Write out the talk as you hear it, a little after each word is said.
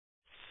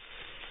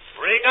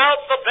Ring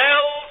out the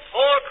bells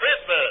for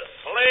Christmas,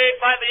 played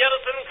by the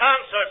Edison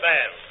Concert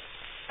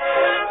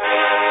Band.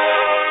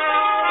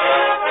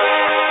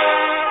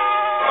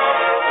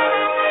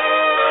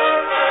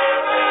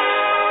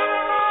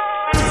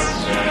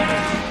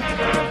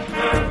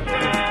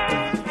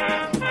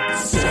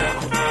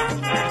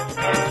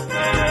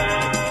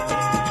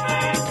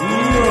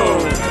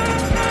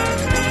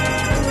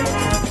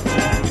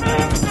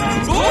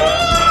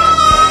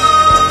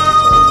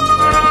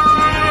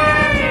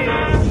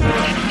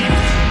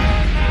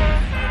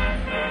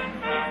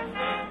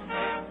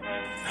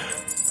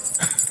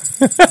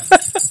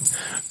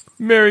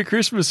 Merry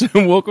Christmas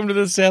and welcome to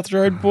the South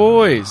Road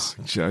Boys.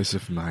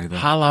 Joseph Mather.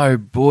 Hello,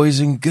 boys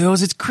and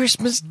girls. It's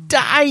Christmas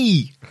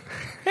Day.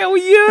 How are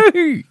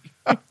you?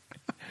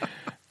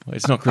 Well,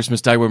 it's not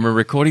Christmas Day when we're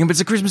recording, but it's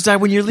a Christmas Day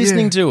when you're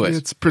listening to it.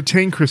 It's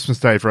pretend Christmas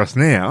Day for us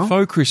now.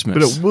 Faux Christmas.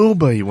 But it will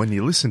be when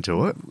you listen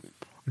to it.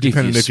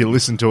 Depending if you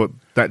listen to it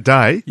that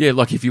day. Yeah,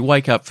 like if you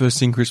wake up first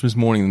thing Christmas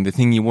morning and the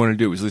thing you want to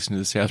do is listen to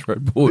the South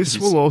Road Boys.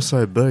 This will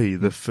also be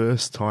the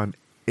first time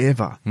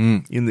ever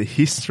in the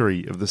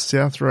history of the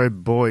South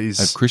Road Boys.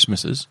 Of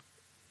Christmases?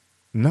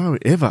 No,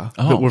 ever.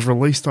 Oh. That was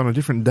released on a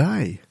different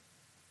day.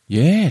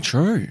 Yeah,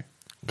 true.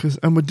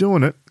 And we're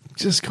doing it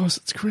just because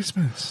it's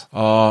Christmas.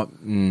 Have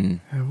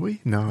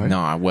we? No.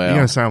 No, well. You're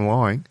going to say I'm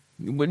lying?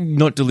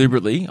 Not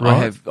deliberately.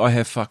 Right. I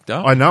have fucked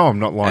up. I know I'm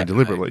not lying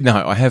deliberately. No,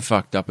 I have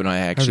fucked up and I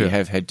actually Okay.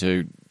 have had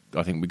to,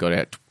 I think we got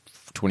out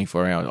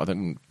 24 hours. I think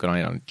we got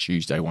out on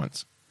Tuesday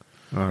once.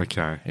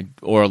 Okay.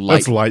 Or a late.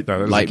 That's late, though. That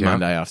doesn't late count.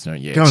 Monday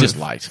afternoon. Yeah, Go it's on, just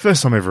late.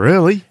 First time ever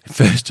early.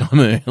 First time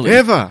early.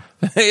 Ever.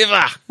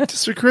 Ever.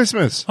 Just for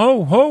Christmas.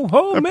 Ho, ho,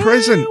 ho, A Merry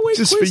present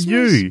just Christmas. for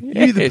you.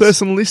 You, the Yes.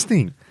 person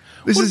listening.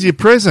 This is your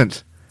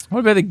present. What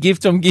about the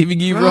gift I'm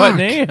giving you Fuck.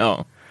 right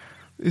now?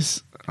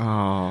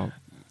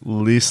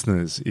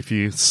 Listeners, if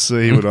you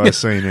see what I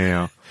see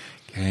now.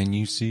 Can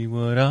you see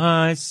what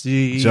I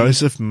see?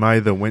 Joseph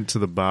Mather went to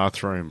the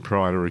bathroom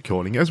prior to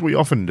recording, as we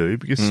often do,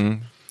 because you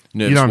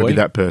Nervous don't want to be wee.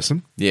 that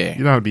person. Yeah.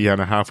 You don't want to be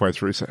halfway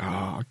through say,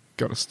 I've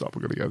got to stop,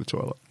 I've got to go to the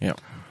toilet. Yeah.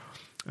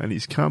 And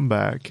he's come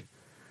back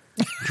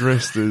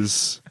dressed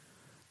as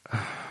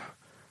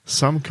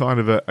some kind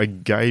of a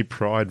gay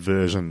pride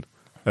version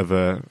of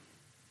a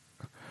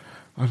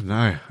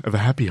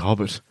happy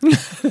hobbit.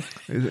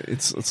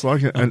 it's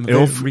like an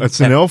elf. very It's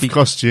an elf happy-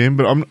 costume,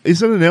 but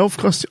is it an elf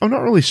costume? I'm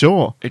not really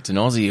sure. It's an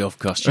Aussie elf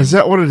costume. Is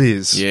that what it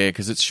is? Yeah,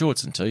 because it's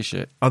shorts and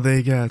t-shirt. Oh, there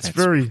you go. It's That's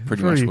very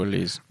pretty very much what it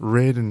is.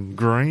 red and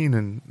green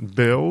and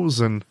bells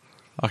and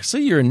I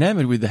see you're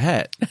enamoured with the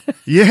hat.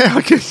 yeah.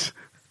 I guess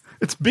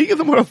it's bigger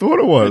than what I thought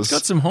it was. It's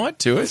got some height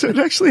to it. It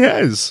actually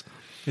has.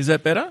 Is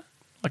that better?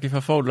 Like if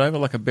I fold it over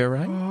like a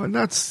beret? Oh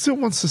no, it still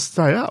wants to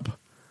stay up.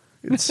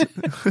 It's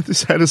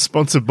this hat is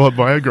sponsored by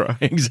Viagra.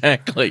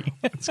 Exactly.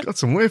 It's got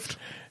some lift.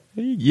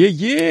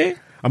 Yeah.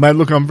 I mean,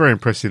 look, I'm very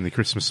impressed in the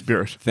Christmas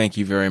spirit. Thank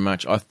you very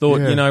much. I thought,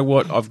 Yeah. you know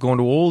what, I've gone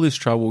to all this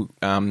trouble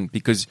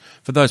because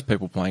for those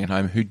people playing at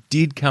home who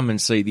did come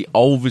and see the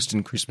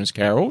Ulverston Christmas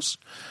carols,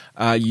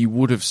 you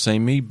would have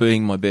seen me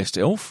being my best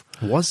elf.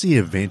 Was the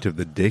event of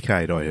the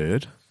decade, I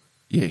heard.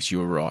 Yes, you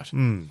were right.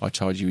 I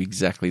told you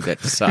exactly that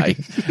to say.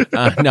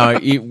 No,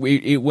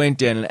 it went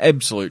down an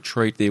absolute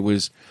treat. There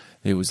was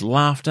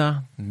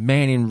laughter.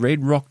 Man in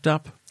red rocked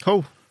up.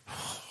 Oh.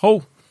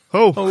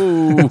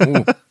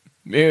 Oh,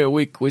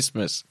 Merry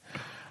Christmas.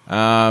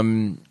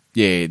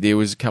 Yeah, there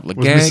was a couple of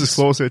Was gags. Mrs.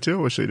 Claus there too,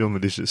 or was she doing the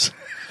dishes?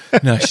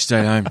 No, she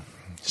stayed home.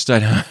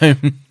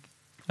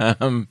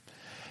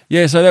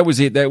 Yeah, so that was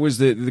it. That was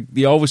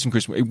the Ulverston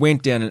Christmas. It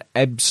went down an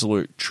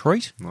absolute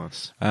treat.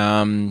 Nice.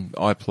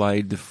 I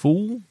played the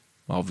fool,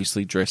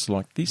 obviously dressed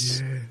like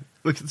this. Yeah.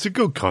 Look, it's a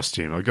good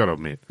costume, I've got to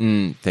admit.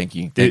 Thank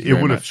you. It very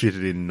would have much.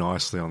 fitted in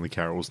nicely on the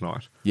carols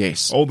night.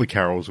 Yes. All the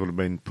carols would have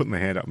been putting their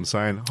hand up and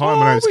saying, "Hi, Oh,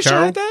 my I name's wish I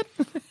Carol." had that.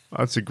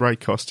 That's a great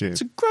costume. It's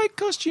a great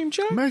costume,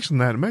 Joe. Imagine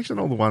that. Imagine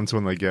all the ones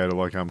when they go to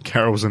like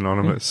Carol's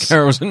Anonymous.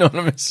 Carol's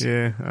Anonymous.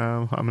 Yeah.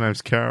 Hi, my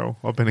name's Carol.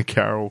 I've been a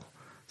Carol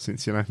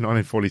since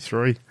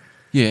 1943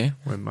 Yeah.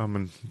 when Mum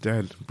and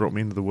Dad brought me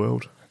into the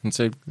world. And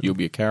said, you'll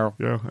be a Carol.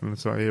 Yeah, and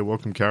so yeah,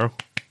 welcome, Carol.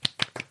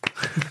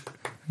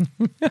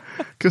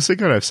 Because they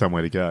got to have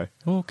somewhere to go.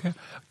 Okay.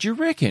 Do you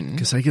reckon?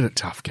 Because they get it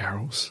tough,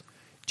 Carols.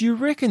 Do you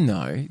reckon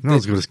though? Not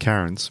as good as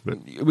Karen's, but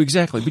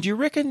Exactly. But do you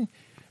reckon,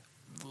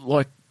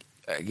 like,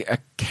 a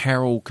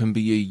carol can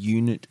be a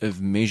unit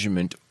of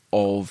measurement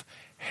of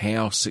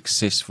how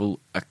successful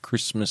a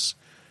Christmas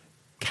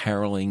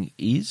caroling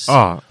is?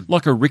 Ah.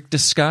 Like a Richter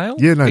scale?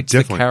 Yeah, no, it's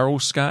definitely. the carol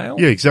scale?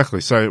 yeah,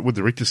 exactly. So with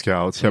the Richter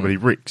scale, it's how many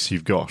Ricks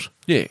you've got.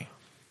 Yeah.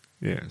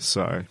 Yeah,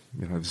 so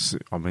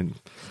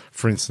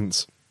for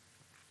instance,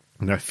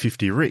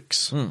 50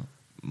 Ricks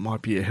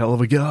might be a hell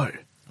of a go.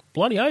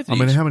 Bloody oath. I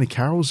mean, how many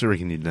carols do you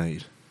reckon you'd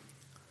need?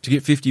 To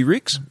get 50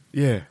 Ricks?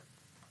 Yeah,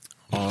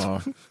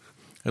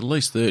 At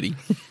least 30.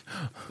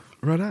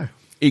 righto.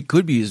 It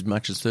could be as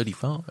much as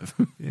 35.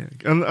 Yeah,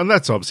 and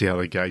that's obviously how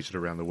they gauge it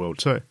around the world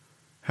too.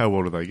 How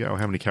well do they go?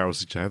 How many carols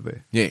did you have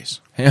there? Yes.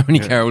 How many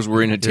carols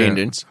were in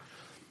attendance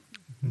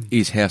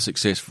is how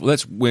successful.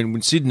 That's when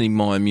Sydney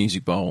Myer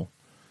Music Bowl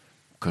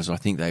because I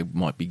think they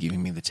might be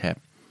giving me the tap,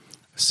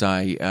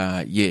 say,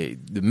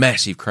 the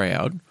massive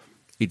crowd,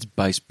 it's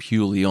based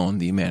purely on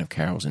the amount of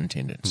carols in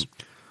attendance.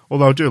 Well,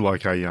 they'll do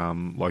like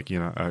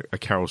a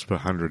carols per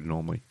 100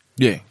 normally.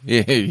 Yeah,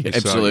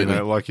 absolutely.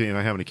 So,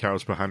 how many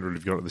carols per 100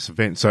 have you got at this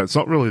event? So it's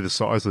not really the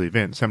size of the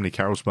event; it's how many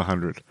carols per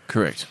 100.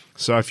 Correct.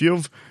 So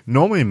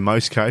normally in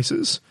most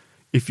cases,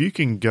 if you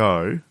can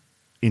go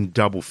in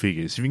double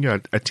figures, if you can go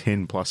a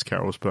 10 plus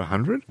carols per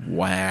 100,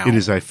 wow, it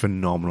is a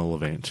phenomenal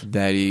event.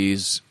 That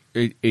is,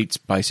 it's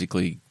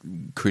basically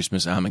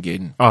Christmas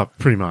Armageddon. Oh,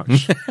 pretty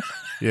much.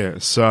 Yeah,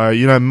 so,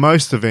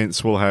 most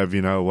events will have,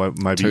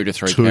 maybe 2 to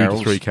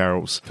 3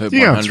 carols. Per You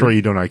go 100. 3,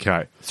 you're doing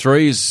okay.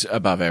 3 is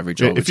above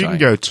average, I would If you say. can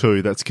go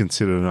 2, that's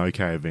considered an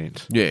okay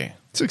event. Yeah.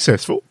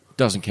 Successful.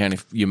 Doesn't count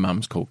if your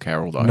mum's called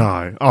Carol, though.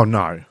 No. Oh,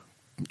 no.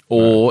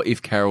 Or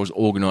if Carol's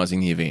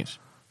organising the event.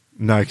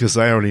 No, because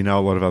they already know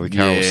a lot of other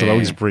carols, so Yeah. they'll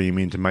just bring him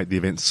in to make the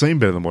event seem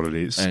better than what it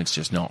is. And it's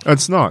just not.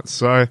 It's not.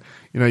 So,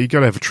 you've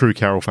got to have a true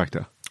carol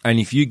factor. And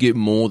if you get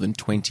more than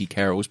 20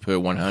 carols per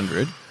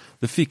 100,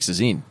 the fix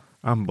is in.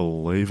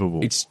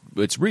 Unbelievable. It's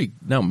rigged.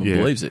 No one Yeah.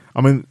 believes it.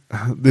 I mean,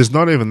 there's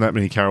not even that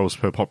many carols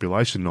per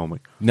population normally.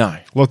 No.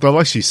 Look, they'll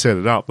actually set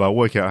it up. They'll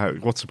work out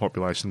what's the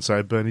population,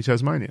 say, Burnie,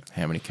 Tasmania.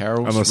 How many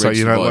carols? And they'll say,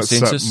 registered by let's say,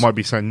 census? might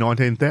be saying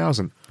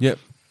 19,000. Yep.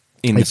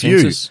 In the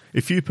census.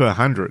 If you per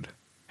 100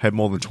 had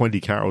more than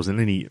 20 carols in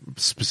any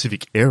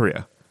specific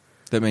area,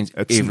 That means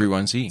It's-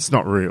 everyone's here. it's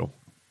not real.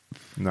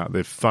 No,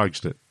 they've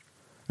fudged it.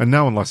 And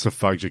no one likes to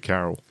fudge a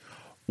carol.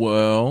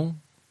 Well,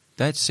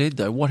 that said,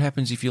 though, what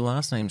happens if your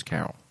last name's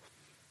Carol?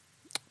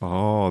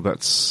 Oh,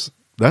 that's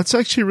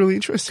actually really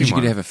interesting. Because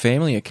you could have a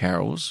family of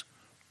Carols.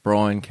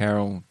 Brian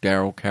Carroll,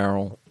 Daryl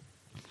Carroll.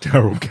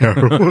 Daryl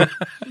Carroll.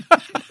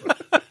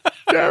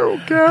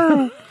 Daryl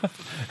Carroll.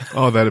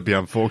 Oh, that'd be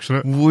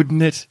unfortunate.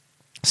 Wouldn't it?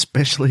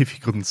 Especially if you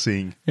couldn't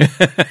sing. Wouldn't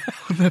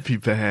that be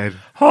bad?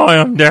 Hi,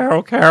 I'm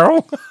Daryl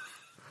Carroll.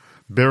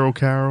 Beryl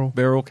Carroll.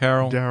 Beryl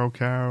Carroll. Daryl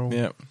Carroll.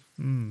 Yeah.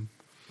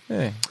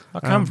 Yeah. I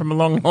come from a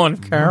long line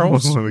of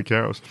Carols. One of the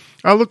carols.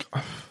 Oh, look,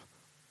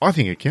 I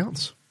think it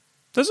counts.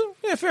 Does it?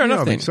 Yeah, fair Yeah, enough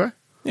I then. think so.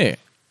 Yeah.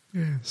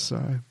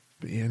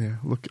 Yeah,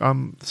 look,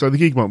 so the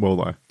gig went well,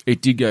 though.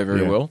 It did go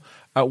very Yeah. well.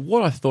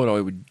 What I thought I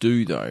would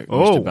do, though,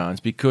 Oh. Mr. Barnes,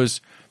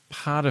 because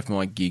part of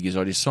my gig is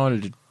I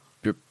decided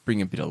to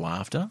bring a bit of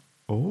laughter,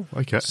 Oh,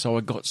 okay. so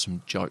I got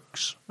some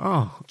jokes.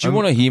 Oh, Do you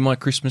want to hear my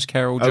Christmas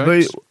Carol Are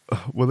jokes?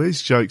 were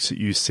these jokes that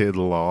you said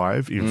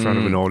live in front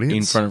of an audience?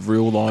 In front of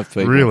real live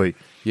people. Really?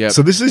 Yeah.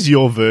 So this is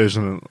your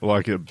version,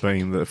 like it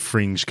being the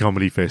Fringe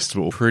Comedy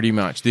Festival. Pretty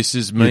much. This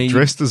is me. You're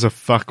dressed as a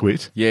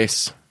fucktwit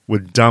Yes.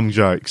 with dumb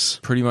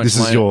jokes. Pretty much. This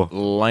is your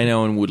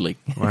Lano and Woodley.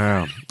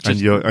 wow, and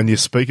you're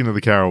speaking of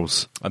the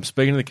carols. I'm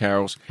speaking of the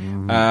Carols.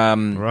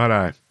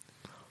 Righto.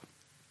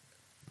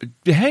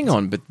 Hang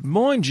on, but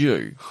mind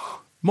you,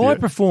 my Yeah.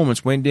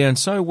 performance went down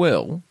so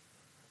well,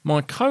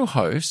 my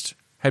co-host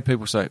had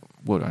people say,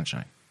 well done,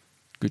 Shane.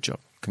 Good job.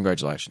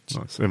 Congratulations.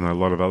 Nice. Even though a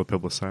lot of other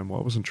people are saying,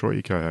 "Why wasn't Troy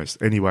your co-host?"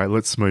 Anyway,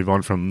 let's move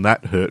on from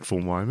that hurtful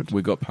moment.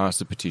 We got past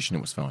the petition. It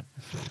was fine.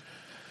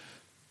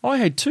 I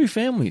had 2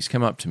 families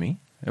come up to me,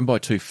 and by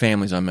 2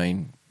 families I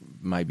mean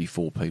maybe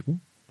 4 people,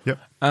 Yep.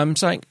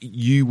 saying,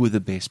 you were the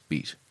best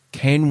bit.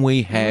 Can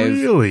we have,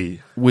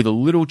 Really? with a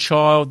little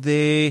child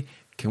there,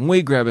 can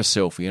we grab a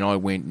selfie? And I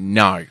went,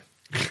 no.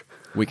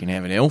 We can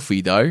have an Elfie,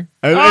 though.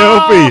 An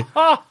Elfie.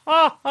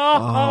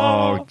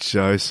 Oh,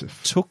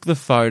 Joseph. Took the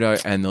photo,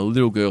 and the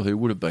little girl, who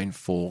would have been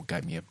 4,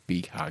 gave me a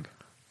big hug.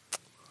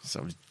 So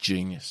it was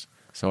genius.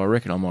 So I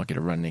reckon I might get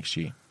a run next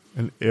year.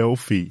 An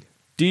Elfie.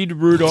 Did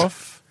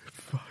Rudolph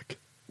Fuck.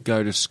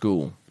 go to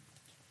school?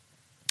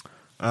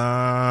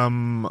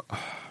 Am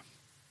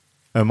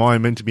I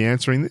meant to be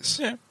answering this?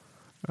 Yeah.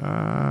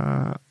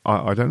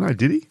 I don't know.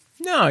 Did he?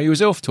 No, he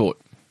was elf-taught.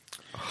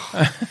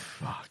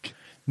 Fuck.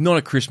 Not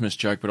a Christmas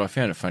joke, but I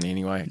found it funny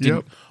anyway.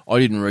 Yep. I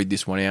didn't read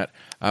this one out.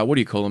 What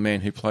do you call a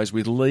man who plays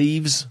with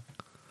leaves?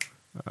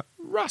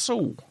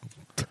 Russell.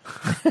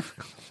 Wow.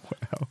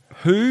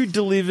 Who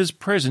delivers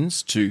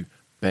presents to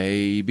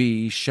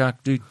Baby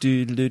Shark? Do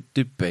do do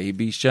do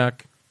Baby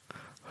Shark.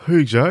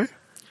 Who, Joe?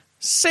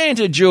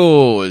 Santa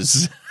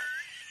Jaws.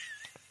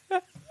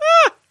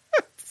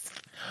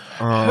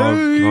 Oh,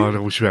 Who? God, I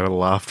wish we had a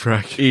laugh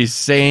track. Is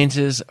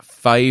Santa's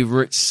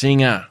favourite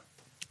singer.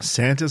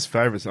 Santa's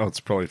favourite. Oh, it's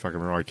probably fucking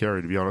Mariah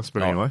Carey, to be honest.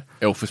 But anyway.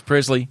 Elvis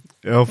Presley.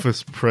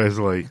 Elvis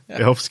Presley.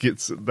 Elvis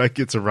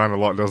gets a run a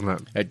lot, doesn't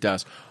it? It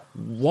does.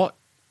 What?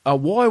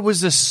 Why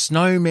was the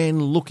snowman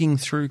looking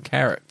through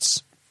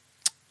carrots?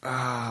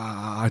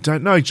 I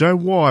don't know, Joe.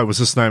 Why was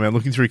the snowman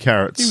looking through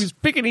carrots? He was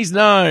picking his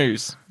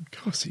nose. Of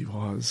course he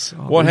was.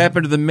 Oh, What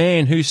happened to the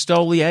man who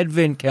stole the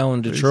advent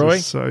calendar, These Troy? are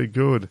so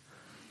good.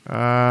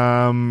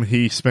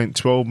 He spent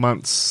 12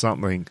 months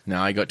something.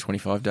 No, he got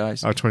 25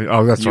 days. Oh, 20.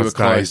 Oh, that's You right. were It's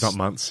days, close. not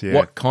months. Yeah.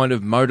 What kind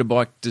of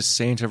motorbike does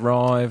Santa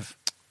drive?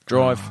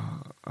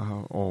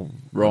 Oh,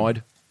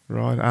 Ride?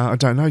 right. I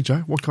don't know,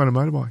 Joe. What kind of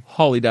motorbike?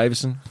 Holly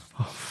Davidson.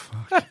 Oh,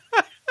 fuck.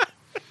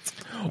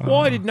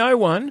 Why did no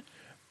one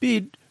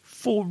bid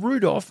for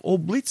Rudolph or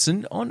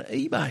Blitzen on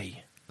eBay?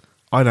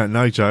 I don't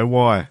know, Joe.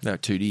 Why? No,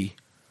 2D.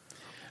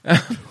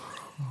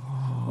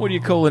 What do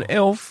you call an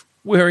elf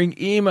wearing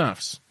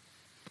earmuffs?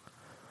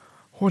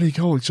 What do you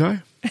call it, Joe?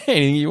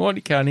 Anything you want,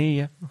 he can't hear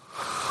you.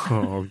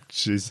 Oh,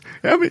 jeez.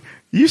 I mean,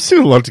 you've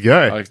still a lot to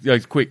go.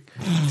 Quick.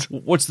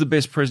 What's the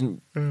best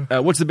present?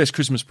 What's the best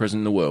Christmas present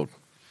in the world?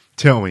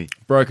 Tell me.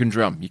 Broken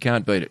drum. You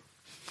can't beat it.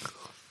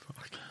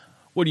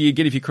 What do you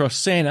get if you cross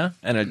Santa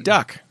and a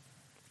duck?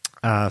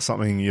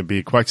 Something, you'd be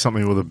a quack,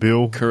 something with a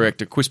bill.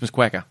 Correct, a Christmas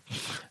quacker.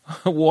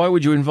 Why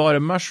would you invite a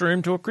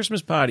mushroom to a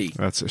Christmas party?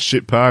 That's a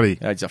shit party.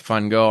 That's a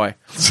fun guy.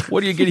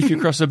 What do you get if you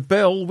cross a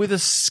bell with a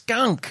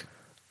skunk?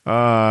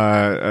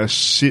 A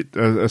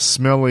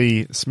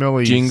smelly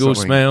Jingle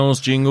something.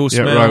 smells.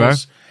 Yeah, righto.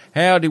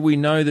 How do we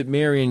know that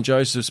Mary and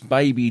Joseph's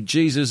baby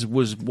Jesus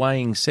was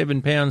weighing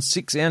 7 pounds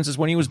 6 ounces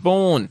when he was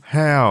born?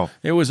 How?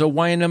 There was a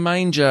way in a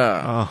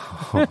manger.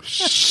 Oh,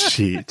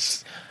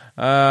 shit.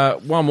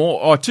 One more.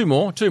 Oh, two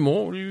more.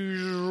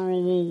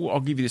 I'll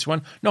give you this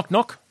one. Knock,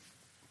 knock.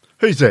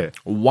 Who's there?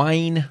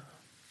 Wayne.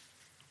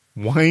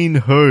 Wayne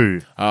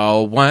who?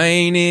 Oh,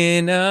 Wayne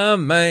in a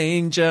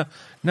manger.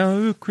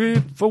 No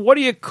crib for what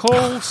do you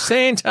call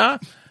Santa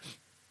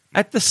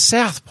at the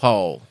South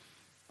Pole?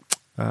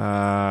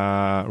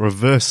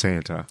 Reverse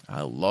Santa.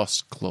 A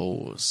lost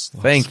clause.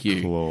 Thank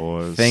you.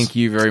 Clause. Thank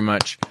you very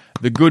much.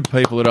 The good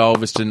people at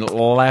Ulverston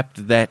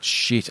lapped that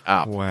shit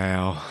up.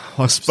 Wow.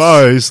 I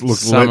suppose, look,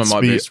 Some let's of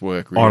my be best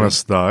work, really.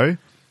 honest though,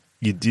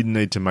 you did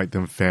need to make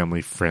them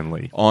family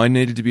friendly. I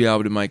needed to be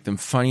able to make them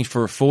funny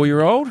for a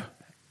 4-year-old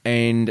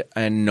and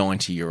a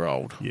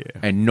 90-year-old. Yeah.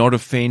 And not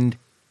offend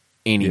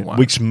anyone.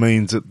 Which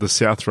means that the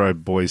South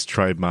Road Boys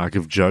trademark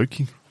of joke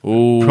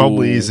Ooh.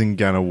 probably isn't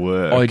going to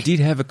work. I did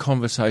have a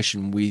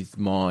conversation with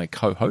my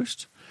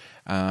co-host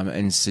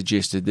and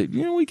suggested that,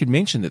 we could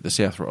mention that the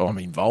South Road, I'm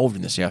involved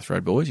in the South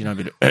Road Boys, a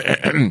bit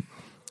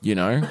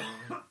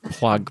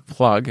of,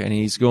 plug, and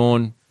he's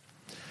gone,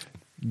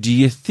 do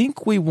you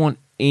think we want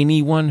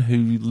anyone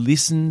who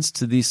listens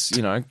to this,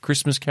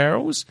 Christmas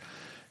carols,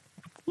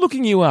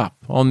 looking you up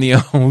on the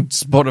old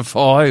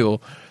Spotify or,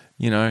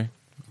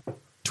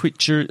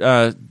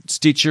 Twitcher,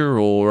 Stitcher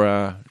or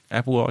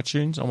Apple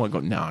iTunes? Oh my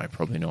God, no,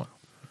 probably not.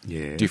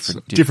 Yeah,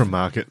 Different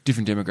market.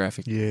 Different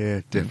demographic.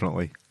 Yeah,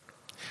 definitely.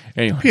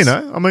 Anyways.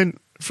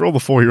 For all the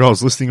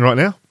 4-year-olds listening right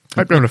now,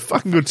 hope you're having a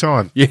fucking good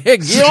time. Yeah,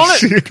 get on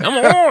it. Come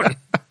on.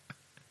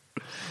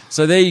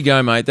 So there you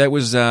go, mate. That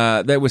was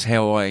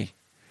how I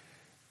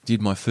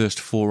did my first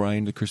foray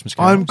into Christmas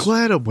carols. I'm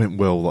glad it went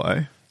well,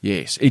 though.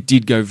 Yes, it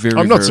did go very,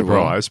 I'm not very well.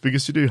 surprised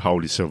because you do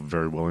hold yourself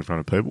very well in front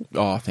of people.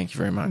 Oh, thank you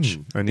very much.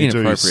 And you do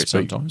Inappropriate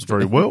speak sometimes.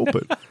 very well,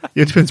 but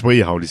it depends where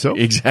you hold yourself.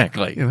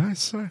 Exactly.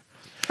 So.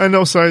 And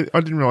also, I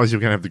didn't realise you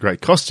were going to have the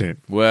great costume.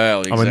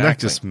 Well, exactly. I mean, that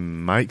just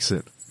makes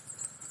it.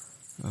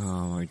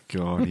 Oh, my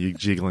God, you're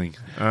jiggling.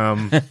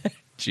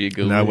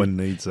 Jiggle. No one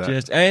needs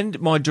that.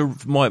 And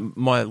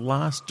my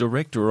last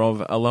director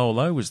of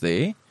Alo was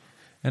there,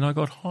 and I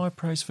got high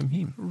praise from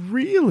him.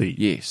 Really?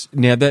 Yes.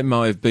 Now, that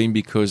may have been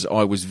because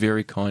I was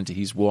very kind to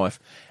his wife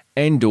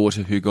and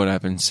daughter who got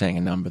up and sang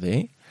a number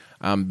there.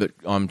 But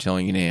I'm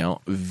telling you now,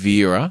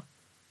 Vera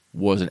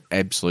was an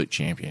absolute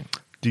champion.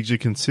 Did you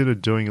consider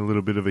doing a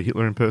little bit of a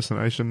Hitler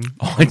impersonation?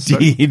 I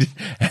did.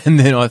 And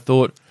then I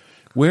thought,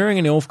 wearing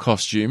an elf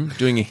costume,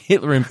 doing a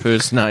Hitler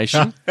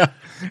impersonation At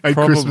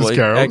probably Christmas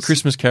carols? at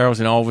Christmas carols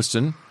in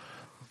Ulverston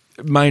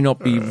may not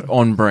be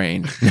on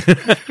brand.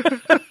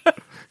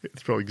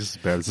 It's probably just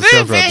as bad as the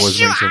South Road Boys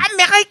mentioned.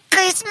 Merry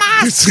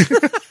Christmas!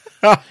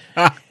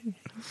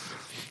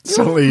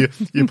 Suddenly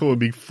you pull a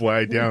big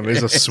flag down and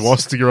there's a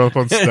swastika up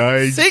on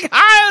stage. Sing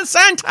Hail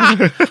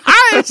Santa!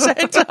 Hail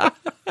Santa!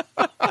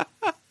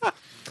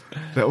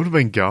 That would have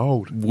been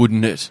gold.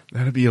 Wouldn't it?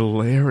 That'd be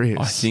hilarious.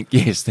 I think,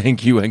 yes,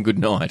 thank you and good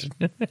night.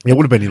 It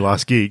would have been your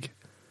last gig.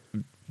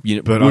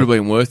 It But would have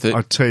been worth it.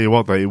 I tell you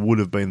what, though, it would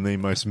have been the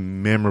most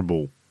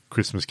memorable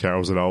Christmas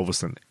carols at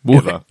Ulverston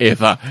Ever.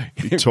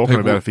 Been talking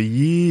about it for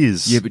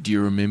years. Yeah, but do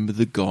you remember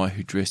the guy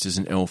who dressed as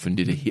an elf and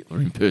did a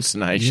Hitler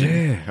impersonation?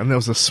 Yeah, and there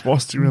was a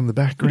swastika in the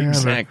background.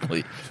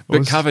 Exactly. But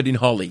was- covered in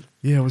holly.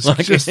 Yeah, it was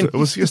Like- it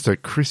was just a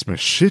Christmas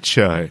shit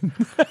show.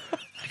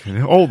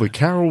 All the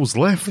carols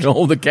left.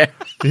 All the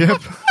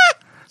Yep.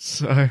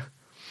 So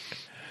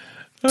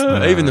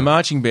even the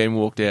marching band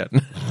walked out.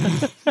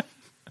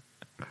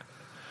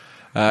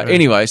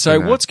 Anyway,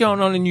 so what's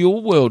going on in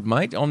your world,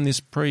 mate, on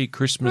this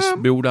pre-Christmas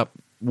build-up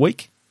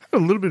week?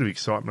 had a little bit of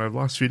excitement over the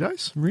last few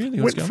days. Really?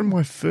 What's Went going for on?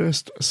 my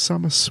first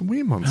summer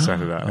swim on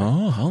Saturday.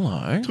 Oh,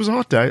 hello. It was a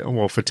hot day.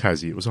 Well, for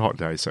Tassie, it was a hot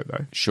day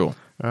Saturday. Sure.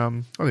 I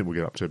think we'll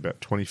get up to about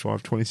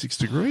 25, 26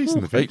 degrees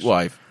in the Heat beach.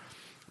 wave.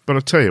 But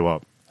I'll tell you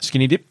what.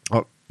 Skinny dip?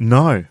 Oh,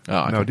 no. Oh,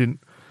 okay. No, I didn't.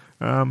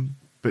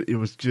 But it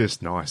was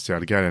just nice to be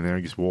able to go down there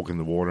and just walk in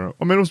the water.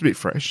 I mean, it was a bit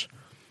fresh.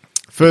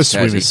 First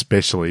swim Tassie.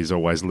 especially is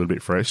always a little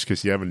bit fresh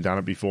because you haven't done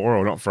it before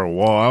or not for a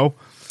while.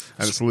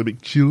 And it's a little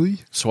bit chilly.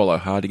 Swallow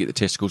hard to get the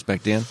testicles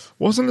back down.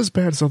 Wasn't as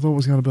bad as I thought it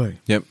was going to be.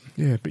 Yep.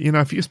 Yeah, but you know,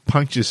 if you just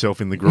punch yourself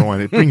in the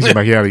groin, it brings you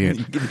back out again.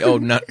 Get the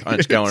old nut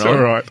punch going It's on.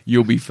 all right.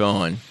 You'll be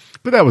fine.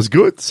 But that was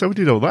good. So we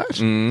did all that.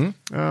 Mm.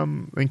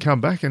 Then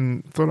come back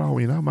and thought,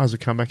 might as well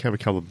come back, have a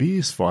couple of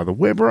beers, fire the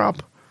Weber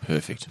up,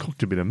 Perfect.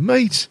 cooked a bit of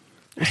meat.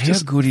 It How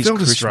just good is felt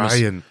Christmas?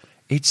 Australian.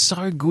 It's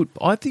so good.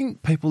 I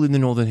think people in the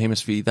Northern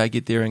Hemisphere, they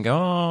get there and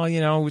go,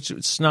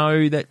 it's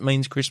snow, that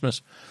means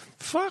Christmas.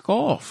 Fuck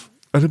off.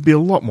 It'd be a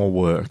lot more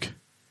work.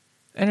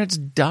 And it's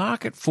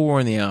dark at 4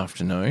 in the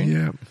afternoon.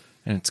 Yeah.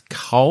 And it's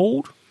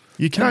cold.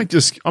 You can't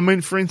just,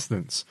 for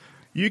instance,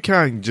 you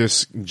can't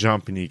just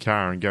jump in your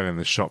car and go down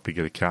the shop to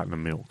get a carton of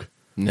milk.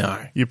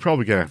 No. You're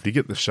probably going to have to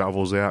get the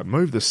shovels out,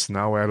 move the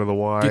snow out of the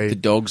way. Get the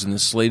dogs and the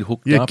sled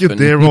hooked Yeah, up. get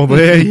there all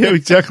there. Yeah,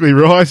 exactly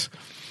right.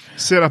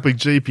 Set up a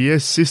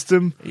GPS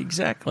system.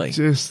 Exactly.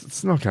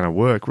 It's not going to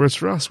work. Whereas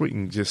for us, we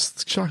can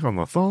just chuck on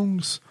the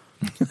thongs,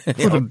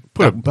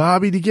 put a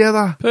Barbie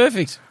together.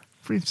 Perfect.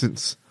 For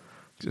instance,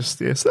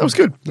 so that was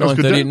good. That was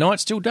 9:30 good. at night,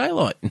 still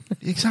daylight.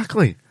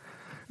 Exactly.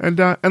 And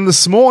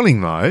this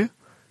morning, though,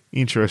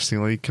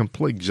 interestingly,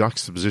 complete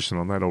juxtaposition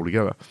on that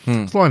altogether.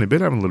 I was lying in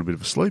bed having a little bit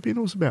of a sleep in.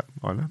 It was about,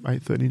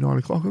 8:30, 9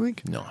 o'clock, I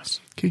think. Nice.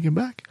 Kicking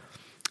back.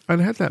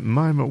 And I had that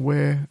moment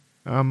where,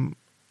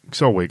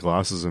 because I wear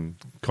glasses and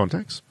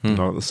contacts,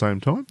 not at the same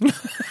time.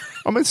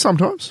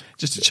 Sometimes.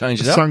 Just to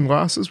change it up.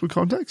 Sunglasses with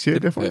contacts, yeah,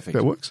 definitely. Perfect.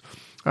 That works.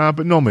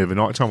 But normally over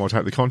night time I'll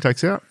take the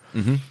contacts out.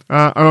 Mm-hmm.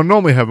 And I'll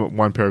normally have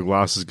one pair of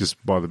glasses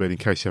just by the bed in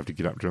case you have to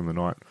get up during the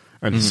night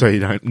and so you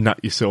don't nut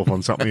yourself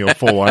on something or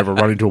fall over,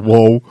 run into a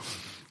wall.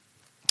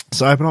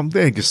 So, but I'm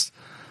there just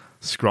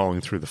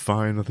scrolling through the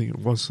phone, I think it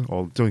was,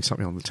 or doing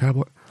something on the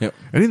tablet. Yep.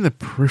 And in the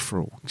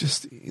peripheral,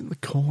 just in the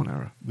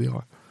corner of the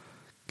eye,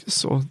 just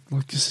saw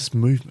just this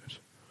movement.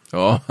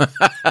 Oh,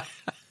 And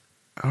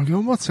I'm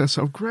going, what's that?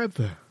 So I've grabbed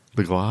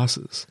the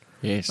glasses.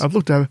 yes. I've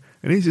looked over,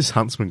 and here's this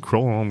huntsman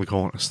crawling on the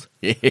cornice.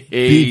 Big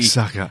Big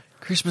sucker.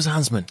 Christmas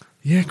huntsman.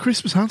 Yeah,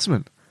 Christmas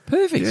huntsman.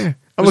 Perfect. Yeah.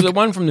 Was Look- it the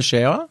one from the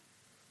shower?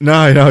 No,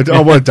 I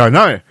don't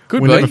know.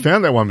 Could we be. never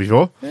found that one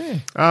before.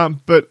 Yeah.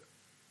 But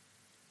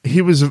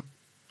he was,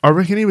 I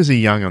reckon he was a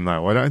young one,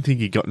 though. I don't think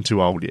he'd gotten too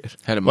old yet.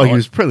 Had a he mullet.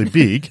 was pretty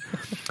big.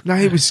 No,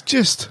 he was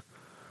just,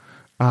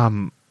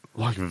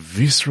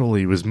 visceral.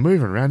 He was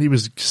moving around. He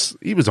was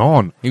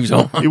on. He was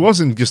on. He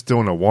wasn't just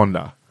doing a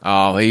wander.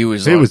 Oh, he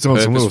was He was doing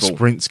some little purposeful.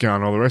 sprints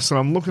going all the rest. And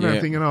I'm looking at Yeah.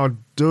 it thinking, oh,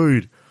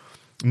 dude,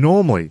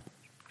 normally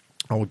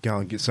I would go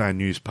and get, say, a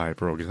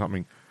newspaper or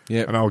something.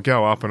 Yep. And I would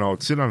go up and I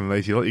would sit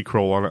underneath you, let you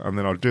crawl on it, and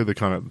then I'd do the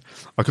kind of,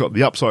 I got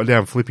the upside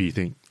down flippy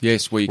thing.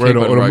 Yes, where you Where keep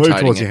it'll, on it'll move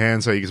rotating towards it. your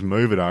hand so you just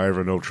move it over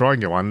and it'll try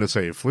and go under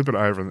so you flip it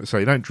over and so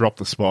you don't drop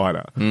the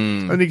spider.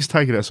 And you just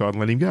take it outside and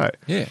let him go.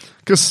 Yeah.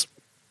 Because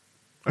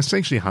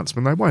essentially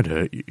huntsmen, they won't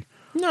hurt you.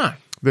 No.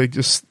 They're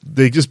just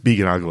big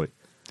and ugly.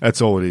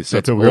 That's all it is.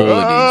 That's all we all go,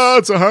 it oh, is.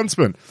 it's a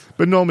huntsman.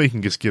 But normally you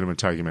can just get him and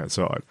take him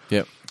outside.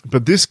 Yep.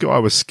 But this guy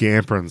was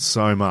scampering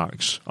so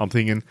much. I'm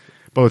thinking,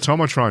 by the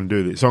time I try and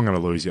do this, I'm going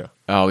to lose you.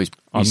 Oh, he's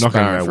I'm not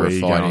gonna sparring know for where a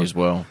you're fight going. as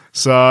well.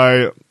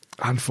 So,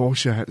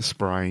 unfortunately, I had to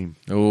spray him.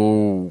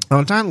 Oh, And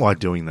I don't like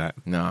doing that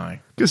no.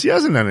 because he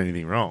hasn't done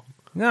anything wrong.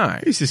 No.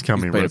 He's just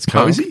come in been when a it's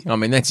punk. cozy. I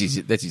mean, that's his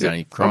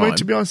only crime. I mean,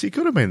 to be honest, he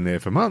could have been there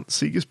for months.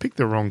 He just picked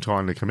the wrong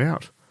time to come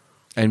out.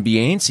 And be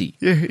antsy.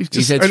 Yeah,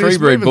 He's had and 3 Red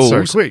moving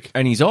Bulls, so quick.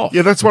 and he's off.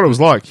 Yeah, that's what it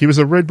was like. He was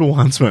a Red Bull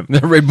huntsman.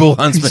 The Red Bull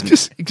He's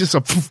huntsman.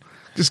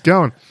 just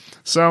going.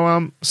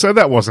 So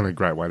that wasn't a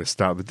great way to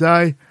start the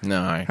day.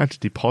 No. Had to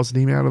deposit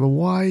him out of the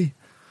way.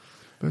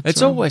 But,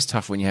 It's always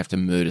tough when you have to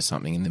murder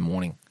something in the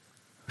morning.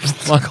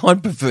 Like,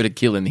 I'd prefer to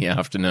kill in the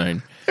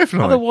afternoon.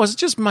 Definitely. Otherwise, it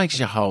just makes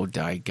your whole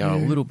day go a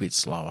little bit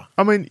slower.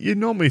 I mean, you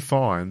normally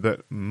find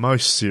that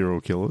most serial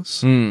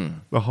killers, Hmm.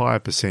 the higher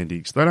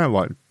percentage, they don't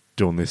like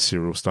doing this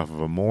serial stuff of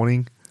a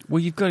morning. Well,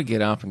 you've got to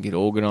get up and get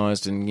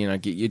organised and,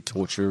 get your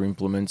torture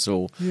implements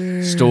or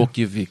Yeah. stalk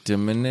your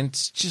victim. And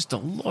it's just a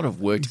lot of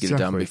work to get it done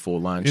Exactly. before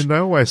lunch. And they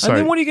always say, And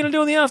then what are you going to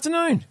do in the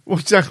afternoon? well,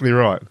 exactly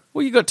right.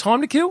 Well, you got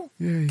time to kill?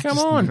 Yeah, you Come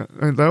just- on.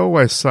 And they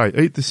always say,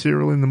 eat the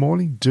cereal in the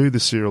morning, do the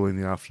cereal in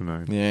the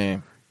afternoon. Yeah.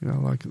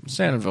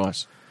 Sound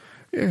advice.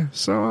 Yeah,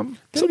 so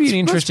That'd be an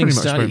interesting that's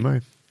pretty study. much been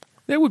me.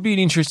 That would be an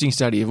interesting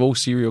study of all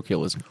serial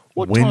killers.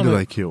 What When time do of-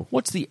 they kill?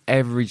 What's the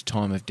average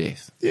time of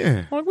death?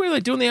 Yeah, Like, what do they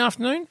do in the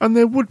afternoon? and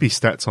there would be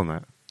stats on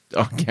that.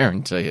 I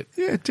guarantee it.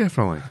 Yeah,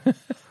 definitely.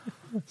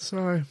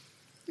 So,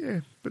 yeah,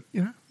 but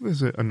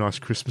there's a nice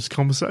Christmas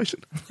conversation.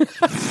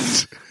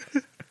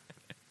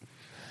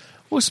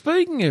 Well,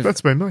 speaking of That's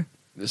been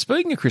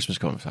me. Christmas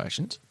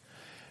conversations,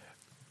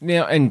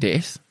 now and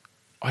death,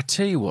 I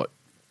tell you what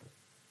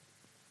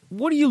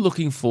are you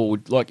looking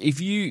forward? Like,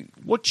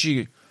 what's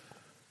your,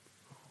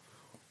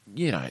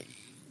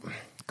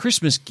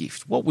 Christmas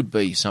gift? What would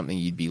be something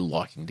you'd be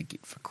liking to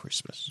get for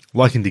Christmas?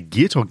 Liking to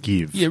get or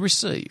give? Yeah,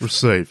 receive.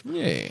 Receive.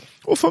 Yeah.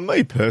 Well, for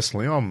me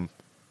personally, I'm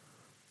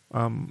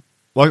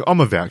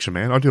a voucher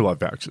man. I do like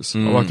vouchers. I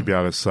like to be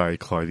able to say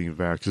clothing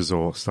vouchers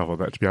or stuff like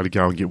that to be able to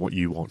go and get what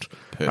you want.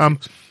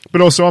 Perfect.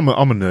 But also, I'm a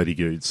nerdy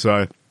dude,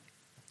 so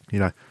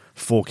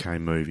 4K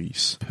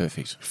movies,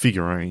 Perfect.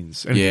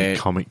 figurines, anything Yeah.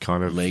 comic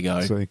kind of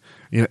Lego. thing.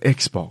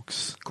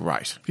 Xbox.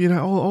 Great.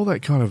 All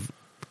that kind of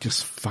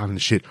just fun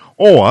shit.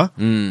 Or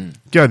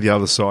go the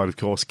other side, of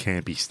course,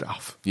 campy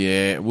stuff.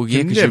 Yeah, well, yeah,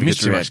 You because never you're get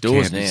too Mr. much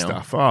Outdoors campy now.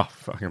 stuff. Oh,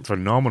 fucking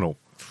phenomenal.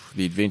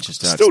 The adventure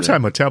starts Still there.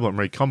 take my tablet and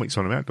read comics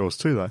on them outdoors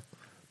too, though.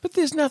 But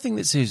there's nothing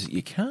that says that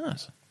you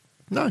can't.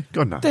 No,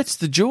 God no. That's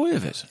the joy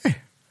of it. You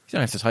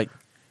don't have to take...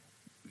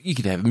 You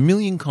could have 1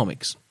 million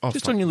comics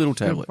just on your little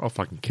tablet. I'll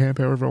fucking camp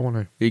however I want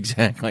to.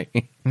 Exactly.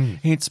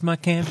 It's my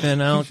camp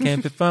and I'll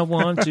camp if I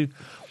want to.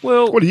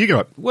 Well, What do you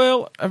got?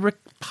 Well, a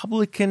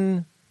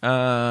Republican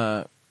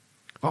Oh,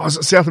 is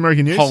it South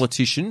American news?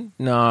 politician.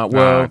 No,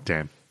 Well,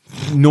 damn.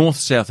 North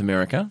South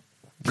America.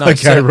 No,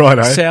 Okay,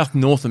 righto. South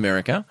North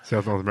America.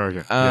 South North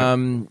America.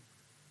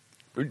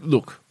 Yeah.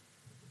 Look,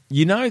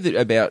 you know that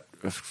about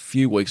a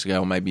few weeks ago,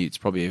 or maybe it's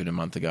probably even a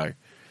month ago,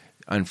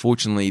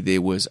 unfortunately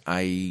there was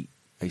a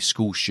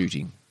school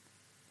shooting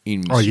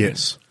in Michigan. Oh,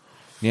 yes.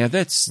 Now,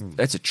 that's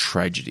a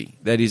tragedy.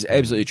 That is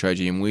absolutely a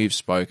tragedy, and we've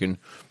spoken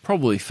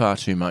probably far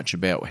too much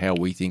about how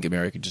we think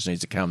America just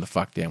needs to calm the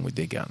fuck down with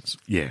their guns.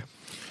 Yeah.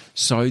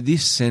 So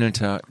this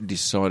senator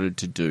decided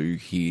to do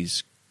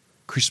his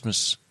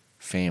Christmas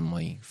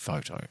family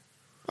photo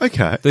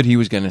Okay. that he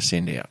was going to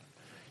send out.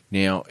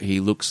 Now, he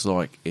looks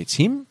like it's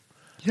him.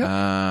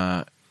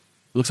 Yep.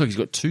 Looks like he's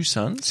got two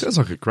sons. Sounds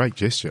like a great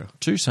gesture.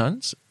 Two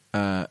sons.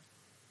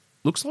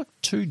 Looks like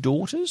two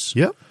daughters.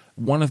 Yep.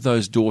 One of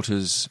those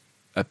daughters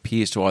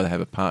appears to either have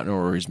a partner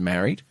or is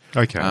married.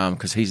 Okay.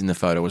 Because he's in the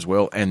photo as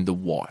well, and the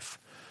wife.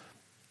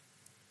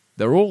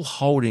 They're all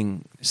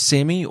holding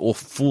semi or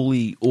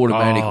fully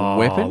automatic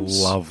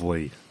weapons.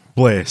 Lovely.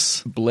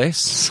 Bless.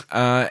 Bless.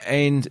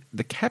 And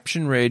the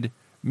caption read,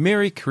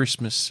 "Merry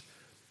Christmas.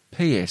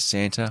 P.S.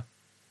 Santa,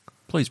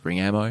 please bring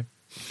ammo."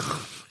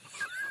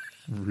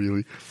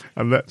 Really?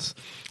 And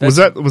was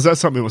that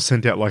something that was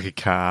sent out like a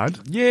card?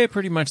 Yeah,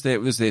 pretty much that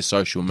was their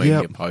social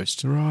media Yep.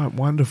 post. Right,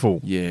 wonderful.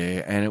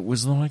 Yeah, and it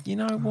was like, you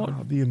know what?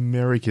 Oh, the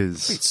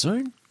Americas. Bit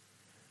soon.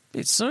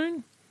 Bit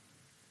soon.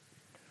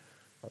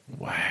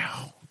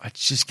 Wow. I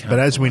just can't. But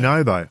as we believe-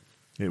 know, though,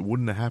 it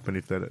wouldn't have happened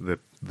if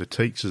the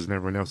teachers and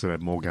everyone else had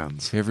had more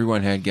guns. if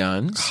everyone had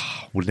guns,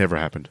 Would never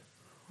happened.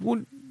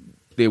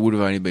 there would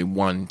have only been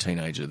one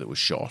teenager that was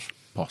shot,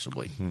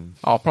 possibly.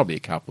 Oh, probably a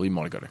couple. He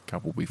might have got a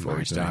couple before he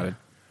Maybe. started.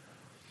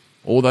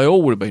 Or they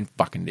all would have been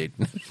fucking dead.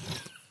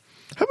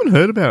 Haven't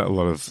heard about a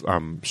lot of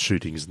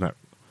shootings and that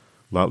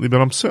lately, but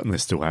I'm certain they're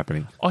still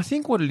happening. I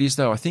think what it is,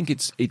 though, I think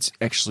it's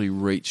actually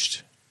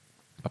reached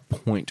a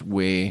point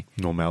where,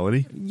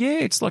 Normality. yeah,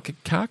 it's like a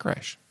car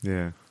crash.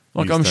 Yeah.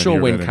 Like, You I'm just sure don't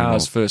hear when about it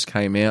cars anymore. first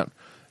came out,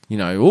 you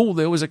know,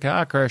 there was a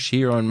car crash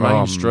here on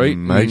Main Street.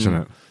 imagine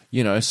it.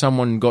 You know,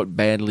 someone got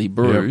badly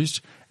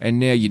bruised, and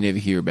now you never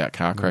hear about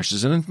car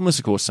crashes, and unless,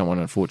 of course, someone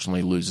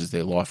unfortunately loses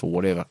their life or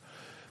whatever.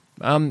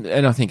 And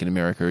I think in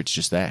America, it's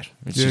just that.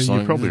 It's Yeah, just you're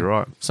like, probably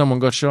right. Someone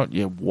got shot,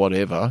 yeah,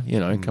 whatever. You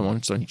know, come on,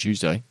 it's only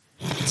Tuesday.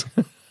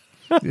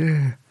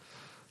 Yeah.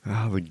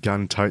 Oh, the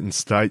gun-toting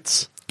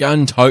states.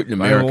 Gun-toting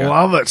America. I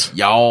love it.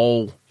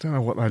 Yo. Don't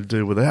know what they'd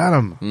do without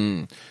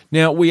them.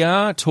 Now, we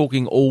are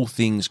talking all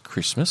things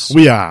Christmas.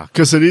 We are,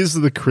 because it is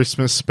the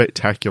Christmas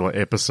spectacular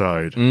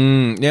episode.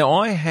 Now,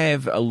 I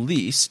have a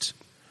list,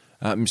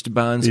 Mr.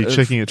 Barnes. Are you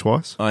checking it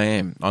twice? I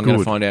am. I'm going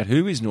to Good. find out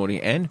who is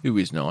naughty and who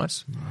is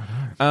nice.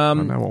 I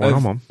know what one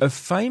I'm on. Of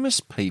famous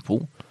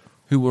people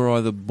who were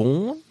either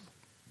born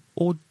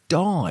or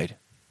died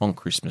on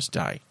Christmas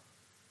Day.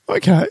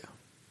 Okay.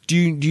 Do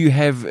you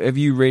have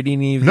you read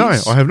any of No,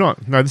 this? I have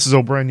not. No, this is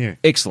all brand new.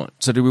 Excellent.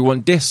 So do we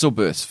want deaths or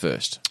births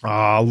first?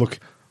 Look,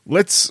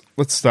 let's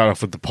start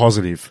off with the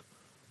positive.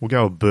 We'll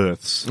go with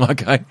births.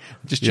 Okay,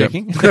 just Yep.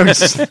 checking.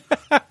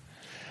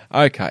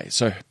 Okay,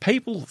 so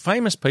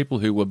famous people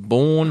who were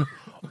born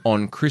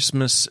on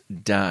Christmas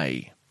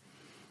Day.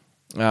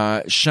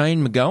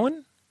 Shane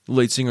MacGowan,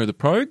 lead singer of the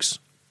Progs,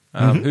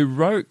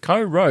 who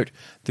co-wrote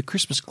the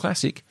Christmas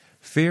classic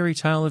Fairy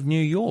Tale of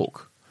New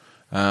York,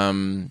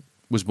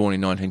 was born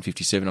in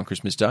 1957 on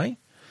Christmas Day.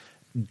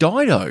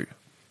 Dido,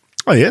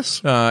 Oh,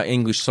 yes.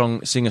 English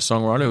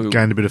singer-songwriter who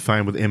Gained a bit of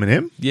fame with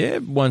Eminem.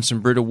 won some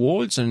Brit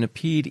Awards and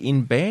appeared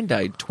in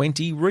Band-Aid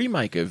 20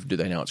 remake of Do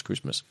They Know It's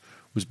Christmas,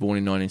 was born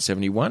in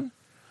 1971.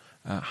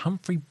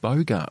 Humphrey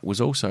Bogart was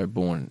also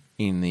born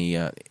in Look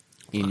at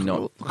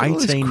all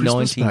these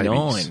Christmas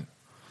 1899. babies.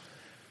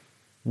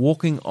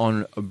 Walking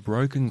on a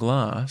Broken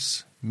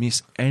Glass,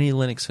 Miss Annie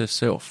Lennox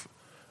herself,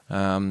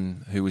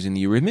 who was in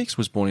the Eurythmics,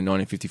 was born in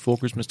 1954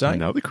 Christmas Day.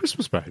 Another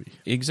Christmas baby.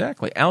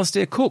 Exactly.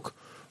 Alistair Cook,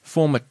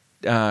 former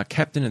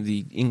captain of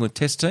the England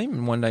Test team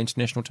and one-day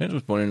international teams,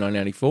 was born in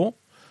 1984.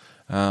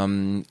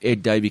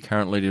 Ed Davey,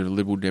 current leader of the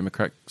Liberal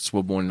Democrats,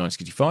 was born in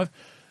 1965.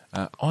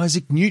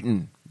 Isaac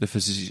Newton, the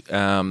physicist,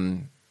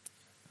 the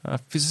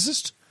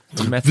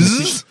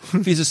mathematician,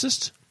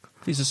 physicist.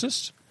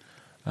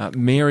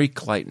 Mary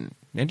Clayton.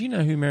 Now, do you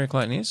know who Mary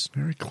Clayton is?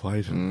 Mary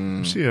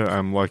Clayton. Is she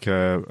like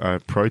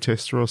a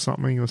protester or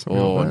something?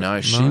 Oh, like that?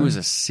 no, she was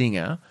a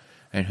singer,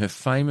 and her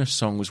famous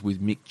song was with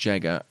Mick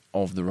Jagger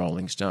of the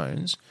Rolling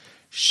Stones.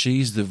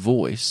 She's the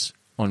voice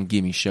on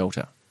Gimme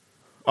Shelter.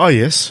 Oh,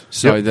 yes.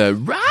 So Yep. the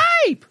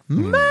rape,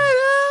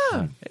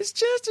 murder, it's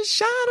just a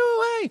shot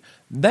away.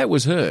 That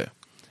was her.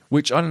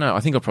 which I don't know. I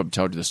think I probably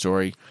told you the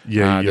story.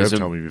 Yeah, you there's have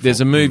a, told me before.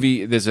 There's a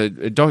movie, there's a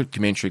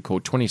documentary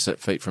called 20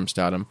 Feet from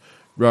Stardom.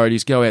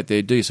 Roadies, go out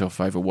there, do yourself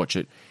a favour, watch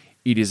it.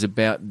 It is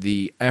about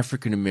the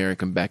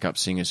African-American backup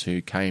singers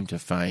who came to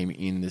fame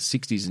in the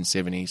 60s and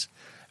 70s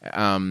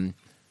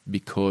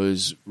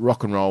because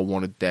rock and roll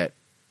wanted that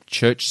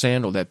church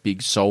sound or that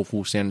big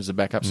soulful sound as a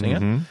backup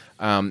singer.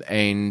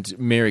 And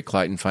Mary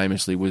Clayton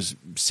famously was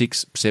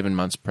 6-7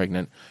 months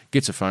pregnant,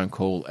 gets a phone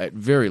call at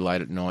very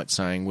late at night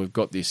saying, we've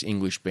got this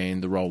English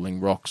band, the Rolling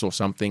Rocks or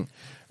something,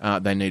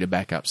 they need a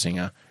backup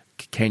singer.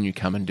 Can you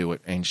come and do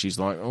it? And she's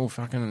like, oh,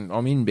 fucking,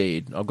 I'm in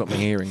bed. I've got my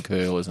hair in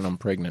curlers and I'm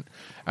pregnant.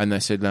 And they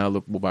said, no,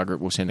 look, we'll bugger it.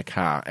 We'll send a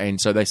car.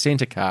 And so they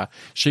sent a car.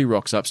 She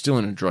rocks up, still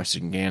in a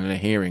dressing gown and her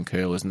hair in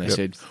curlers. And they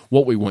said,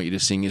 what we want you to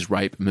sing is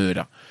rape,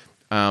 murder.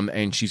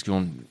 And she's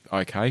gone,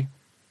 okay,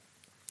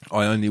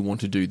 I only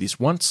want to do this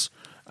once.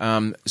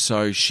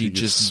 So she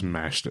just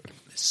smashed it.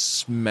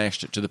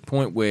 Smashed it to the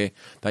point where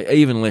they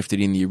even left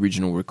it in the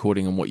original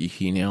recording and what you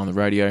hear now on the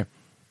radio.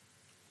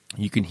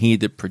 You can hear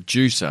the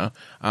producer,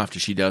 after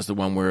she does the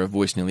one where her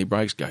voice nearly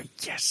breaks, go,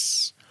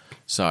 yes.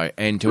 So,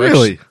 and to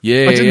Really?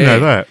 yeah, I didn't know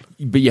that.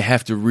 But you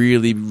have to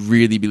really,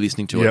 really be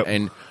listening to Yep. it.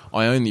 And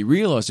I only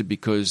realised it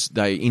because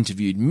they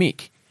interviewed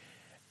Mick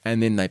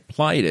and then they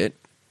played it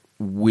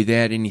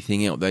without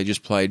anything else. They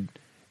just played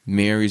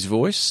Mary's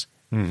voice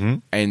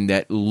and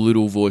that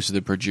little voice of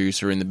the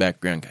producer in the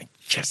background going,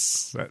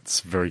 yes. That's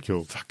very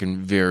cool. Fucking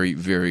very,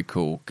 very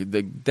cool.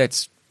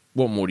 That's,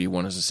 what more do you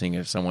want as a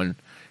singer? Someone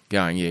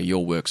going, yeah,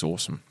 your work's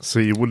awesome. So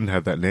you wouldn't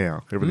have that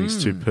now.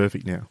 Everything's too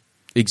perfect now.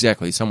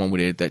 Exactly. Someone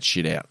would edit that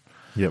shit out.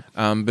 Yep.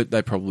 But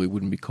they probably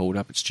wouldn't be called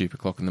up at stupid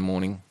o'clock in the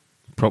morning.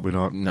 Probably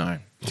not. No,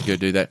 to go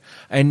do that.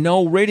 And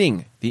Noel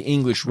Redding, the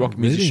English rock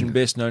Redding. musician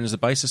best known as the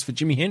bassist for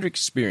Jimi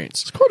Hendrix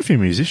Experience. There's quite a few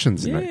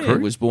musicians in that Yeah, crew.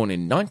 was born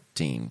in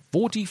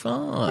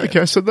 1945.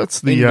 Okay, so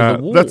that's End of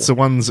the war. that's the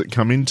ones that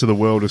come into the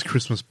world as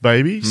Christmas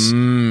babies.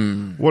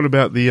 What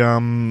about the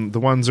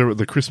ones that are at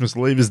the Christmas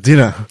leavers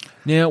dinner?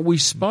 Now, we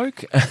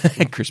spoke...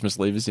 Christmas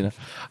leavers dinner.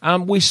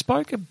 We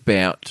spoke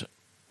about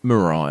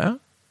Mariah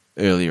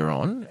earlier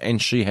on,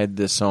 and she had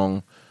the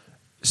song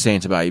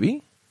Santa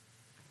Baby.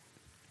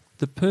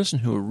 The person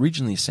who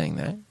originally sang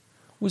that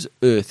was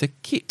Eartha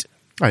Kitt.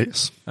 Oh,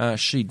 yes.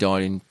 She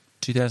died in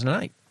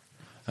 2008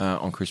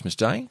 on Christmas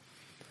Day.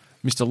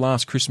 Mr.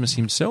 Last Christmas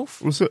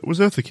himself. Was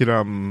Eartha Kitt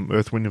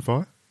Earth, Wind and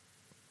Fire?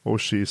 Or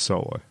was she a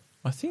solo?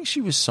 I think she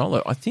was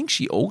solo. I think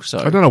she also...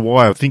 I don't know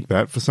why I think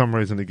that. For some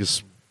reason it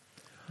just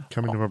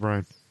come into my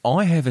brain.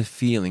 I have a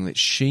feeling that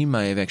she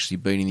may have actually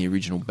been in the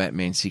original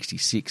Batman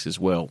 66 as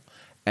well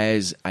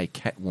as a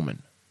Catwoman.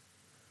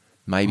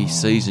 Maybe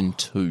season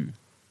 2.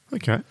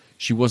 Okay.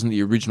 She wasn't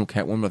the original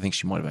Catwoman, but I think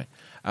she might have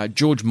been.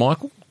 George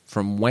Michael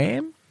from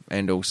Wham,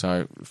 and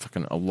also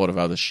fucking a lot of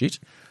other shit,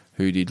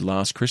 who did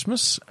Last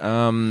Christmas.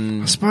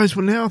 I suppose,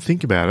 well, now I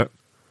think about it,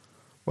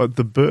 like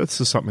the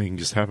births or something can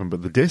just happen,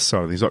 but the death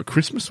side of things, like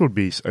Christmas would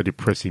be a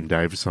depressing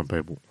day for some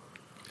people.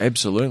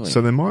 Absolutely.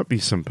 So there might be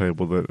some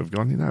people that have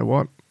gone, you know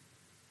what?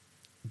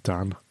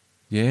 Done.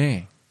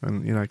 Yeah.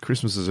 And, you know,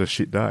 Christmas is a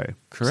shit day.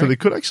 Correct. So there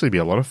could actually be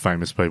a lot of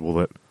famous people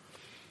that...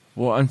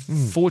 Well,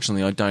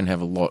 unfortunately, I don't have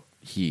a lot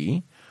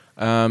here.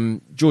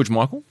 George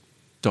Michael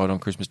died on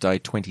Christmas Day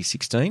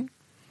 2016.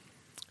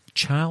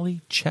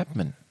 Charlie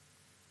Chaplin.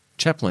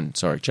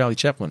 Charlie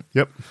Chaplin.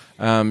 Yep.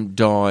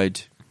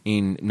 Died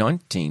in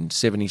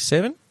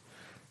 1977.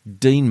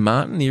 Dean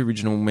Martin, the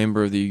original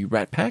member of the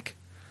Rat Pack,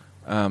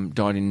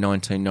 died in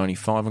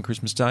 1995 on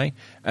Christmas Day.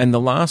 And the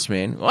last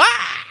man,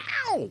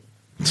 wow!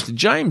 Mr.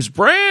 James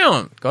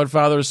Brown,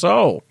 Godfather of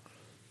Soul,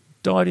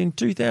 died in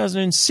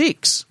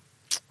 2006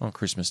 on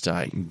Christmas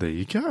Day. There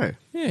you go.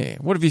 Yeah.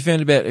 What have you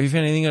found about? Have you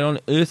found anything on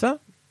Eartha?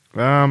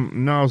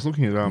 No, I was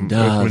looking at Earth, Wind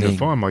Darling. and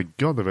Fire. My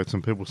God, they've had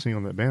some people sing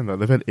on that band, though.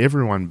 They've had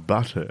everyone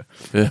but her.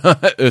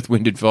 Earth,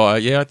 Wind and Fire.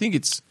 Yeah, I think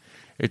it's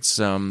like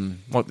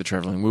the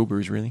Travelling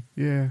Wilburys, really.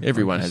 Yeah.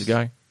 Everyone has a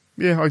go.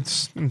 Yeah, I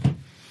just... don't know.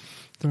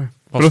 But I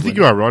Possibly. think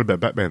you are right about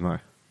Batman, though.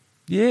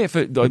 Yeah,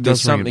 does there's ring a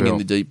something in bell.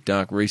 the deep,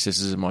 dark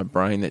recesses of my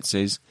brain that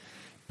says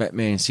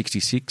Batman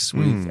 66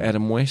 with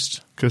Adam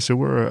West. Because there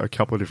were a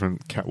couple of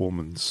different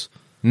Catwomans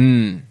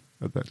Mm.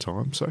 at that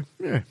time, so,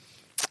 yeah.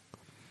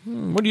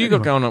 What do you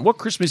got going on? What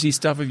Christmassy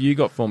stuff have you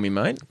got for me,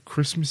 mate?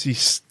 Christmassy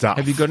stuff.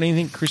 Have you got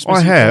anything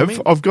Christmassy I have. for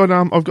me? I've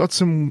got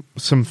some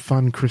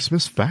fun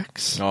Christmas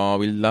facts. Oh,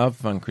 we love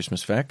fun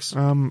Christmas facts.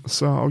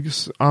 So I'll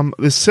just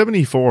there's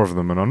 74 of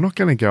them, and I'm not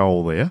going to go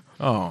all there.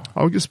 Oh.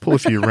 I'll just pull a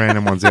few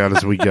random ones out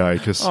as we go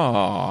because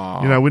Oh.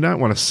 you know we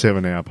don't want a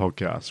 7-hour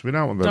podcast. We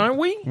don't want Don't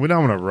we? We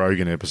don't want a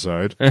Rogan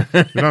episode. We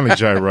don't want a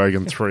Joe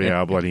Rogan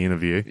 3-hour bloody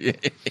interview.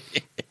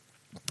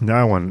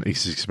 No one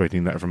is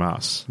expecting that from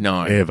us.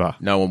 No. Ever.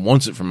 No one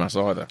wants it from us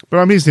either.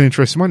 But here's an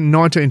interesting one.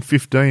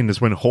 1915 is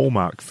when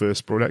Hallmark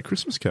first brought out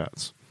Christmas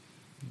cards.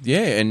 Yeah,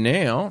 and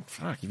now,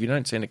 fuck, if you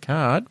don't send a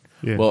card...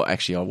 Yeah. Well,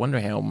 actually, I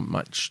wonder how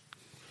much...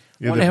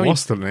 Yeah, Wonder they've how many-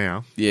 lost it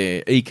now.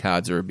 Yeah,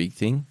 e-cards are a big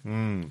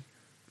thing.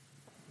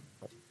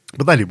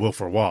 But they did well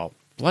for a while.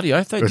 Bloody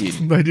oath they did.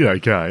 They did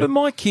okay. But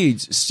my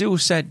kids still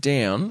sat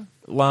down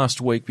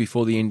last week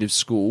before the end of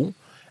school,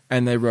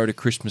 and they wrote a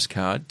Christmas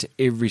card to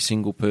every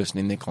single person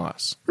in their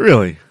class.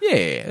 Really?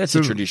 Yeah, that's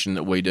a tradition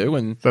that we do,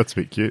 and That's a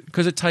bit cute.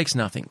 because it takes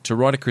nothing to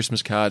write a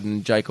Christmas card,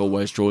 and Jake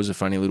always draws a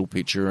funny little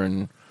picture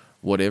and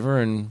whatever,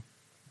 and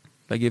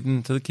they give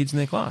them to the kids in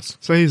their class.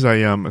 So here's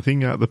a thing.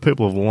 The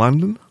people of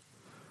London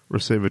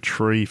receive a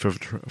tree for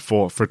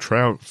Trafalgar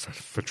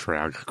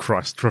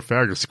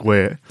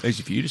Square.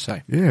 Easy for you to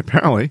say, Yeah,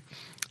 apparently.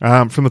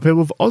 From the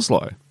people of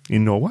Oslo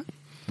in Norway.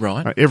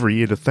 right? Every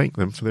year to thank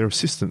them for their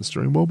assistance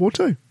during World War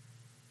II.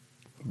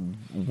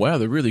 Wow,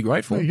 they're really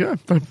grateful. There you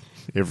go.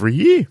 Every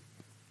year.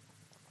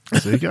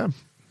 There you go.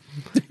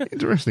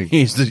 Interesting.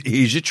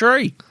 Here's your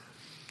tree.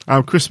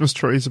 Christmas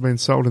trees have been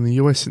sold in the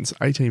US since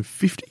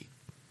 1850.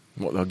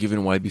 What, they were given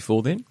away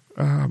before then?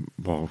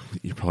 Well,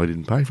 you probably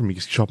didn't pay for them. You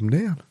just chop them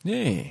down.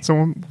 Yeah.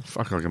 Someone,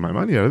 I can make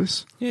money out of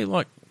this. Yeah,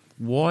 like,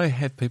 why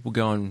have people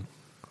go and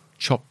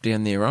chop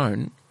down their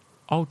own?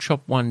 I'll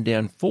chop one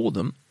down for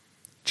them,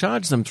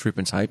 charge them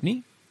threepence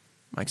halfpenny,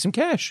 make some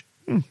cash.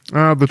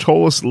 The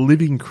tallest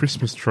living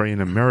Christmas tree in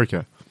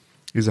America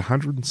is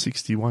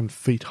 161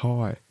 feet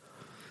high.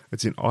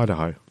 It's in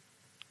Idaho.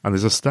 And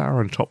there's a star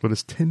on top that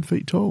is 10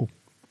 feet tall.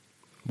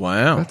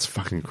 Wow. That's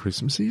fucking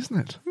Christmassy, isn't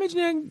it? Imagine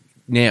how...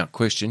 Now,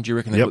 question, do you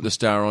reckon they Yep. put the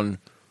star on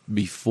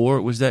before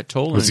it was that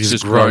tall and Was it's it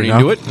just just grown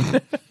grown into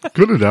it?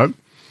 Could have done.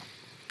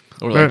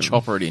 Or do they Well-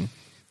 chopper it in?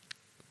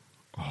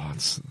 Oh,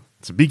 it's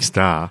a big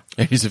star.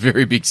 It is a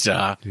very big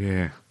star.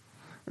 Yeah.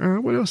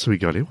 What else have we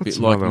got here? A What's bit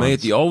some like other me ones?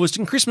 at the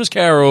Ulverston Christmas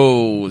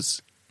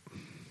carols.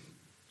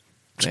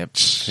 Yep,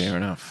 fair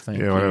enough. Thank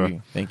you.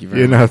 whatever. Thank you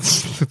very Yeah, no,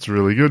 much. that's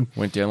really good.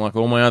 Went down like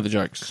all my other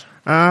jokes.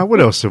 What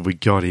else have we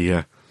got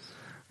here?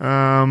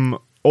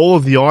 All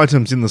of the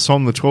items in the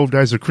song The 12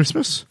 Days of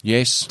Christmas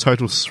Yes.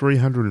 totals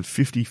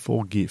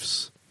 354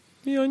 gifts.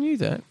 Yeah, I knew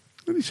that.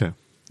 What is that?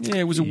 Yeah,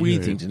 it was a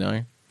weird Yeah. thing to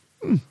know.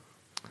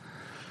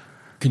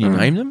 Can you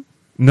name them?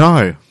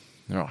 No.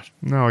 Right.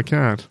 No, I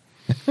can't.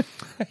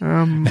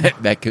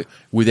 That could,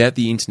 without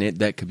the internet,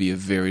 that could be a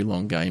very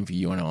long game for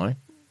you and I.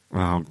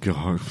 Oh,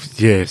 God.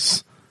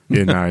 Yes.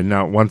 Yeah,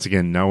 no. Once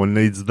again, no one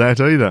needs that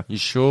either. You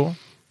sure?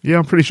 Yeah,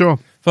 I'm pretty sure.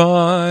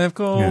 5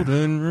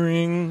 golden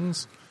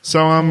rings. So,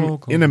 Oh,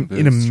 in God,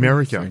 in that's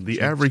America, so the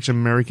French. average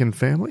American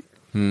family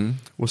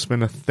will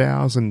spend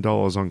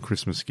 $1,000 on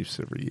Christmas gifts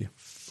every year,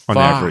 on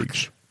Fuck.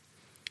 average.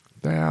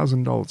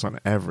 $1,000 on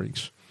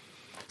average.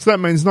 So that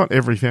means not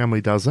every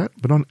family does that,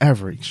 but on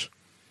average,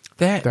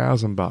 That,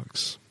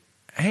 $1,000.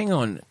 hang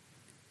on.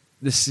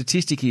 The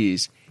statistic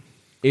is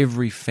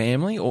every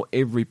family or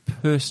every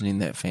person in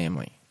that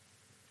family?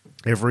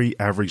 Every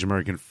average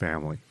American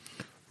family,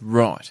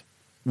 Right.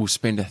 Will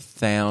spend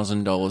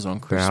 $1,000 on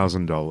Christmas.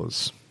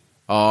 $1,000.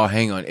 Oh,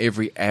 hang on.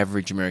 Every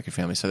average American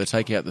family. So they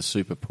take out the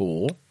super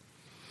poor.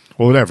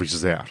 Well, it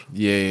averages out.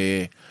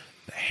 Yeah.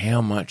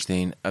 How much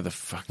then are the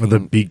fucking... Well, the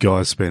big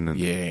guys spending.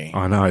 Yeah.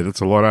 I know,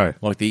 that's a lot, eh?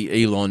 like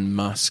the Elon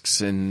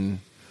Musks and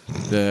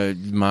the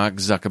Mark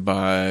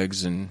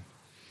Zuckerbergs and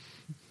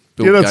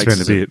Bill Yeah, that's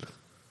Gates. spend a bit.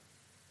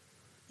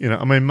 You know,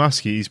 I mean,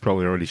 Muskie, he's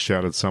probably already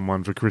shouted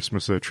someone for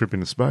Christmas a trip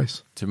into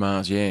space. To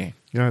Mars, yeah.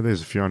 You know,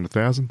 there's a few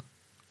 100,000.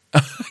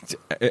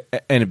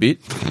 And a bit.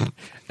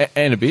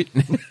 And a bit.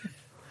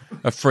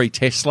 A free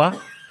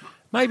Tesla.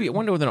 Maybe, I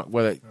wonder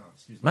whether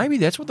maybe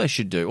that's what they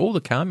should do. All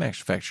the car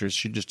manufacturers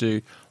should just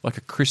do like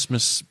a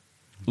Christmas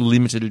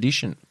limited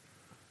edition.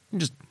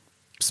 And just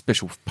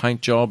special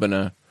paint job and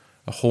a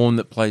horn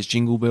that plays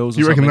jingle bells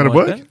or You reckon something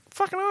that'd like work? that.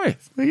 Fucking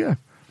oath. There you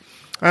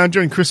go.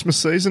 During Christmas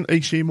season,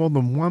 each year more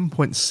than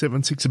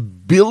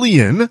 1.76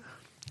 billion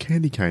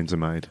candy canes are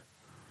made.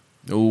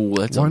 Oh,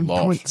 that's a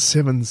lot.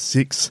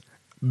 1.76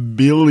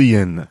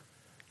 billion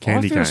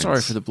candy I feel canes.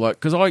 sorry for the bloke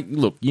because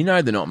look, you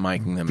know they're not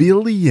making them.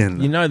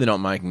 Billion You know they're not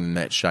making them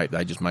that shape.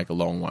 They just make a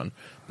long one.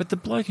 But the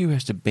bloke who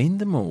has to bend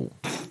them all,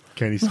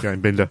 candy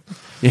cane bender.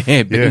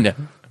 yeah, Bender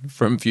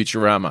from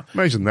Futurama,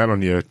 Imagine that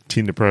on your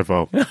Tinder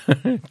profile.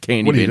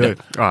 candy What do you bender.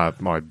 do?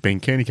 I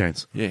bend candy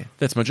canes. Yeah,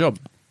 that's my job.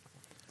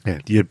 Yeah,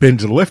 do you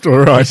bend to the left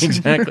or right?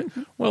 Exactly.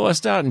 Well, I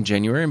start in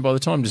January, and by the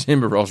time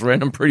December rolls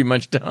around, I'm pretty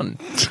much done.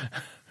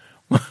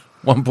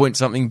 1 point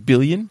something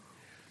billion.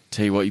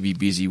 Tell you what, you'd be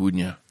busy,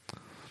 wouldn't you?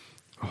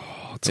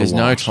 It's a There's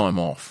no lot. time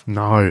off.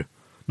 No,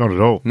 not at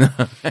all.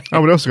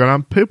 Oh, what else got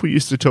on? People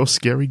used to tell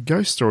scary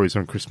ghost stories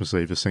on Christmas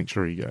Eve a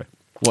century ago.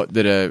 What,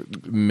 that a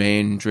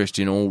man dressed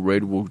in all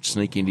red will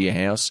sneak into your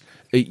house,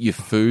 eat your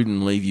food,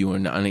 and leave you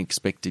an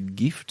unexpected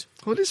gift?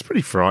 Well, it is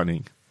pretty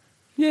frightening.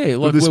 Yeah, Well,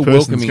 like this we're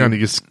person's welcoming going to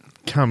just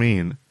come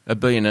in, a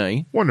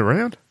B&E. wander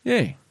around,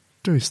 Yeah.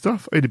 do his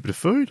stuff, eat a bit of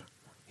food.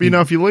 But, you know,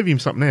 if you leave him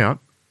something out,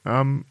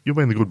 you'll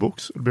be in the good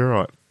books. It'll be all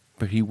right.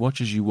 But he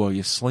watches you while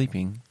you're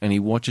sleeping, and he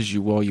watches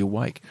you while you're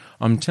awake.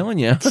 I'm telling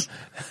you,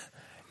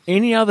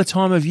 any other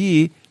time of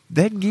year,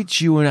 that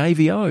gets you an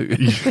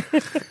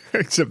AVO.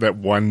 Except that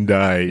one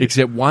day.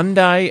 Except one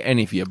day, and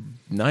if your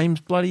name's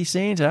bloody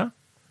Santa,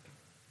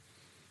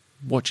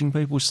 watching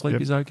people sleep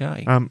Yep. is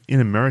okay. In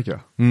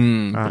America,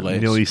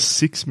 Bless. nearly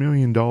 $6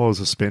 million are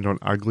spent on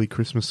ugly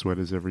Christmas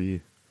sweaters every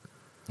year.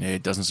 Yeah,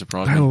 it doesn't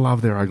surprise They me.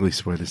 love their ugly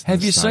sweaters. in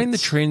Have you seen the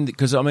States. trend?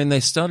 Because, I mean, they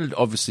started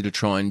obviously to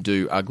try and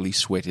do ugly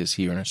sweaters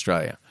here in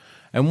Australia.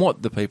 And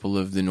what the people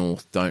of the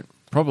north don't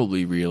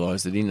probably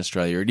realise that in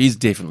Australia it is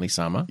definitely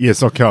summer. Yeah,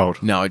 it's not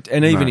cold. No,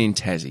 and even No. in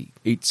Tassie,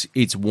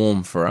 it's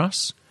warm for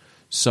us.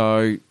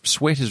 So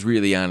sweaters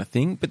really aren't a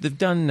thing. But they've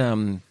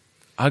done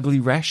ugly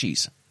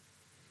rashies.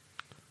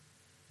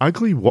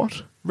 Ugly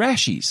what?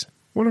 Rashies.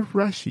 What are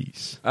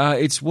rashies?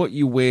 It's what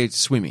you wear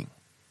swimming.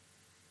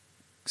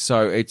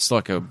 So it's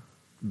like a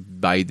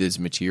bather's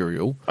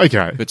material,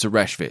 Okay. but it's a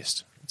rash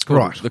vest. It's called,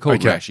 Right, They're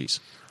called okay. rashies.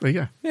 There you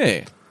go.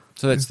 Yeah.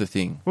 So that's the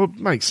thing. Well, it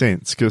makes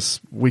sense because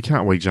we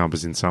can't wear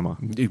jumpers in summer.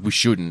 We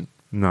shouldn't.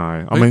 No.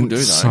 I People mean, do,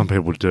 though. some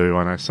people do.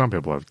 I know some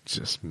people are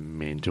just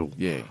mental.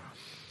 Yeah.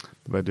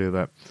 They do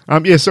that.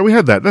 Yeah, so we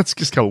had that. That's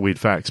just a couple of weird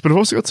facts. But I've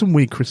also got some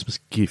weird Christmas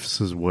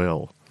gifts as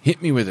well.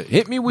 Hit me with it.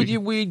 Hit me with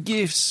your weird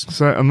gifts.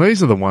 So, and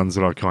these are the ones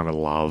that I kind of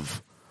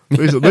love.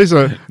 These are This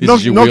not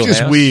is your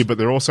just wheelhouse. weird, but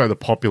they're also the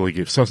popular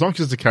gifts. So it's not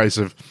just a case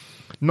of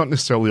not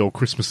necessarily all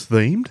Christmas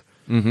themed,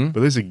 but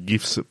these are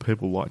gifts that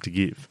people like to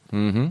give.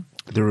 Mm-hmm.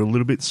 They're a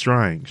little bit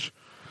strange.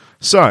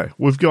 So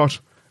we've got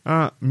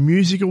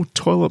musical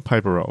toilet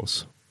paper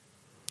rolls.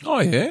 Oh,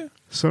 yeah.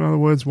 So in other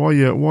words, while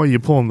you're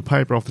pulling the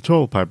paper off the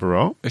toilet paper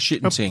roll, A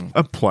shit and sing.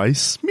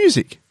 plays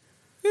music.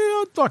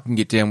 Yeah, I can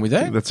get down with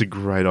that. That's a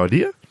great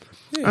idea.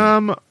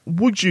 Yeah.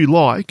 Would you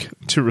like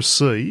to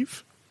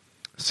receive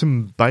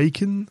some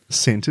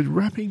bacon-scented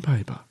wrapping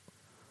paper?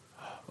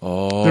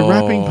 Oh, The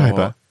wrapping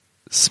paper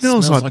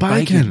smells like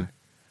bacon.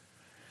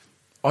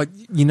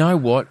 You know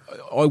what?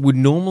 I would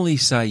normally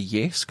say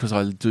yes because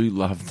I do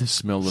love the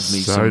smell of me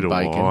So some do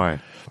bacon. I.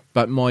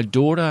 But my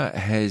daughter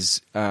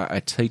has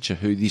a teacher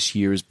who this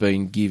year has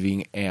been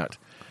giving out.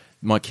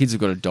 My kids have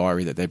got a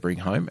diary that they bring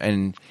home,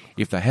 and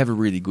if they have a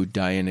really good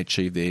day and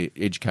achieve their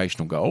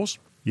educational goals,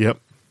 Yep.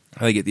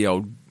 they get the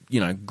old,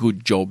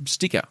 good job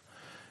sticker.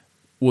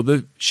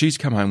 Well, she's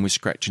come home with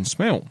scratch and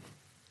smell,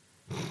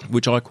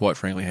 which I quite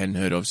frankly hadn't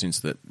heard of since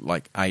the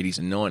 80s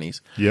and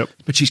 90s. Yep.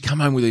 But she's come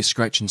home with these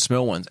scratch and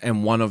smell ones,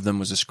 and one of them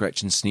was a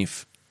scratch and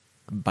sniff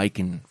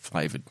bacon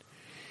flavoured.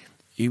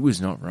 It was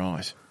not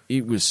right.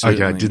 It was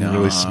certainly, Okay, it didn't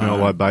really smell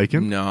like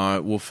bacon?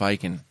 No, well,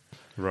 faking.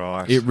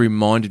 Right. It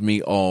reminded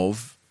me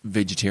of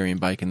vegetarian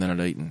bacon that I'd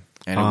eaten,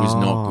 and it was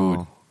not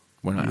good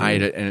when I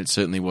ate it, and it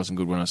certainly wasn't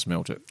good when I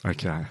smelt it.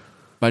 Okay.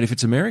 But if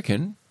it's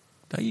American,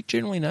 they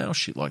generally nail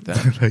shit like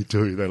that. They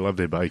do. They love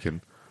their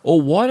bacon.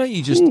 Or why don't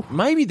you just...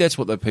 Maybe that's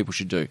what the people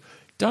should do.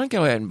 Don't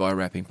go out and buy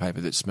wrapping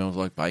paper that smells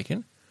like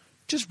bacon.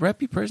 Just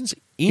wrap your presents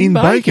in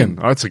bacon.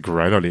 Oh, that's a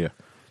great idea.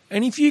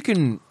 And if you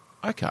can...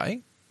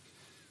 Okay.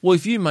 Well,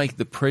 if you make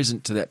the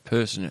present to that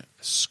person a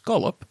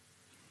scallop,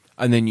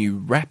 and then you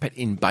wrap it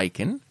in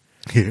bacon,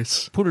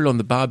 Yes. put it on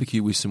the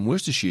barbecue with some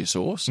Worcestershire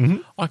sauce,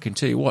 I can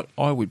tell you what,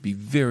 I would be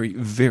very,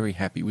 very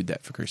happy with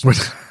that for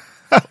Christmas.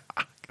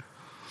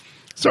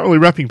 It's not really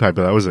wrapping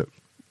paper, though, is it?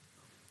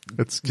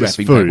 It's just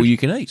Wrapping food. paper you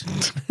can eat.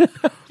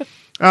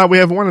 We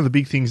have one of the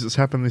big things that's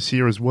happened this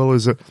year as well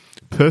as a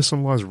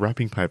personalised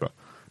wrapping paper.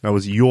 That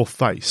was your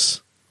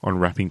face on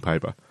wrapping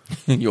paper.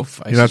 Your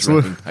face You know, is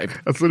wrapping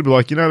paper. It's a little bit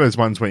like, those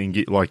ones where you can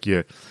get like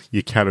your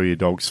cat or your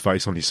dog's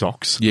face on your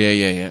socks.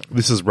 Yeah.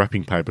 This is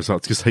wrapping paper, so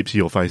it's just heaps of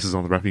your faces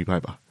on the wrapping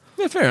paper.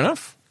 Yeah, fair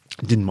enough.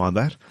 Didn't mind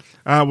that.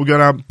 We've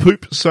got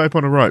poop soap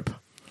on a rope.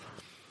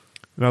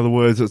 In other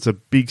words, it's a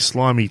big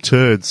slimy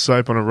turd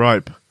soap on a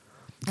rope.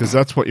 Because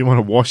that's what you want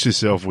to wash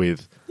yourself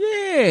with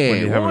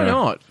Yeah, why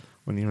not?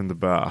 when you're in the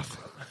bath.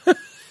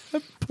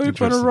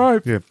 Poop on a Interesting.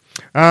 rope.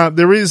 Yeah.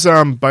 There is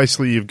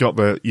basically you've got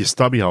your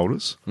stubby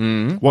holders.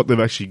 Mm. What they've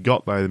actually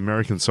got though, the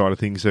American side of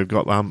things, they've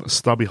got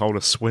stubby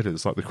holder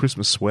sweaters, like the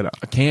Christmas sweater.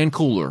 A can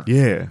cooler.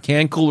 Yeah.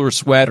 Can cooler a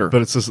sweater.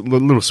 But it's this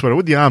little sweater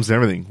with the arms and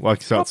everything.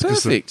 Like so, it's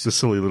just perfect. a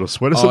silly little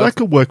sweater. So that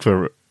could work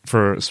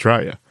for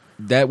Australia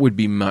that would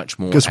be much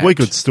more because we apt.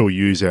 could still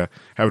have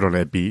it on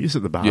our beers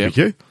at the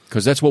barbecue.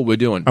 Because that's what we're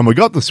doing. And we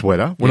got the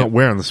sweater. We're Yep. not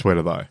wearing the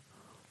sweater though.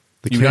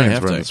 The You don't cans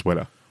have wearing to. the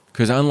sweater.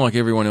 Because unlike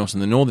everyone else in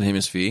the Northern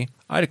Hemisphere,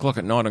 8 o'clock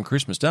at night on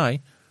Christmas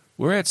Day,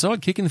 we're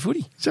outside kicking the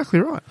footy. Exactly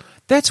right.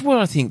 That's what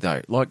I think,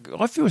 though. Like,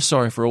 I feel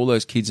sorry for all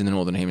those kids in the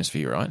Northern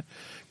Hemisphere, right?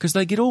 Because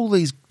they get all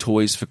these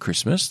toys for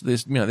Christmas.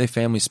 There's, their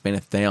families spend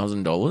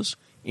 $1,000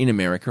 in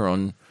America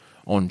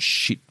on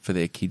shit for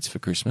their kids for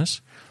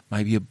Christmas.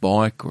 Maybe a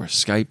bike or a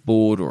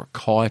skateboard or a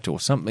kite or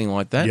something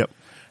like that. Yep.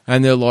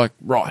 And they're like,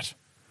 right,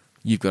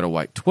 you've got to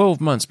wait 12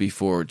 months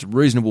before it's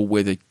reasonable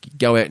weather.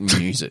 Go out and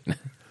use it.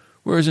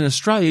 Whereas in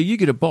Australia, you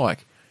get a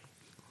bike.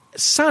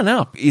 Sun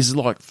up is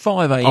like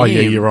 5 a.m. Oh, yeah,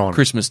 you're on.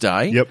 Christmas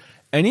Day. Yep.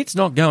 And it's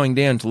not going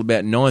down till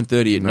about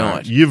 9:30 at No,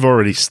 night. you've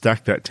already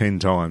stacked that 10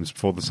 times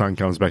before the sun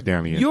comes back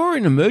down again. You're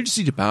in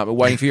emergency department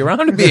waiting for your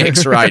arm to be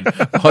x-rayed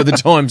by the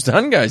time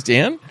sun goes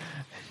down.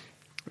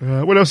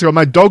 What else have I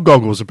got? Mate, dog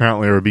goggles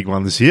apparently are a big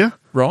one this year.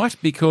 Right,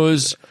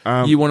 because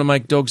you want to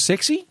make dogs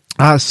sexy?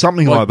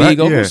 Something Like like beer that.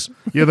 goggles?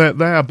 Yeah,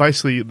 they are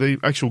basically the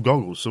actual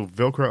goggles. So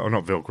Velcro, or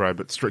not Velcro,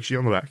 but stretchy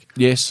on the back.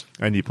 Yes.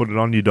 And you put it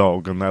on your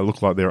dog and they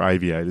look like they're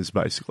aviators,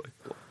 basically.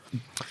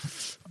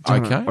 I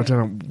Okay.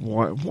 don't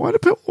know why do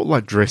people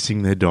like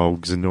dressing their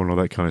dogs and doing all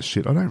that kind of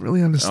shit. I don't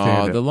really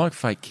understand it. They're like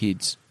fake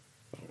kids.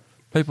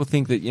 People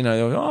think that,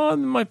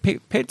 my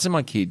pets are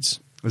my kids.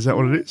 Is that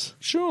what it is?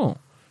 Sure.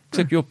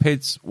 Except your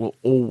pets will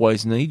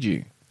always need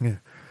you Yeah.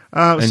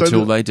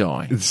 until they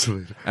die.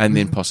 They... And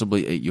then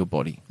possibly eat your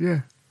body.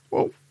 Yeah.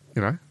 Well,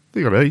 they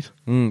got to eat.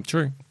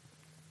 True.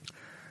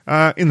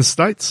 In the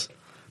States,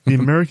 the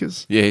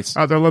Americas, Yes.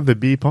 they love their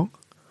beer pong.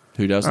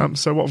 Who doesn't?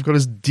 So what we've got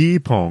is deer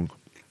pong.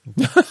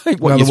 What, in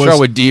you other throw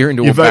words, a deer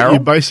into a You've barrel?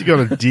 basically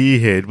got a deer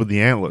head with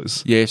the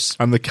antlers. Yes.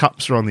 And the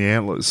cups are on the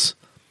antlers.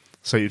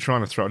 So you're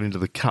trying to throw it into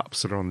the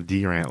cups that are on the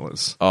deer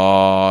antlers.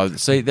 Oh,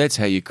 see, that's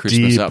how you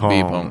Christmas Deer up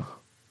beer pong. pong.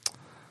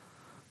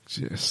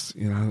 Just,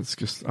 it's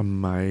just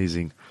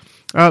amazing.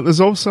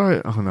 There's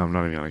also, I'm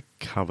not even going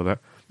to cover that.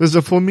 There's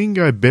a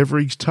flamingo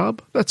beverage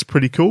tub. That's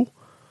pretty cool.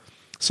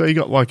 So you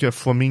got like a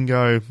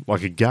flamingo,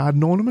 like a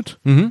garden ornament.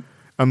 Mm-hmm.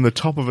 And the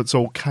top of it's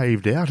all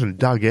caved out and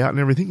dug out and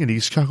everything. And you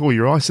just chuck all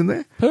your ice in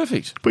there.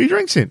 Perfect. Put your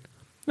drinks in.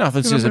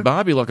 Nothing says a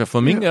Barbie like a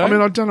flamingo.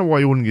 Yeah, I don't know why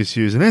you wouldn't just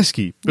use an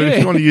esky. But if Yeah.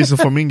 you want to use a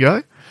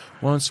flamingo,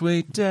 One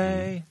sweet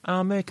day,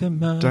 I'll make a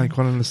don't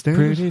quite understand it.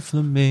 pretty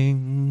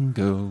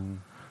flamingo.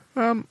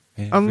 And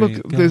Every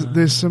look, there's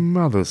guy. some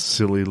other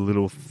silly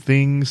little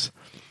things,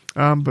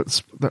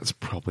 but that's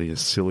probably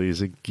as silly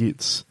as it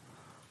gets.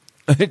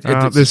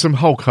 There's some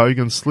Hulk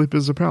Hogan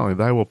slippers. Apparently,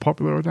 they were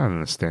popular. I don't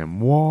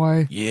understand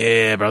why.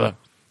 Yeah, brother.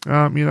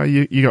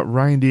 You got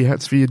reindeer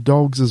hats for your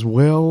dogs as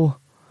well.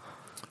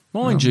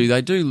 Mind you,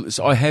 they do.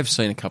 So I have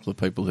seen a couple of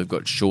people who've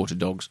got shorter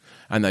dogs,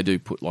 and they do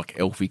put like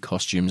elfie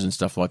costumes and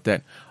stuff like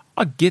that.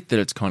 I get that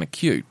it's kind of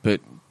cute, but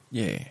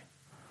yeah,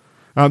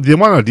 The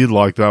one I did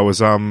like though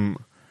was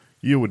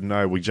you would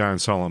know with Jay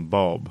and Silent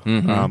Bob.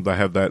 They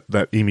have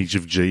that image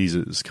of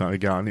Jesus kind of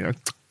going,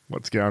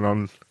 what's going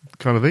on,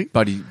 kind of thing.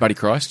 Buddy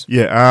Christ,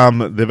 Yeah,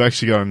 they've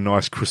actually got a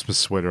nice Christmas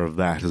sweater of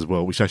that as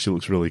well, which actually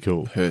looks really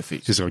cool.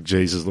 perfect. Just like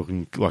Jesus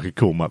looking like a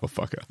cool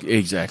motherfucker.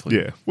 Exactly.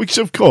 Yeah, which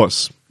of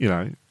course,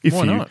 Why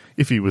not?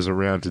 if he was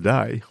around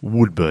today,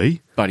 would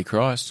be. Buddy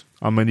Christ.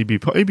 I mean,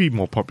 he'd be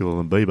more popular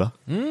than Bieber.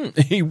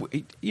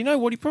 You know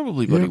what? He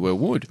probably bloody well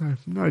would.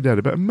 No doubt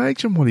about it.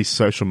 Imagine what his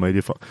social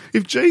media...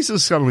 If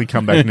Jesus suddenly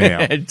come back now...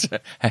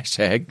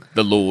 Hashtag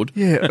the Lord.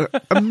 Yeah,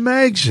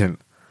 imagine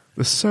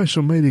the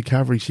social media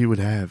coverage he would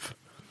have.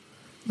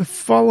 The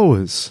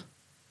followers.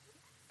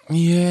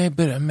 Yeah,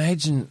 but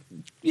imagine.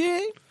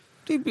 Yeah,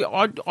 he'd be,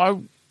 I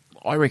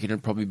reckon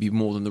it'd probably be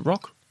more than The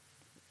Rock.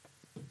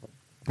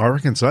 I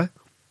reckon so.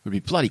 It'd be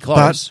bloody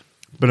close.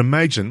 But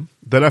imagine,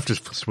 they'd have to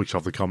switch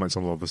off the comments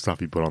on all the stuff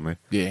he put on there.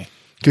 Yeah,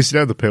 Because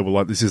the people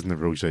like, this isn't the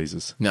real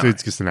Jesus. No.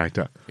 Dude's just an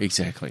actor.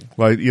 exactly.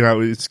 Like,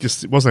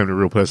 it wasn't even a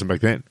real person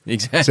back then.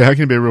 Exactly. So how can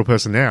he be a real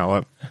person now?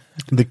 Like,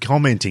 the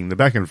commenting, the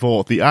back and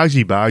forth, the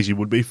argy-bargy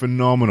would be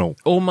phenomenal.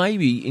 Or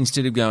maybe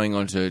instead of going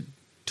onto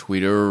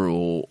Twitter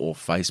or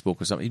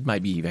Facebook or something, he'd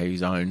maybe have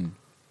his own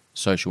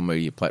social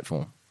media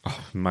platform.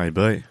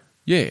 Maybe.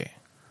 Yeah.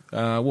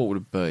 What would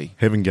it be?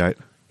 Heaven Gate.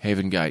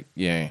 Heaven Gate,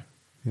 yeah.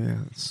 Yeah.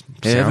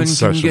 Heaven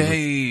Sounds can social.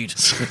 gate.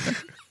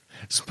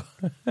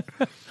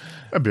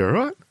 That'd be all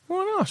right.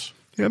 Why not?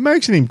 Yeah,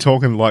 imagine him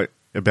talking like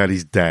about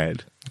his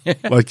dad,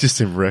 like just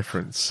in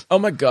reference. Oh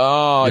my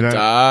God, You know?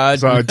 Dad.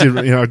 So I did,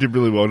 I did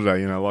really well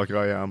today. Like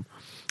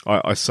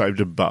I saved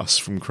a bus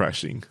from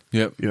crashing.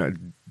 Yep.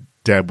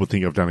 Dad would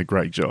think I've done a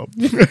great job.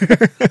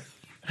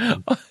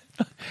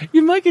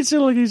 You make it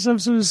sound like he's some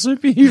sort of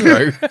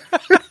superhero.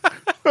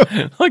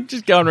 Like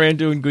just going around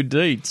doing good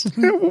deeds.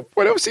 Yeah,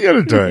 what else are you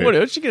going to do? What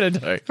else you going to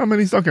do? I mean,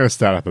 he's not going to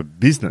start up a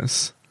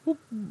business.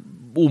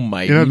 Well,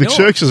 maybe The not.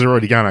 churches are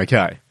already going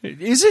okay.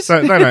 Is it?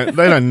 So they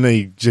don't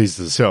need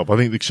Jesus' help. I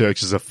think the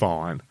churches are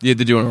fine. Yeah,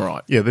 they're doing all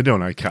right. Yeah, they're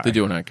doing okay. They're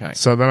doing okay.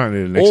 So they don't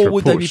need an extra Or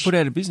would push. they be put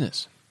out of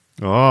business?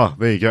 Oh,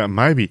 there you go.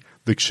 Maybe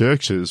the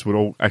churches would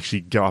all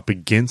actually go up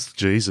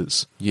against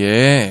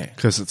Yeah.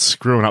 because it's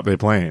screwing up their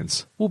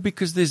plans. Well,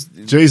 because there's...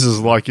 Jesus is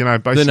like,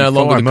 basically, They're no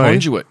longer follow the me.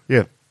 conduit.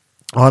 Yeah.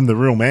 I'm the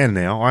real man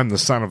now. I'm the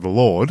son of the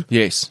Lord.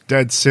 Yes.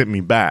 Dad sent me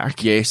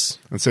back Yes.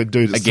 and said,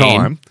 dude, it's Again.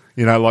 time.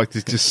 Like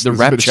there's just The there's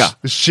a bit rapture.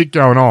 of shit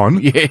going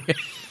on. Yeah.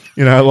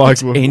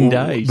 Like end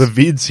days. the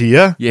vid's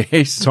here.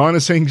 Yes. Time to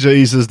send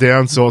Jesus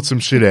down, sort some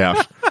shit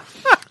out.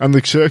 And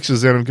the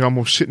churches then have gone,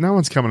 well, shit, no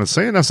one's coming and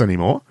seeing us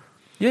anymore.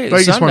 Yeah,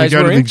 They just want to Sundays go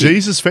were to the empty.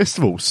 Jesus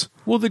festivals.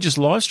 Well, they're just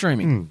live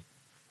streaming.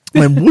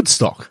 And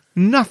Woodstock,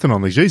 nothing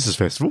on the Jesus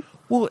festival.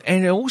 Well,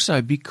 and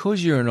also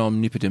because you're an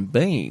omnipotent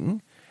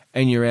being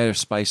and you're out of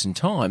space and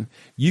time,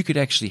 you could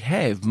actually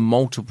have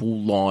multiple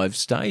live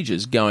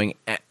stages going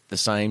at the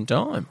same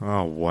time.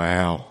 Oh,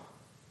 wow.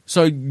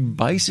 So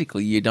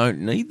basically, you don't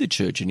need the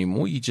church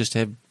anymore. You just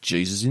have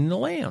Jesus in the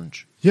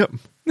lounge. Yep.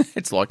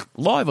 It's like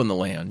live on the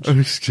lounge.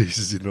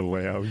 Jesus in the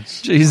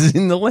lounge. Jesus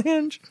in the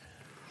lounge.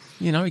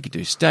 You could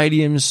do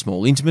stadiums,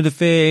 small intimate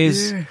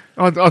affairs. Yeah.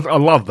 I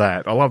love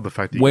that. I love the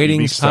fact that you can do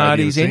Weddings, big stadium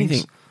parties, things.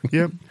 anything.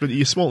 Yeah, but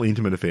your small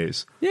intimate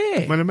affairs. Yeah.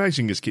 I mean,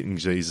 imagine just getting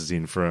Jesus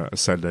in for a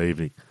Saturday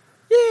evening.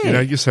 Yeah.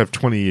 You just have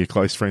 20 of your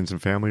close friends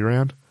and family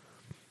around.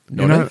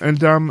 You know,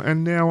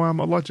 and now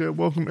I'd like to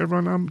welcome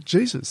everyone.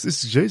 Jesus,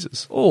 this is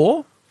Jesus.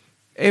 Or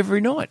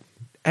every night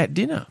at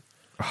dinner.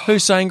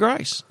 Who's saying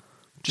grace?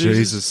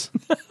 Jesus.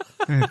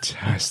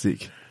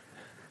 Fantastic.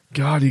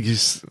 God,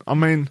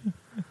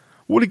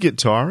 would it get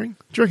tiring?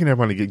 Do you reckon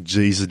everyone would get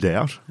Jesus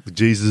out?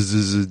 Jesus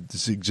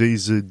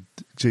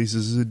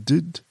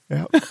did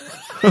out?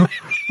 I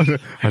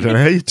don't know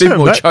how you Bit term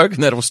more that. joke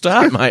and that'll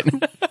start, mate.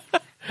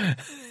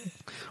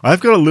 I've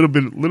got a little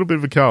bit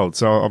of a cold,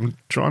 so I'm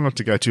trying not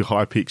to go too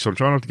high pitched. I'm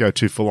trying not to go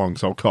too full on,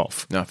 so I'll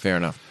cough. No, fair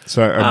enough.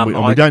 So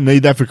we don't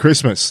need that for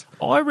Christmas.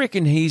 I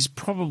reckon he's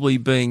probably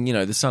being,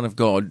 the Son of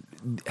God,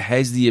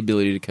 has the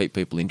ability to keep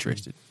people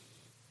interested.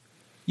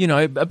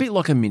 A bit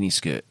like a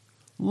miniskirt.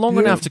 Long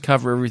enough to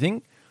cover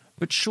everything,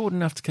 but short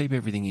enough to keep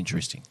everything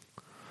interesting.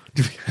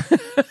 Do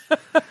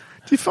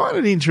you find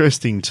it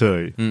interesting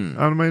too?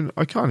 I mean,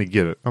 I kind of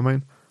get it. I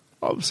mean,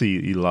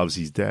 obviously he loves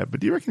his dad, but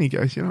do you reckon he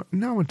goes,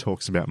 no one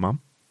talks about mum?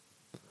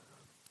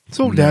 It's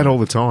all dad all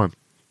the time.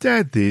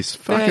 Dad this,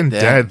 fucking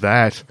dad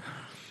that.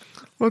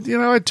 Well,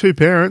 I had two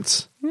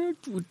parents.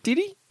 Did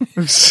he?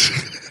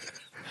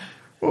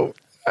 Well,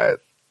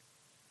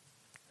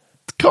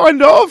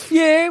 kind of.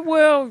 Yeah,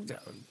 well,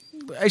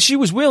 she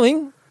was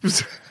willing.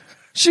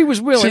 She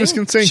was willing. She was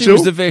consensual. She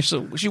was the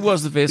vessel. She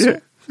was the vessel. Yeah.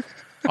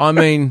 I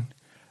mean,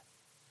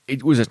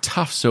 it was a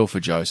tough sell for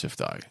Joseph,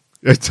 though.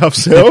 A tough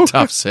sell?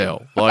 Tough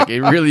sell. Like,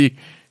 it really...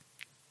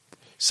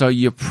 So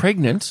you're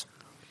pregnant,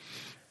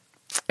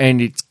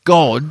 and it's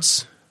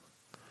God's.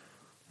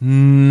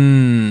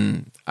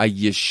 Are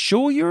you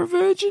sure you're a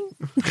virgin?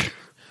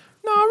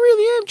 No, I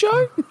really am,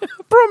 Joe.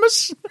 I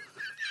promise.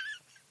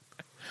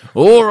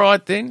 All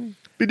right, then.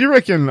 But do you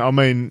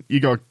reckon, you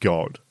got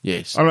God?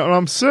 Yes.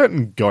 I'm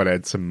certain God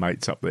had some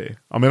mates up there.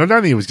 I don't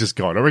think it was just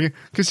God. I reckon,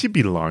 because he'd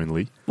be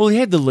lonely. Well, he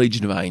had the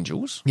Legion of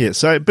Angels. Yeah,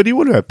 but he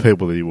would have had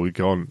people that he would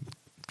go and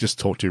just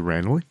talk to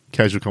randomly,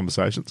 casual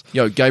conversations.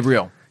 Yo,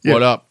 Gabriel, Yeah.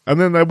 what up? And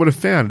then they would have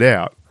found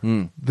out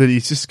that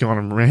he's just gone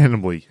and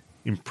randomly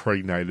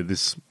impregnated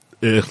this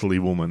earthly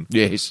woman.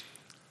 Yes.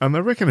 And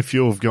they reckon a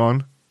few have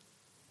gone,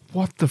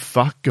 what the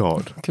fuck,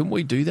 God? Can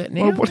we do that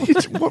now?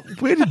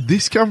 Where did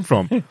this come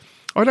from?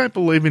 I don't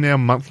believe in our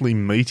monthly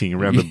meeting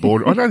around the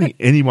board. I don't think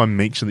anyone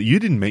mentioned that. You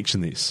didn't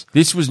mention this.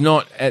 This was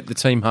not at the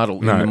team huddle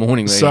in the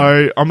morning meeting.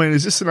 So,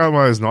 is this another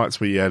one of those nights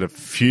where you had a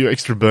few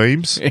extra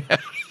beams?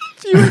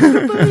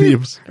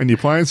 And you're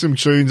playing some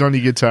tunes on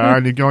your guitar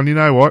and you're going, you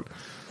know what?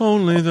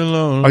 Only the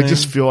lonely. I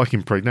just feel like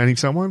impregnating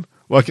someone.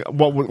 Like,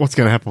 what's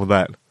going to happen with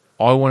that?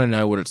 I want to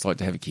know what it's like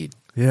to have a kid.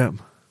 Yeah.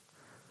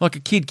 Like a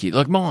kid,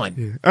 like mine.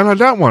 Yeah. And I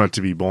don't want it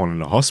to be born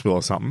in a hospital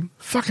or something.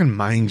 Fucking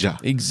manger.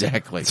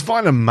 Exactly. Let's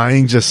find a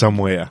manger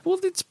somewhere. Well,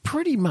 it's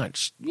pretty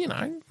much,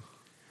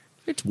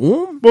 it's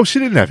warm. Well, she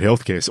didn't have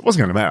healthcare, so it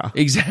wasn't going to matter.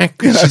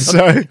 Exactly.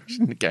 So She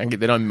didn't go and get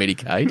that on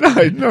Medicaid.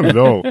 no, not at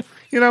all.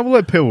 We'll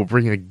let people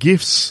bring her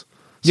gifts,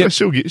 so Yep.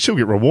 she'll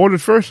get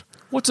rewarded for it.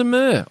 What's a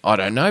myrrh? I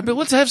don't know, but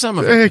let's have some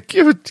of it.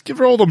 Yeah, give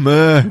her all the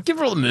myrrh. Give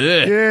her all the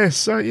myrrh. Yeah,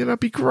 so it'd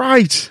be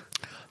great.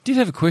 Did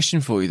have a question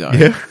for you, though.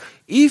 Yeah.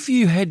 If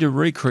you had to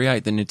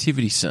recreate the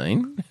nativity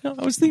scene,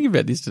 I was thinking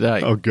about this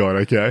today. Oh God,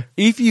 okay.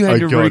 If you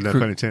had to God, no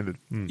pun intended.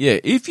 Yeah,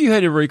 if you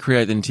had to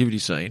recreate the nativity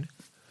scene,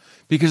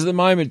 because at the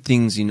moment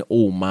things in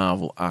all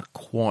Marvel are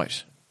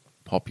quite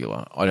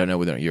popular. I don't know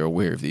whether you're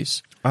aware of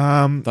this. They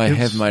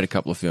have made a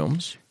couple of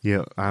films.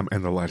 Yeah, and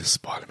the latest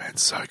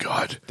Spider-Man's so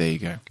good. There you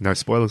go. No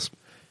spoilers.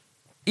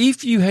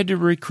 If you had to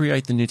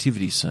recreate the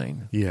nativity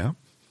scene Yeah.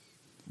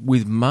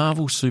 with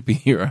Marvel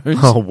superheroes,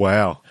 Oh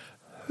wow.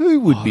 who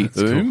would be that's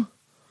whom? cool.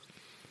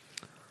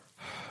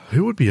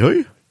 Who would be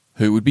who?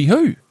 Who would be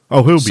who?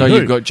 Oh, who would be So who?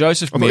 you've got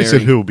Joseph, I thought Mary, you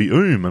said who would be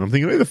and I'm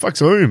thinking, who the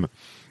fuck's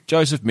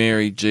Joseph,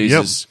 Mary,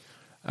 Jesus,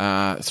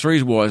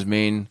 three wise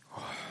men,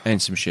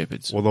 and some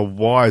shepherds. Well, the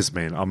wise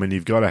men.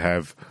 You've got to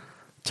have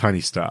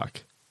Tony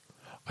Stark,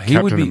 He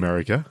would Captain be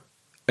America.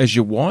 as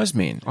your wise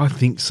men. I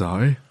think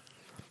so.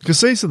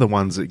 Because these are the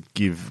ones that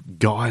give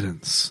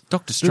guidance.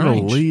 Doctor They're the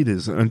Strange.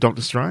 leaders. And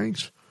Doctor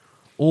Strange.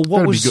 Or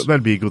what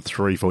That'd be a good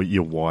 3 for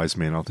your wise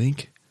men, I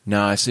think.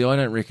 No, see, I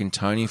don't reckon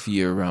Tony for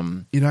your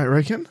You don't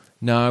reckon?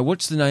 No,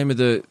 what's the name of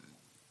the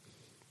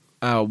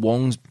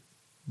Wong's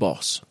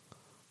boss?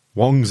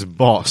 Wong's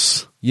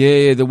boss.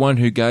 Yeah, the one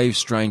who gave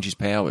Strange his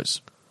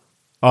powers.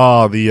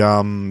 Oh, the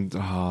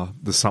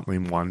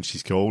something one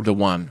she's called. The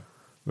one.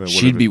 Whatever.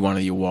 She'd be one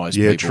of your wise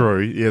Yeah, people.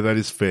 true. Yeah, that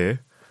is fair.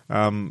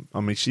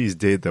 She's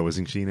dead though,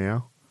 isn't she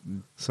now?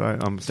 So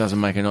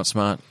Doesn't make her not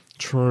smart.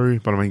 true,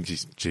 but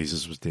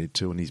Jesus was dead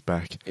too, and he's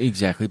back.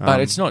 Exactly, but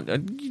it's not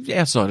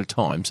outside of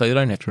time, so you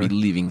don't have to be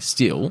living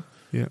still.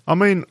 Yeah,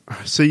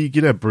 so you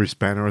get Bruce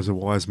Banner as a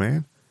wise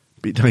man,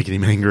 but don't get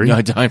him angry.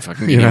 No, don't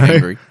fucking You get know?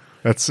 angry.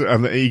 That's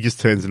he just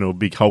turns into a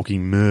big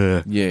hulking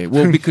myrrh. Yeah,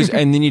 well, because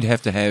and then you'd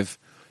have to have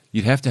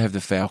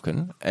the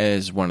Falcon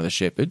as one of the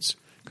shepherds.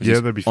 'Cause Yeah,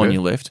 he's that'd be on fair.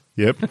 your left.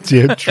 Yep,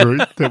 yeah, true.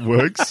 That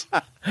works.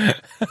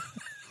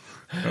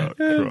 Oh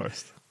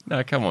Christ!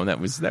 No, come on, that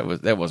wasn't No,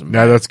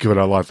 bad. that's good.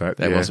 I like that.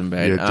 That Yeah, wasn't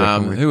bad. Yeah,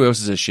 definitely. Who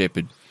else is a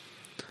shepherd?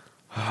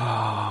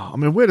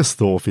 Where does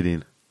Thor fit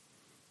in?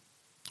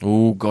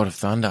 Oh, God of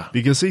Thunder.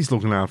 Because he's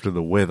looking after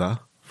the weather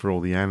for all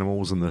the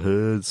animals and the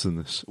herds and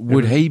this.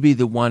 Would he be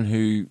the one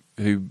who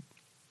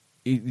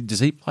does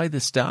he play the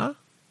star?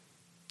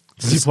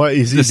 Does he play?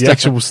 Is he the the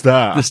actual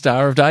star? The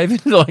Star of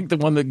David, like the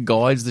one that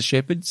guides the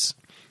shepherds?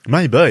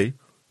 Maybe.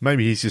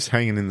 Maybe he's just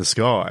hanging in the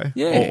sky.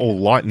 Yeah. Or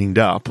lightninged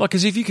up. Like,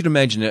 as if you could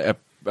imagine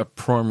a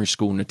primary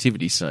school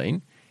nativity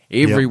scene.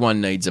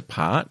 Everyone needs a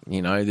part.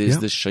 You know, there's Yep.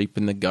 the sheep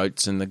and the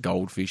goats and the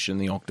goldfish and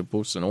the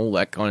octopus and all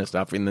that kind of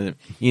stuff in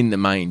the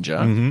manger.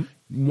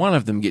 Mm-hmm. One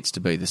of them gets to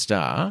be the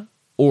star,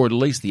 or at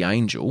least the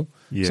angel,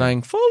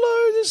 saying, "Follow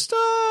the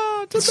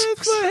star to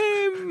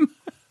Bethlehem."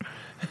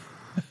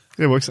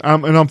 It works.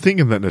 And I'm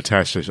thinking that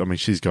Natasha, I mean,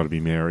 she's got to be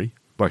Mary,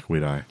 Black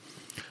Widow.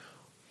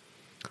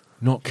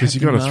 Not Because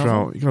Captain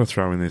Marvel. you got to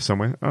throw in there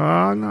somewhere. No,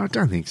 I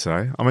don't think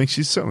so. I mean,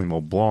 she's certainly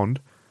more blonde.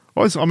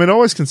 I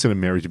always consider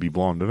Mary to be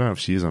blonde. I don't know if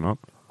she is or not.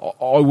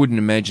 I wouldn't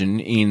imagine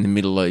in the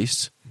Middle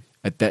East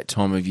at that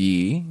time of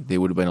year there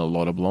would have been a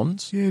lot of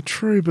blondes. Yeah,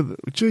 true,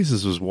 but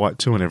Jesus was white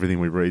too in everything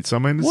we read. So, I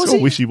mean, it's Was all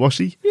he?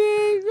 wishy-washy. Yeah,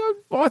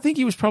 I think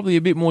he was probably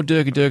a bit more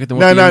Durka than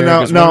what No, the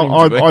Americans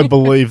wanted him to be. I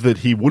believe that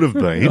he would have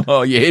been.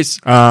 Oh, yes.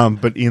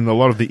 But in a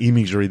lot of the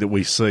imagery that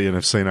we see and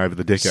have seen over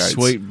the decades,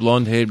 Sweet,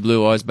 blonde-haired,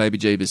 blue eyes, baby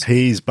Jeebus.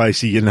 he's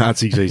basically a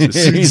Nazi Jesus.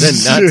 He's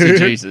a Nazi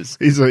Jesus.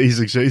 He's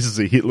a Jesus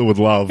that Hitler would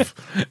love.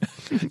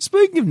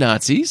 Speaking of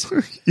Nazis,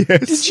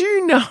 Yes. did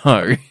you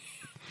know,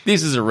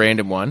 this is a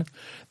random one,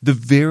 the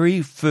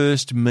very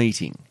first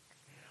meeting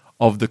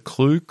of the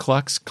Ku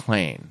Klux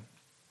Klan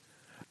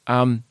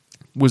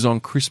was on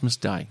Christmas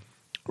Day.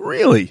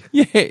 Really?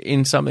 Yeah,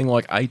 in something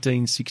like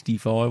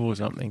 1865 or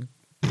something.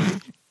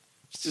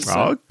 It's just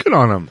Oh, good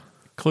on him.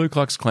 Ku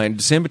Klux Klan,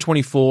 December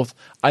 24th,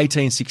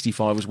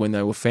 1865 was when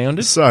they were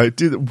founded. So,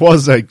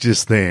 was that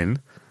just then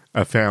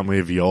a family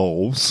of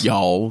yols?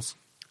 Yols.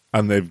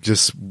 And they've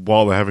just,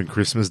 while they're having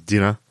Christmas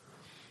dinner,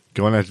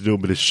 gone out to do a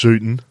bit of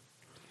shooting.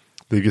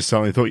 They just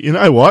suddenly thought, you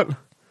know what?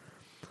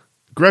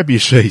 Grab your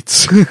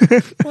sheets.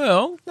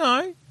 Well,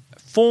 no.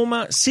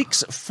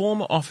 Six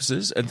former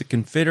officers of the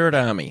Confederate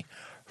Army,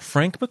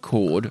 Frank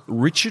McCord,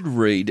 Richard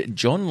Reed,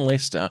 John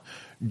Lester,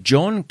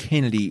 John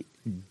Kennedy,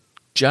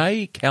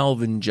 J.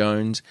 Calvin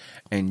Jones,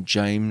 and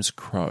James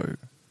Crow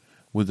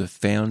were the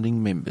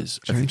founding members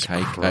of the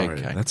KKK. Crow.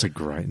 That's a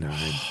great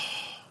name.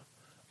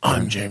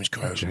 I'm James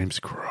Crow. James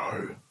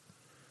Crow.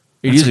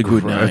 It is a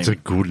good name. That's a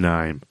good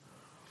name.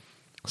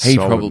 He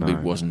Solid probably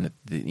name. wasn't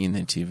in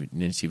the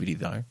nativity,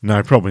 though.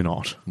 No, probably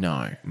not.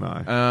 No.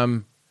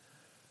 No.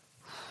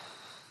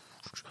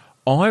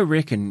 I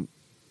reckon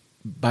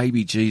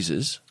Baby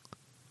Jesus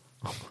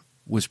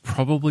was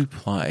probably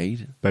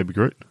played. Baby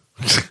Groot.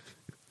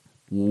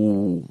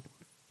 Ooh,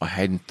 I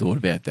hadn't thought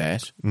about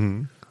that.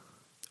 Mm.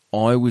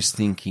 I was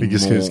thinking He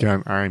just more. keeps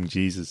going, I am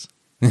Jesus.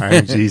 I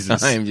am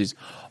Jesus. I am just.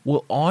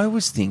 Well, I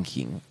was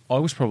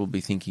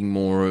probably thinking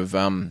more of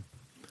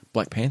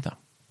Black Panther.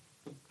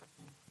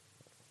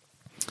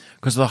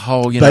 Because the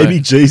whole, Baby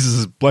Jesus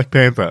is Black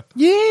Panther.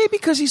 Yeah,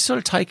 because he's sort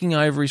of taking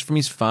over from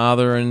his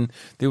father, and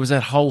there was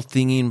that whole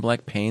thing in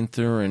Black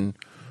Panther, and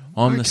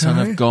I'm the son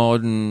Okay. of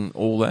God, and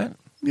all that.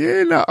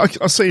 Yeah, no,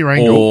 I see your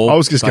angle. Or I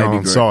was just Baby going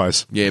on Groot.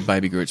 size. Yeah,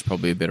 Baby Groot's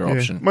probably a better Yeah.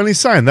 option. When he's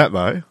saying that,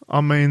 though, I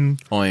mean,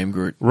 I am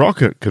Groot.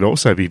 Rocket could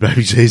also be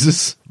Baby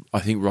Jesus. I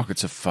think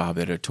Rocket's a far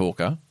better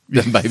talker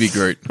than Baby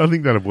Groot. I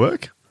think that'd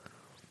work.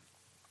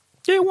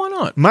 Yeah, why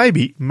not?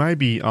 Maybe,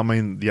 I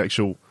mean, the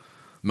actual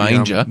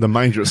Manger. the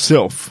manger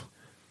itself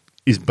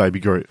is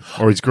Baby Groot,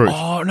 or is Groot.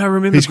 Oh no,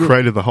 remember He's Groot?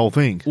 created the whole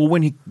thing. Well,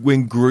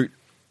 when Groot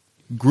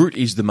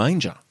is the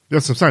manger.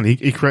 That's what I'm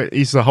saying.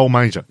 He's the whole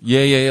manger.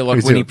 Yeah. Like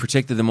He's when it. he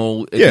protected them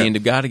all at the end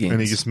of Guardians. And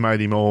he just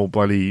made him all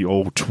bloody,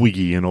 all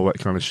twiggy and all that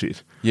kind of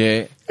shit.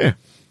 Yeah. Yeah.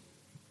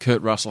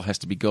 Kurt Russell has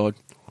to be God.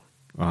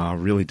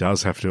 Really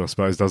does have to, I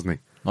suppose, doesn't he?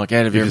 Like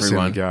out of You've just seen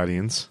everyone. the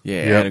Guardians.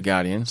 Yeah, Yep. out of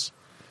Guardians.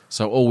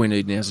 So all we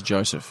need now is a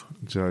Joseph.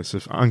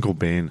 Joseph. Uncle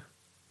Ben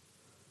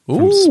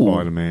from Ooh,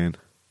 Spider-Man.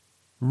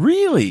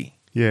 really?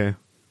 Yeah.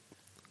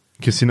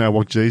 Because you know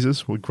what,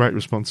 Jesus? What great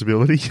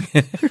responsibility.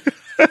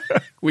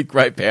 With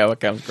great power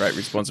comes great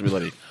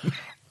responsibility.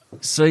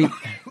 See,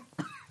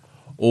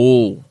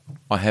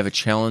 I have a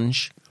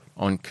challenge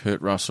on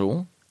Kurt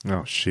Russell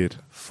Oh, shit.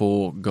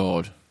 for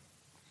God,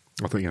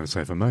 I thought you were going to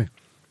say for me.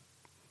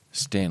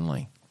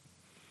 Stanley.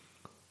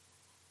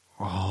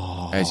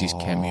 As his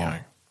cameo.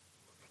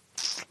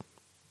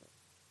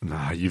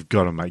 Nah, you've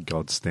got to make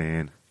God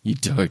Stan. You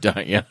do,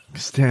 don't you?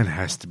 Stan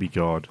has to be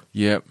God.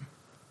 Yep.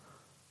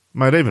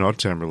 Mate, even I'd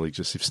turn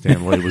religious if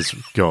Stan Lee was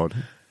God.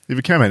 If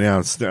it came out now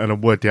and it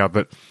worked out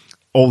that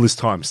all this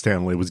time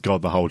Stan Lee was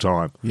God the whole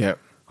time, Yep.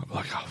 I'm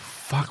like, oh,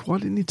 fuck, why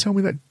didn't you tell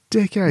me that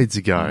decades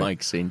ago?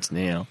 Makes sense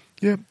now.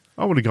 Yep,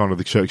 I would have gone to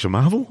the Church of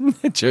Marvel.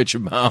 Church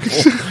of Marvel.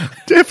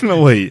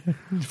 Definitely.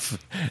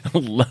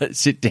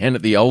 Sit down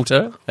at the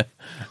altar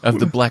of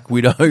the Black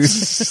Widow.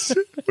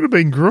 Would have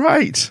been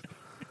great.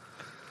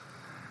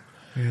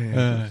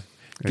 Anyway.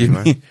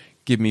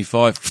 Give me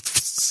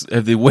 5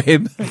 of the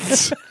web,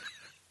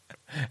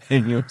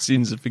 and your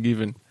sins are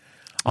forgiven.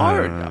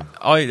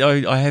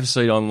 I have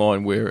seen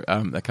online where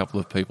a couple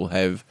of people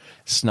have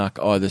snuck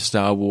either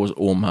Star Wars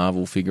or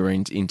Marvel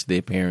figurines into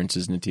their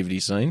parents' nativity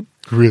scene.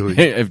 Really?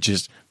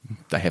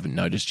 They haven't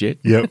noticed yet.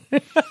 Yep.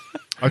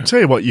 I tell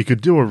you what, you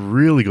could do a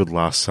really good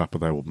Last Supper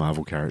though with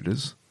Marvel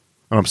characters,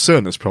 and I'm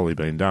certain it's probably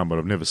been done, but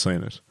I've never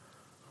seen it.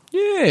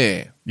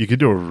 Yeah. You could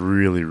do a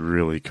really,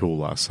 really cool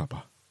Last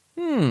Supper.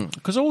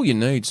 Because all you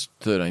need's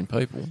 13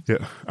 people.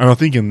 Yeah, and I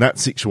think in that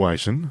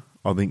situation,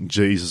 I think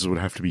Jesus would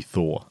have to be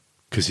Thor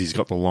because he's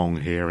got the long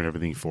hair and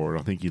everything for it.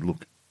 I think he'd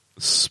look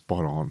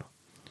spot on.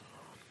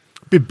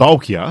 A bit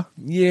bulkier.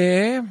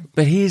 Yeah,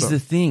 but here's the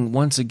thing.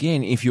 Once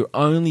again, if you're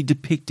only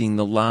depicting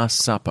the Last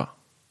Supper,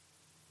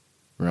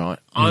 right?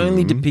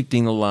 Only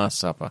depicting the Last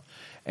Supper,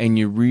 and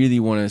you really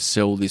want to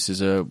sell this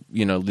as a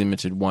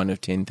limited one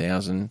of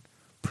 10,000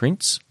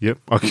 prints. Yep,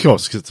 of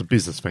course, because it's a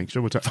business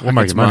venture. We'll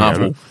make It's money out of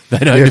Marvel. it.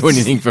 They don't do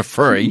anything for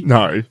free.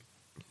 No.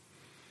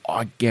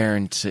 I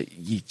guarantee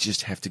you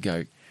just have to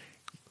go.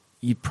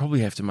 You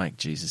probably have to make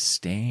Jesus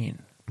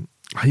Stan.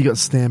 Oh, you got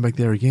Stan back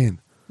there again.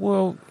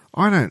 Well,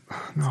 I don't.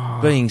 No.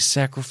 being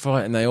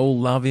sacrificed, and they all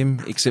love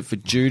him except for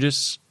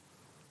Judas.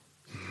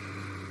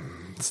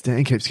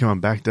 Stan keeps coming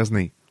back, doesn't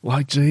he?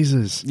 Like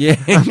Jesus. Yeah.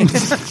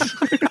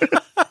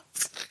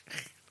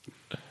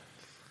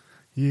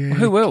 Yeah.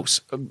 Who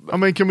else? I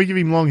mean, can we give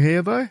him long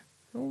hair though?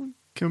 Can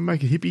we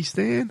make a hippie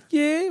Stan?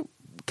 Yeah,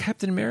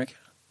 Captain America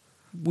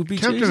would be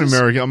Captain Jesus.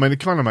 America, I mean, it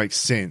kind of makes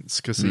sense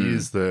because he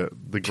is the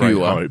great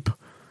Pure. hope,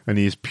 and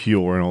he is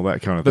pure and all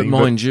that kind of But thing.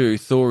 mind you,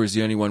 Thor is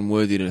the only one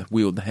worthy to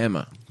wield the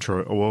hammer.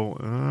 True. Well,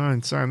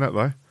 in saying that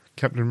though,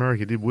 Captain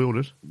America did wield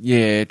it,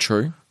 Yeah,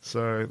 true.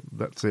 so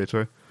that's there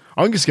too.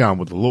 I'm just going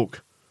with the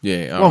look.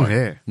 Yeah, Long all right.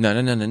 hair.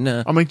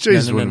 No. I mean,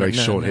 Jesus wouldn't make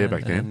short hair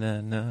back then.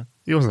 No.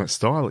 He wasn't that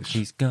stylish.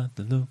 He's got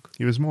the look.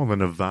 He was more the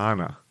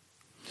Nirvana.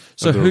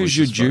 So of the who's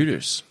your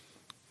religious folk.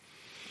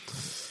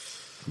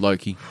 Judas?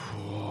 Loki.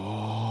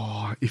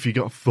 Oh, if you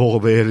got Thor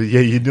there, yeah,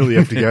 you nearly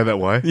have to go that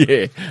way.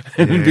 Yeah.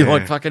 And it'd be Yeah.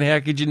 like, fucking, how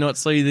could you not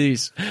see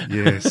this?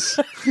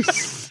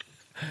 Yes.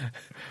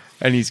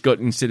 And he's got,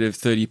 instead of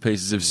 30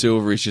 pieces of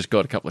silver, he's just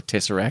got a couple of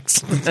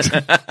tesseracts.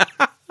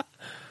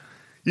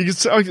 You could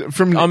say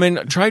from I mean,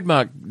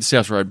 trademark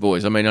South Road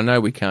Boys. I mean, I know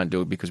we can't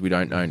do it because we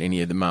don't own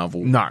any of the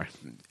Marvel no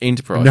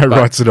Enterprise. no but-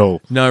 rights at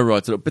all. No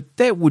rights at all. But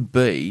that would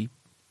be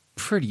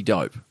pretty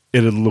dope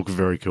It'd look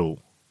very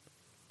cool.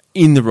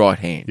 in the right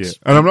hands. Yeah,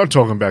 and I'm not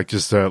talking about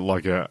just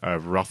like a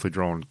roughly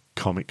drawn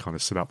comic kind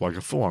of setup, like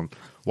a full on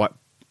like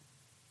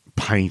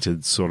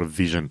painted sort of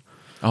vision.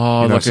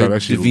 Oh, You know, like so a it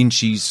actually- Da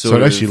Vinci's So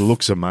sort it of... actually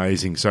looks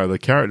amazing. So the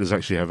characters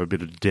actually have a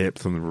bit of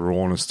depth and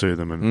rawness to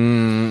them,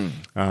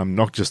 and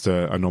not just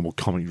a normal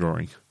comic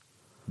drawing.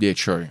 Yeah,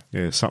 true.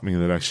 Yeah, something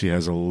that actually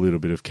has a little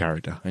bit of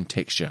character. And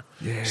texture.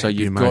 Yeah, so it'd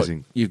be you've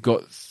got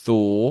amazing.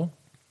 Thor,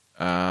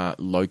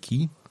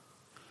 Loki.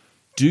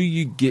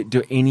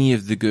 Do any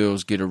of the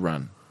girls get a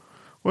run?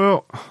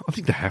 Well, I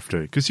think they have to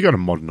because you got to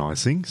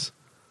modernise things.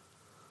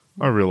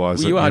 I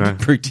realise You that. are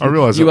depicting. I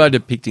realise you that, are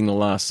depicting the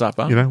Last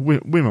Supper.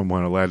 women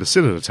weren't allowed to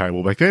sit at a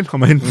table back then. I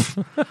mean,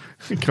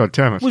 God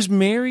damn it! Was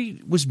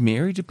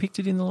Mary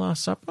depicted in the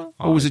Last Supper,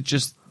 or was it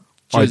just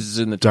I Jesus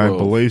and the don't 12?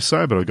 believe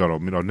so, but I got to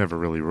admit, I never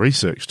really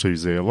researched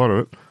who's there. A lot of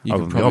it,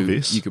 other than the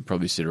obvious. You could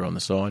probably sit her on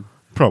the side.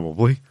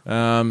 Probably.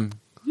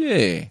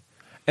 Yeah,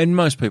 and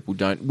most people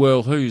don't.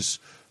 Well,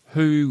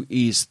 who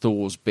is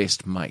Thor's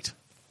best mate?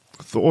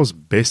 Thor's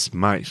best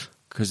mate,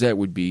 Because that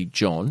would be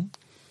John.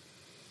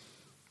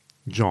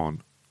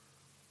 John.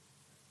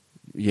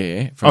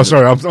 Yeah. Oh,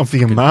 sorry, I'm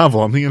thinking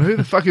Marvel. I'm thinking, who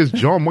the fuck is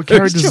John? What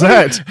character's John?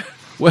 that?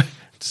 Well,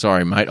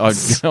 sorry, mate.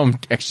 I'm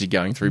actually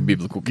going through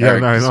biblical Yeah,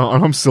 characters. no,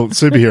 I'm still at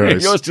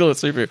superheroes. You're still a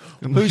superhero.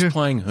 Who's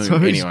playing who? So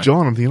who's anyway?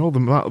 John? I'm thinking, all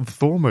the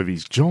Thor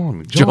movies.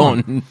 John.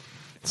 John.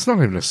 It's not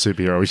even a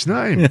superhero-ish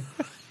name.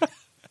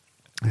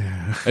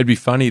 It'd be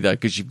funny, though,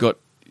 because you've got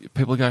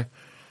people go,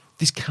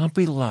 this can't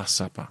be the Last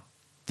Supper.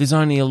 There's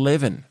only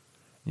 11.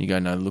 And you go,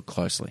 no, look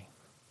closely.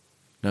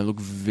 No, look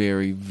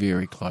very,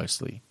 very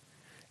closely.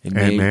 And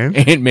Ant-Man?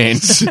 Ant-Man.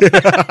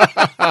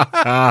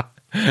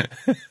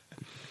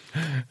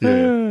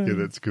 Yeah,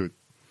 that's good.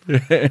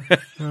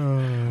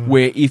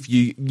 Where if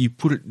you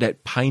put it,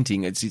 that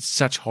painting, it's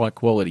such high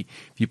quality.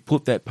 If you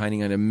put that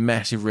painting on a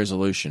massive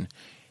resolution,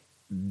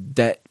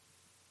 that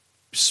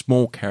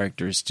small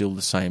character is still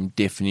the same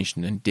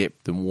definition and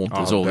depth and warmth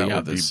as all that the would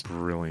others. be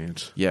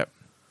brilliant. Yep.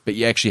 But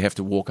you actually have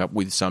to walk up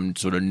with some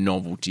sort of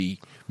novelty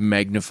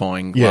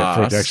magnifying Yeah, glass.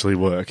 for it to actually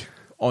work.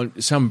 On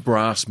some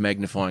brass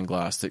magnifying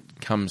glass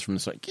that comes from the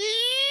side.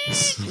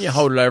 You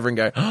hold it over and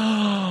go,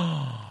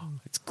 oh,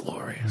 it's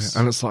glorious.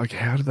 And it's like,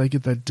 how did they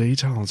get that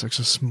detail on such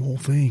a small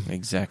thing?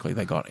 Exactly.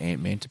 They got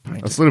Ant-Man to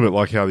paint It's it. a little bit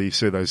like how you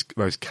see those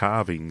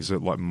carvings,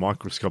 like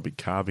microscopic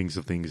carvings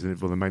of things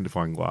with a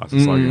magnifying glass.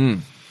 It's like,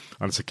 and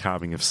it's a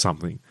carving of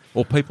something.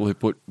 Or people who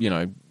put,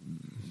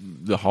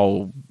 the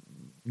whole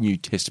New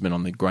Testament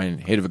on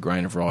the head of a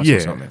grain of rice or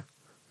something.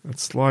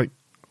 It's like,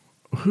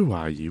 who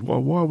are you?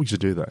 Why would you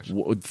do that?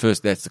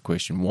 First, that's the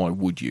question. Why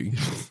would you?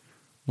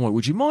 Why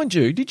would you? Mind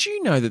you, did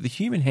you know that the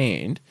human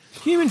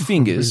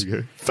fingers, There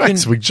you go.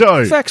 Facts with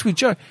Joe. Facts with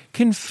Joe,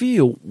 can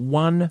feel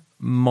 1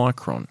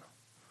 micron.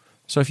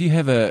 So if you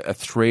have a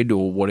thread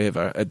or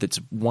whatever that's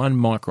 1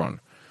 micron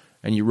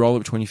and you roll it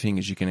between your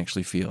fingers, you can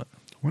actually feel it.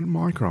 1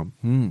 micron.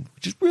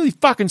 Which is really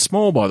fucking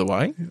small, by the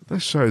way. Yeah,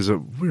 that shows that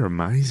we're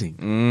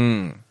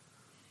amazing.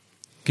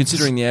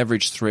 Considering the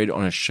average thread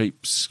on a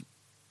sheep's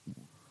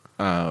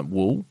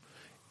wool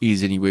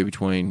is anywhere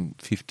between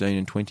 15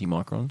 and 20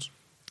 microns.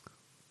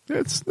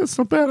 That's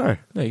not bad, eh?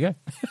 There you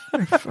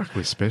go. Fuck,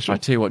 we're special. I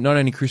tell you what, not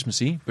only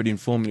Christmassy, but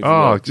informative. Oh, as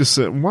well. just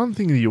one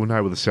thing that you'll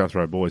know with the South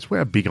Road Boys,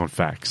 we're big on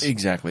facts.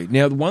 Exactly.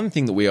 Now, the one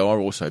thing that we are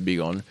also big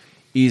on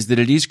is that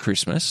it is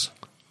Christmas.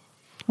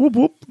 Whoop,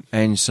 whoop.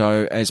 And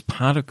so, as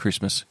part of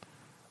Christmas,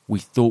 we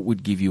thought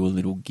we'd give you a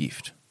little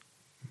gift.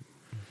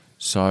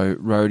 So,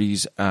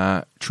 roadies,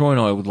 Troy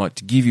and I would like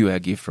to give you our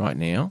gift right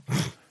now.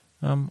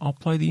 I'll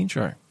play the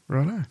intro.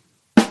 Righto.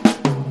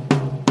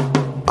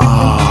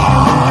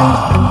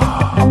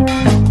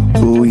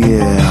 Oh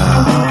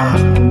yeah.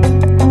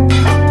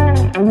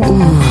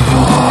 Ooh.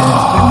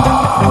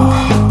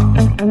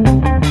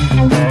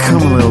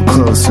 Come a little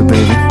closer,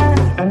 baby.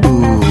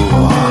 Ooh.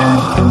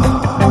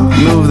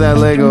 Move that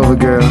leg over,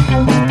 girl.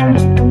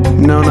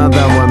 No, not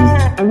that one.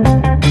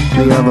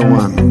 The other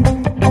one.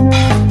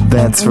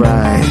 That's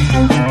right.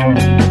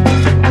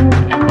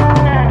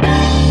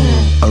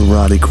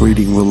 Erotic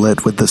reading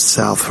roulette with the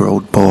South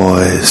Road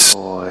Boys.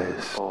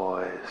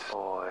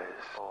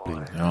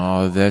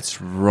 Oh,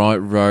 that's right,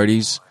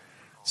 roadies.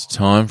 It's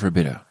time for a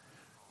bit of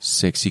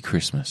sexy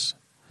Christmas.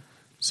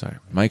 So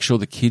make sure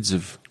the kids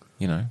have,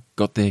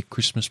 got their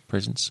Christmas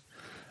presents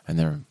and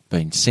they're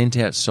being sent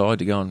outside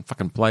to go and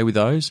fucking play with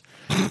those.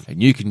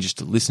 And you can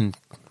just listen.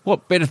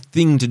 What better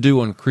thing to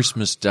do on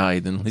Christmas Day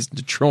than listen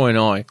to Troy and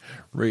I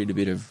read a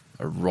bit of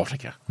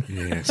erotica?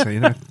 Yeah,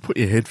 so, put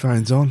your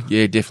headphones on.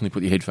 Yeah, definitely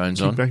put your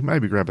headphones on. Back,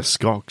 maybe grab a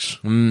scotch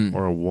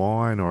or a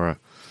wine or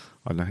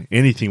I don't know,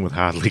 anything with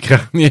hard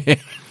liquor. Yeah.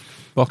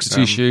 Box of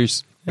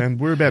tissues. And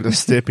we're about to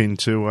step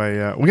into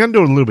we're going to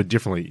do it a little bit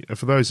differently.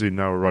 For those who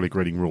know erotic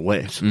reading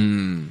roulette,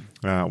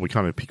 we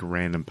kind of pick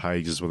random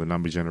pages with a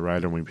number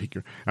generator,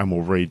 and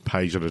we'll read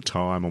page at a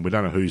time, and we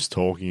don't know who's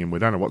talking, and we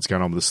don't know what's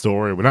going on with the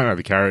story, we don't know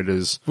the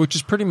characters. Which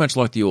is pretty much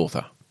like the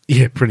author.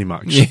 Yeah, pretty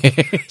much. Yeah.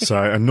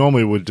 So, and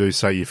normally we'd do,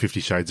 say, your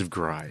 50 Shades of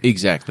Grey.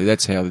 Exactly.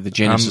 That's how the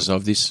genesis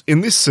of this. In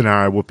this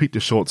scenario, we'll pick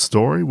a short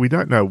story. We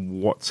don't know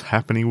what's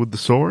happening with the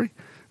story.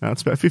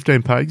 It's about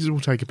 15 pages. We'll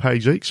take a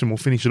page each and we'll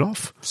finish it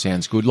off.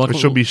 Sounds good. It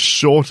should be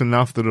short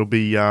enough that it'll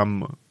be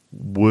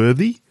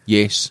worthy.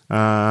 Yes.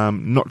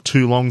 Not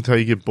too long till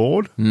you get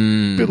bored.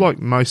 A bit like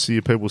most of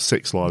your people's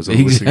sex lives that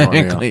are listening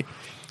right now.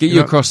 Get you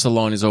across the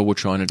line is all we're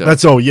trying to do.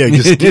 That's all, yeah.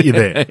 Just get you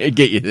there.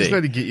 Get you there. Just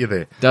need to get you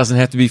there. Doesn't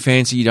have to be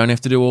fancy. You don't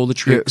have to do all the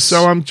tricks. Yeah,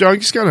 so, Joe,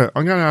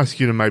 I'm going to ask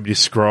you to maybe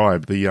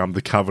describe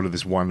the cover to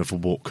this wonderful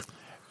book.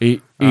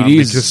 It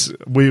is. Because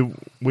we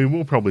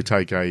will probably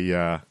take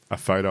a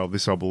photo of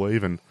this, I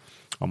believe, and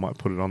I might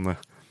put it on the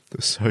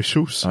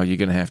socials. Oh, you're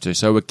going to have to.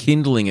 So we're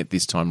kindling it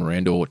this time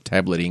around, or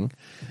tableting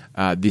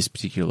this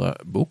particular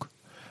book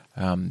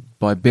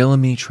by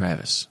Bellamy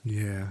Travis.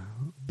 Yeah.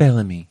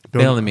 Bellamy.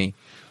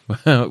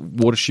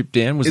 Watership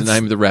Down was the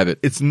name of the rabbit.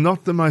 It's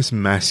not the most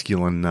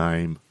masculine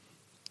name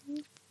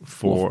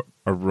for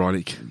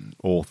erotic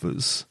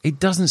authors. It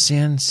doesn't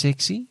sound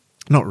sexy.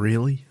 Not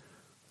really.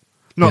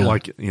 Not Yeah.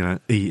 like,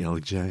 E.L.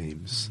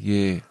 James.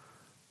 Yeah.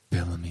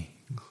 Bellamy.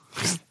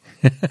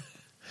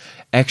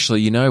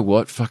 Actually, you know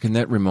what? Fucking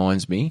that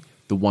reminds me.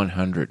 The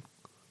 100.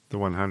 The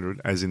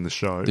 100, as in the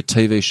show. The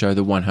TV show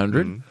The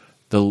 100.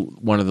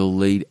 One of the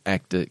lead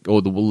actor,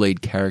 or the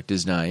lead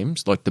character's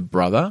names, like the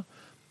brother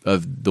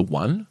of the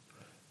one,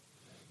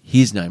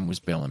 his name was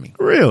Bellamy.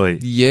 Really?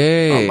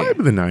 Yeah. Oh,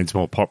 maybe the name's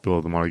more popular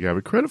than what I gave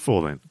it credit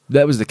for then.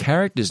 That was the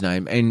character's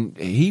name, and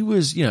he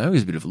was, he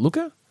was a bit of a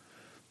looker.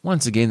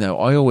 Once again, though,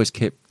 I always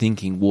kept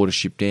thinking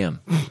Watership Down.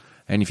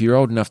 And if you're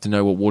old enough to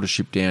know what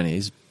Watership Down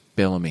is,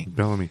 Bellamy.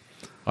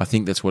 I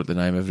think that's what the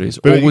name of it is.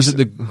 But or was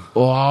it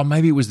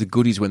maybe it was the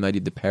Goodies when they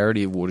did the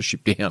parody of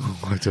Watership Down.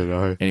 I don't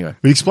know. Anyway.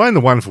 We explained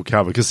the wonderful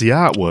cover because the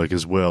artwork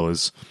as well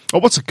is... Oh,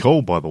 what's it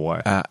called, by the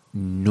way?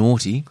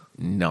 Naughty,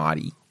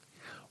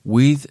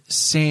 with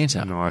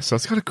Santa. Nice. So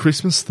it's got a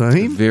Christmas A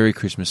theme. very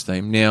Christmas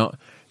theme. Now,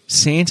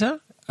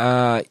 Santa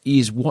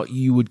is what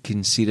you would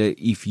consider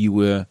if you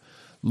were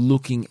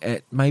looking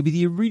at maybe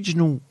the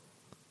original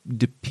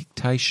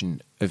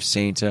depiction of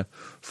Santa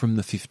from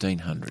the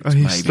 1500s. A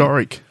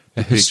historic.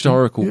 A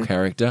historical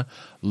character,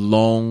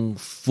 long,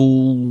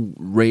 full,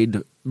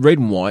 red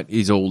and white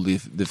is all the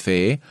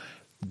fare.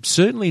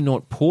 Certainly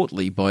not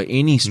portly by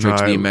any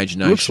stretch of the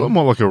imagination. It looks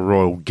more like a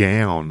royal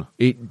gown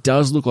It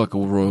does look like a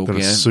royal than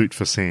gown, a suit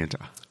for Santa.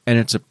 and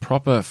it's a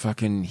proper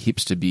fucking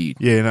hipster beard.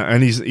 Yeah, no,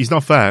 and he's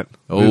not fat.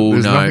 Oh,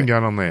 There's no. nothing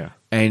going on there.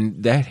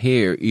 And that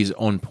hair is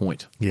on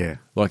point. Yeah.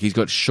 Like he's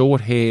got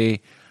short hair,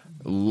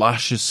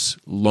 luscious,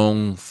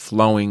 long,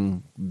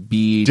 flowing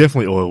beard.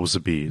 Definitely oils the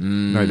beard.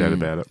 No doubt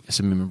about it.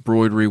 Some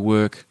embroidery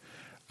work,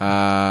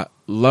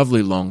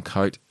 lovely long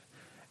coat,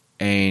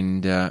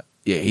 and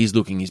he's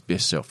looking his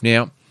best self.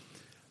 Now,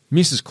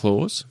 Mrs.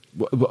 Claus,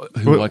 who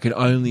Well- I can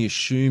only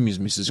assume is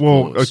Mrs.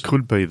 Well, Claus. it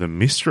could be the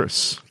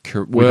mistress.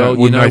 Well,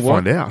 we you know may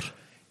what? find out.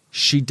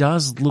 She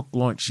does look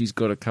like she's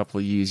got a couple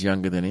of years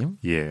younger than him.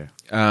 Yeah.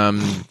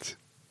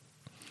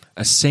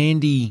 A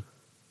sandy,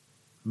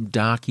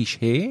 darkish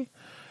hair.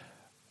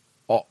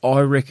 I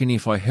reckon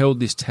if I held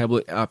this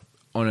tablet up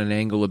on an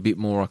angle a bit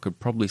more, I could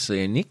probably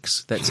see a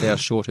nix. That's how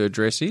short her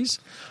dress is.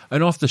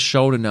 An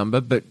off-the-shoulder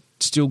number, but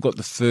still got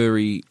the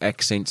furry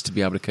accents to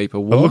be able to keep her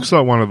It warm. looks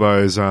like one of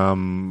those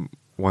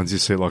ones you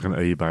see like on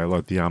eBay,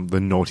 like the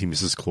naughty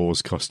Mrs.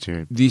 Claus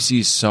costume. This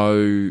is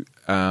so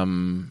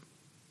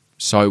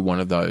one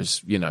of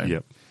those,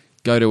 Yep.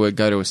 Go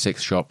to a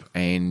sex shop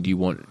and you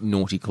want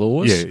naughty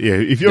claws. Yeah.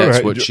 If you're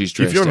That's what she's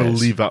dressed if you want to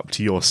as. live up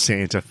to your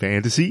Santa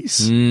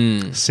fantasies,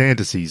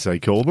 fantasies they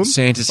call them,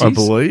 Fantasies, I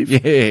believe.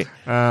 Yeah,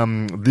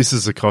 This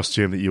is a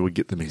costume that you would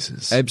get the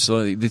missus.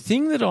 absolutely. The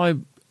thing that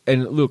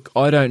and look,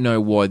 I don't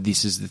know why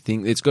this is the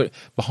thing. It's got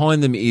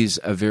behind them is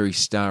a very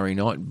starry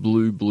night,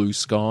 blue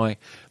sky,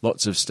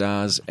 lots of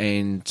stars,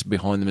 and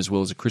behind them as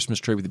well as a Christmas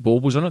tree with the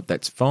baubles on it.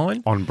 That's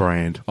fine. On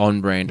brand. On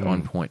brand,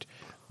 on point.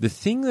 The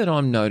thing that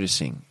I'm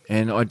noticing,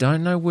 and I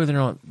don't know whether or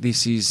not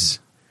this is...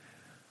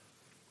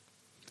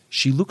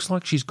 She looks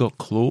like she's got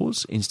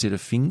claws instead of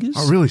fingers.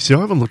 Oh, really? See, I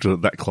haven't looked at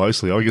it that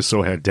closely. I just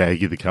saw how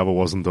daggy the cover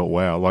was and thought,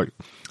 wow, like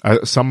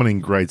someone in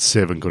grade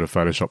 7 could have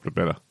photoshopped it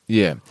better.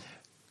 Yeah.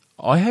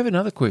 I have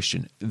another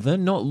question. They're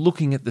not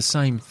looking at the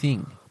same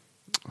thing.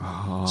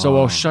 So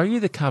I'll show you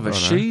the cover.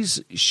 Righto.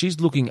 She's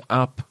looking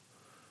up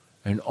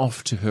and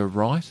off to her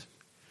right.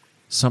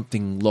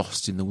 Something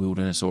lost in the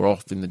wilderness or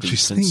off in the She's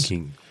distance.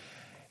 thinking.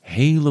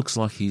 He looks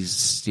like he's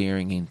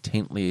staring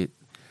intently at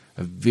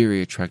a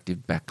very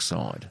attractive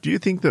backside. Do you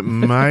think that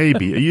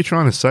maybe, are you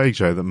trying to say,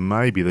 Joe, that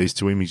maybe these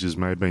two images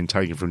may have been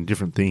taken from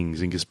different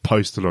things and just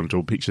posted onto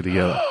a picture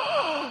together?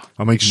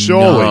 I mean,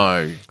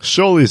 surely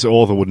this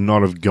author would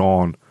not have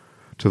gone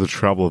to the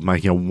trouble of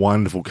making a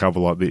wonderful cover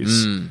like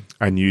this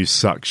and use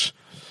such,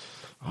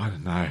 I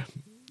don't know,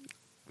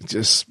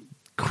 just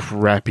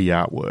crappy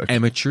artwork.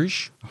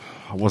 Amateurish.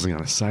 I wasn't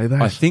going to say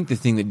that. I think the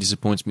thing that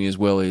disappoints me as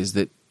well is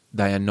that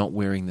they are not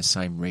wearing the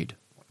same red.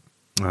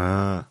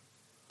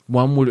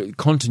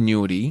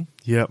 Continuity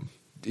Yep.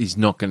 is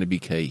not going to be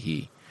key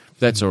here.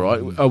 That's all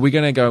right. Are we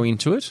going to go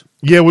into it?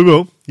 Yeah, we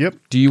will. Yep.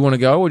 Do you want to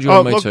go or do you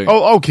want me Look, to?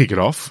 I'll kick it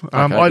off.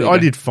 there you I go.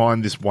 did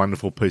find this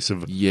wonderful piece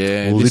of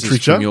Yeah, this is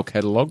literature. from your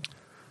catalogue.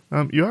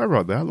 You are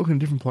right there. Looking in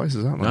different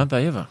places, aren't they? Aren't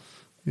they ever?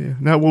 Yeah.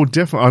 No, well,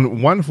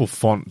 definitely. Wonderful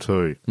font,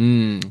 too.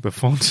 The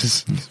font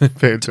is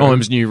fantastic.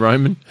 Times New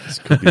Roman.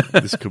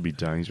 This could be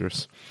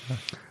dangerous.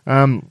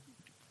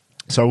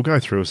 So we'll go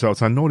through. So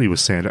it's A Naughty with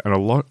Santa,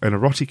 an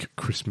erotic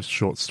Christmas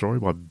short story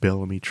by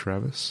Bellamy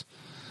Travis.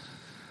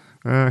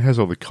 It has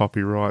all the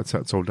copyrights.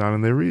 That's all done.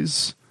 And there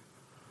is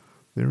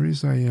a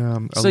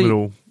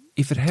little...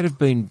 If it had have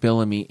been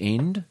Bellamy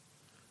End,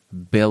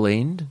 Bell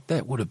End,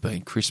 that would have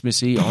been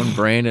Christmassy, on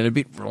brand, and a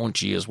bit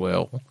raunchy as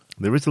well.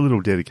 There is a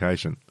little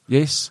dedication.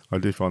 Yes. I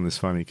do find this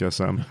funny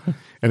because, and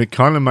it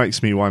kind of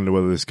makes me wonder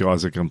whether this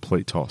guy's a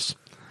complete toss.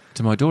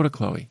 To my daughter,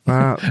 Chloe.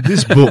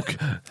 This book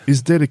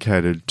is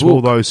dedicated to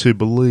all those who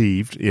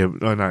believed. Yeah,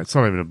 no, it's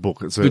not even a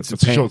book. It's a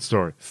short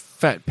story.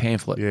 Fat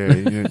pamphlet. Yeah,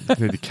 you need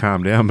to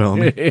calm down,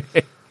 Bellamy.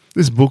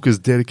 This book is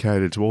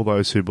dedicated to all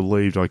those who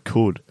believed I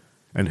could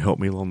and helped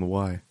me along the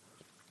way.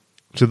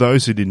 To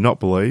those who did not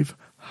believe,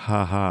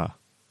 ha ha.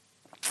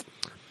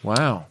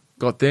 Wow.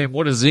 Got them.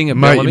 What a zinger,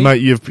 Bellamy.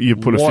 Mate, you've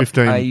put What a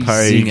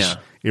 15-page zinger.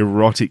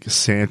 erotic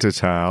Santa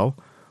tale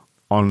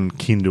on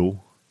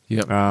Kindle.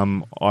 Yep.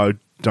 I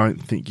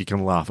don't think you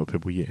can laugh at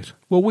people yet.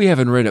 Well, we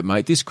haven't read it,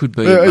 mate. This could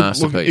be a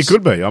masterpiece. Look, it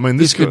could be. I mean,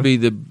 This could be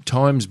the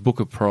Times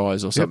Booker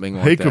Prize or something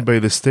like that. He could be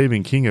the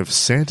Stephen King of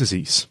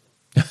fantasies.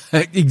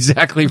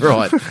 Exactly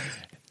right.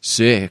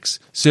 Sex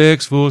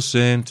for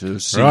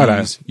fantasies.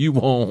 Righto. You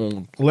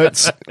won't.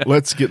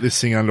 Let's get this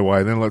thing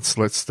underway. Then let's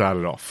start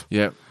it off.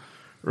 Yep.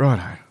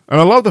 Righto. And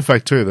I love the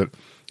fact too that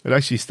it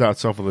actually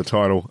starts off with the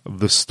title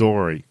 "The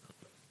Story,"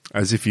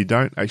 as if you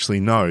don't actually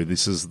know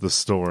this is the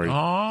story.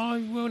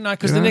 Oh, well, no,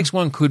 because You the know? next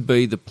one could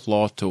be the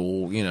plot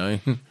or, Yeah, I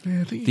think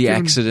you're the giving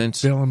accident.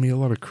 Bellamy a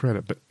lot of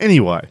credit. But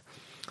anyway,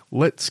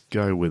 let's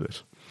go with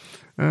it.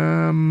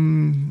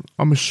 I'm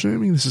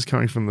assuming this is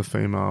coming from the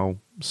female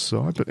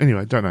side, but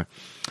anyway, don't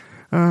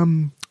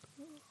know.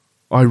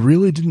 I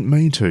really didn't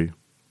mean to,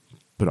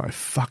 but I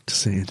fucked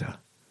Santa.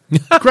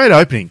 Great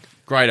opening.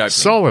 Great opening.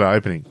 Solid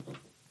opening.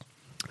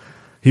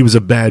 He was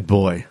a bad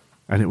boy,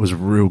 and it was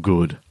real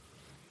good.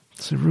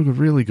 So real good,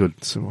 really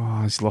good. So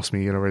he's lost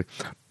me again already. ...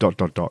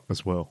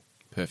 as well.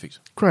 Perfect.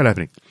 Great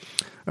opening.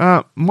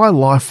 My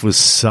life was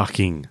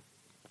sucking.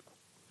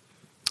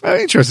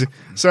 Interesting.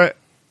 So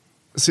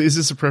is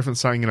this a preference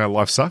saying,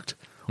 life sucked?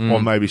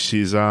 Or maybe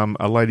she's a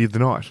lady of the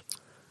night?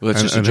 Well,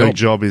 that's just a and job. her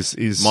job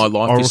is My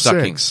life oral is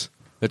sucking. sex.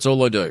 That's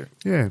all I do.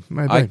 Yeah,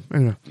 maybe.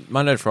 Anyway,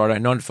 Monday to Friday,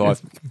 9 to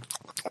 5.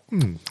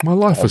 my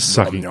life was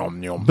sucking. nom,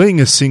 nom.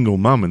 Being a single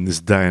mum in this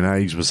day and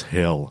age was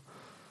hell.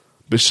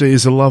 But she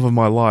is the love of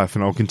my life,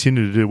 and I'll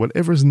continue to do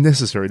whatever is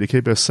necessary to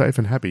keep her safe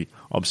and happy.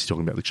 Obviously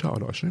talking about the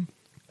child, I assume.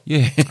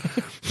 Yeah.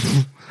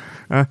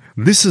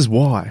 This is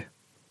why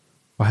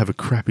I have a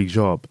crappy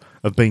job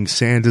of being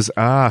Santa's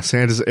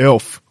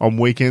elf on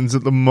weekends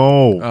at the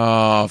mall.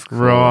 Oh, of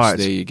course. Right.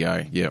 There you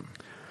go. Yep.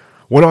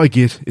 What I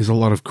get is a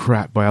lot of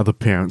crap by other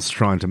parents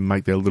trying to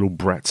make their little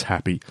brats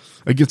happy.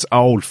 It gets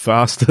old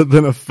faster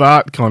than a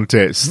fart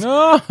contest.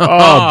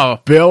 Oh,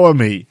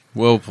 Bellamy.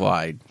 Well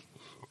played.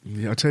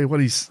 Yeah, I tell you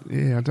what, I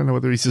don't know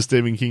whether he's the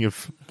Stephen King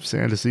of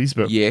fantasies,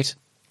 but... Yet.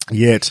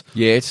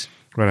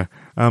 Right.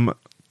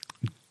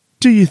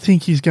 Do you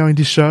think he's going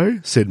to show?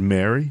 Said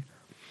Mary.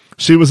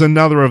 She was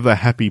another of the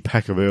happy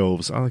pack of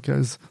elves. Oh,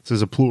 okay,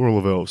 there's a plural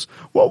of elves.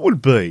 What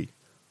would be?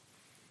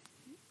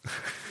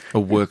 A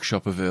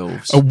workshop of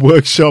elves. A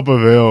workshop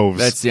of elves.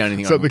 That's the only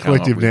thing Is I that can the come up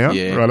collective with, now?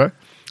 yeah. Righto.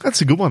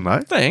 That's a good one,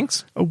 mate.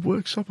 Thanks. A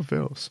workshop of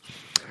elves.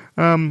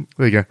 There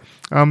you go.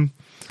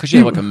 Because you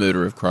have like a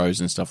murder of crows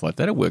and stuff like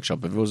that. A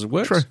workshop of elves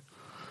works. True.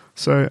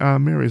 So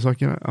Mary's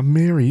like,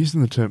 Mary,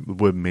 using the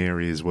word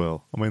Mary as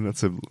well. I mean,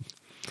 it's a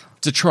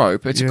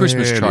trope. It's a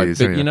Christmas trope.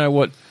 But you know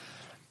what?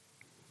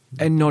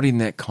 And not in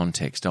that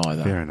context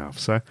either. Fair enough.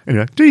 So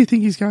anyway, do you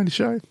think he's going to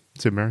show?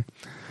 Said Mary.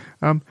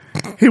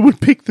 He would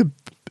pick the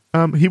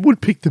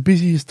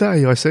busiest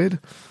day, I said.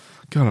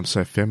 God, I'm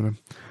so feminine.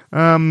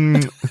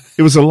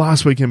 It was the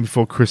last weekend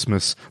before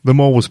Christmas. The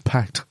mall was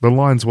packed. The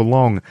lines were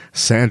long.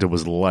 Santa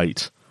was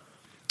late.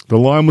 The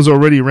line was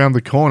already around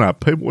the corner.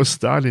 People were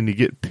starting to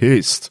get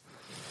pissed.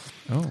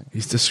 Oh.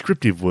 His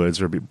descriptive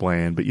words are a bit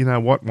bland, but you know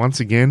what?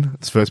 Once again,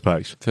 it's first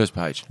page. First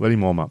page. Let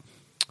him warm up.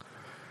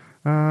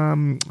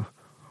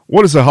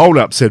 What is the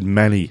hold-up, said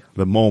Manny,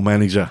 the mall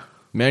manager.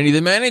 Manny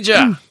the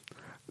manager.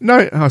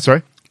 No,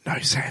 sorry. No,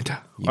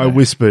 Santa. Yeah. I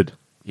whispered.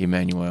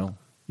 Emmanuel.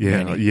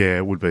 Yeah, Manny. yeah,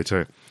 it would be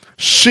too.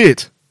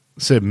 Shit,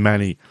 said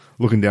Manny,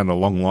 looking down the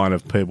long line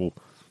of people.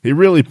 He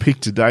really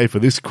picked a day for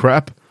this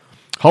crap.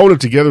 Hold it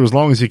together as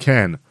long as you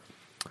can.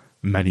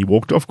 Manny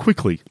walked off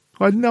quickly.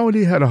 I had no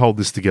idea how to hold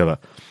this together.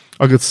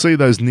 I could see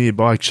those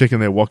nearby checking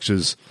their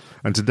watches,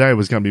 and today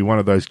was going to be one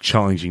of those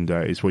challenging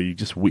days where you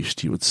just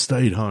wished you had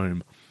stayed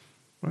home.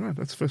 I know,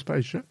 that's the first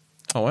page, yeah?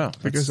 Oh, wow.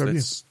 goes over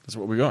That's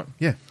what we got.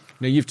 Yeah.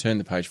 Now, you've turned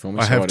the page for me.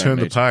 I so have don't turned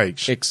the need-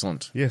 page.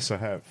 Excellent. Yes, I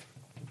have.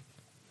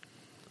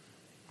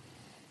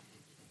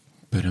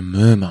 But a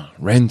murmur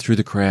ran through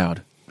the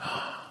crowd.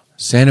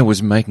 Santa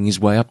was making his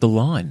way up the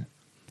line,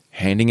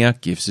 handing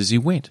out gifts as he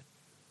went.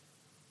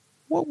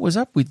 What was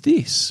up with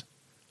this?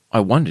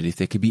 I wondered if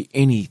there could be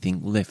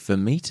anything left for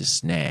me to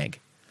snag.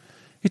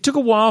 It took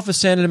a while for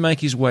Santa to make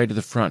his way to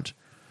the front.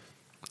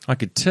 I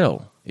could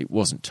tell it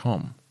wasn't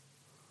Tom.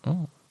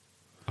 Oh,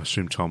 I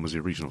assume Tom was the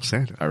original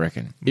Santa. I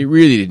reckon. It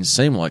really didn't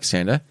seem like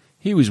Santa.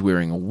 He was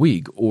wearing a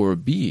wig or a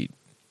beard.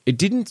 It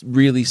didn't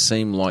really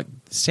seem like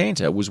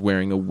Santa was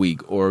wearing a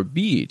wig or a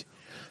beard.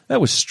 That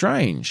was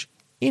strange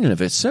in and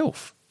of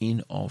itself.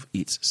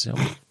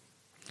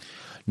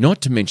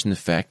 Not to mention the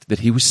fact that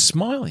he was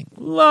smiling,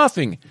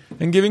 laughing,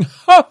 and giving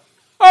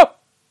ho-ho-hos.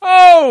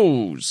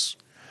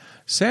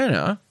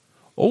 Santa,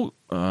 there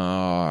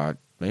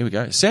we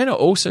go. Santa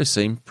also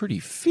seemed pretty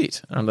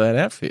fit under that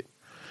outfit.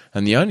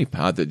 And the only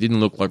part that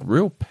didn't look like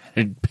real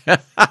padded...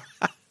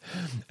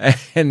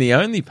 and the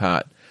only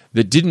part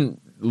that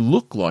didn't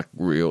look like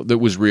real, that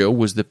was real,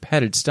 was the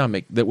padded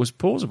stomach that was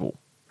plausible.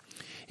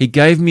 He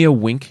gave me a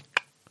wink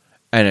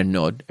and a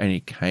nod, and he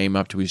came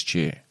up to his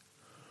chair.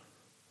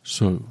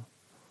 So...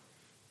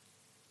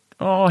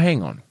 Oh,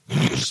 hang on.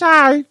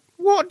 So,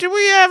 what do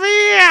we have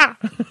here?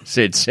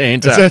 Said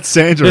Santa. Is that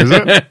Santa, is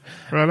it?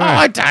 Right on.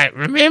 I don't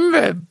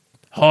remember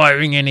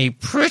hiring any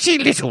pretty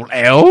little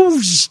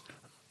elves.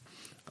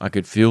 I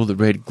could feel the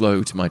red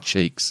glow to my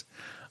cheeks.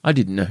 I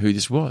didn't know who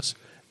this was,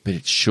 but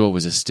it sure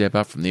was a step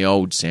up from the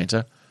old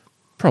Santa.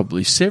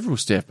 Probably several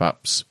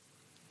step-ups.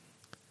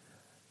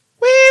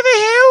 Where the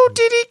hell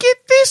did he get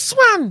this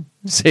one?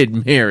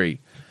 Said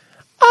Mary.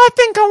 I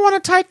think I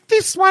want to take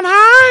this one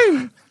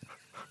home.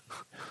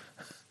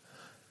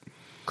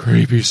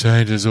 Creepy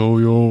Santa's all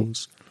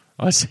yours,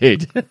 I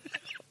said.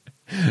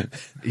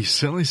 He's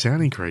certainly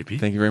sounding creepy.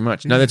 Thank you very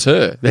much. No, that's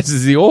her. This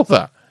is the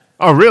author.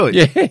 Oh, really?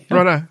 Yeah.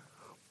 Righto.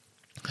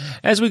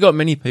 As we got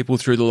many people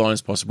through the line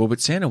as possible,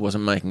 but Santa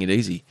wasn't making it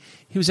easy.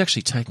 He was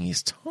actually taking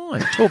his time,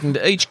 talking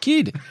to each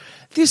kid.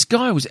 This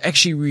guy was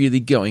actually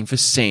really going for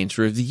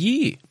Santa of the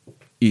Year.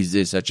 Is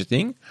there such a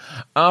thing?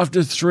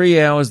 After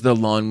 3 hours, the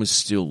line was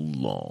still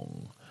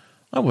long.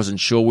 I wasn't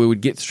sure we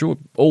would get through it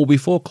all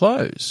before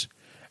close.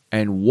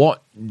 And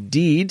what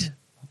did...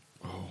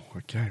 Oh,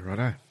 okay,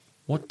 righto.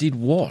 What did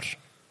what?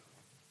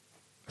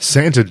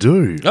 Santa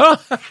do.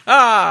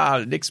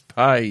 Next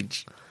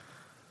page.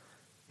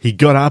 He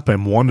got up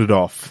and wandered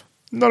off.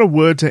 Not a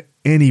word to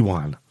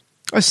anyone.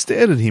 I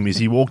stared at him as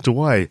he walked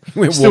away,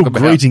 Went still walkabout.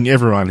 greeting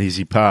everyone as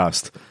he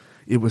passed.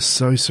 It was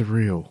so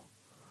surreal.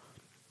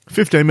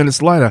 15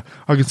 minutes later,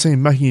 I could see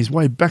him making his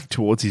way back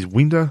towards his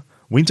winter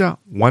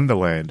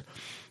wonderland.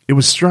 It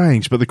was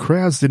strange, but the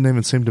crowds didn't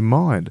even seem to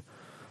mind.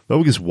 They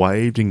all just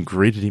waved and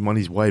greeted him on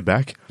his way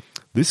back.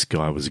 This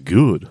guy was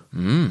good.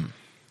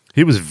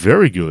 He was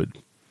very good.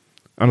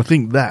 And I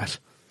think that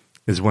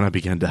is when I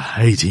began to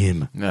hate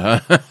him.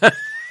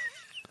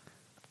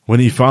 When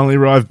he finally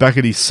arrived back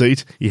at his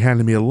seat, he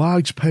handed me a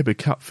large paper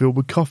cup filled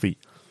with coffee.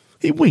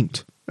 He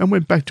winked and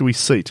went back to his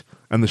seat,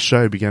 and the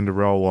show began to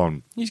roll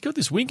on. He's got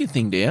this winking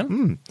thing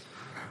down.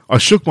 I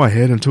shook my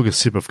head and took a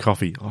sip of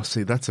coffee. Oh,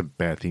 see, that's a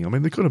bad thing. I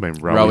mean, there could have been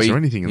Rowies or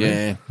anything in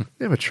there.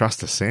 Never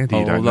trust a Santa,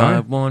 you don't know. All I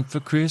want for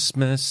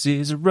Christmas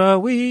is a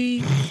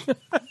Rowie.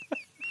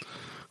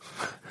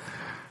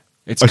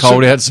 It's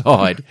cold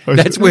outside.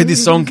 That's where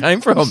this song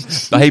came from.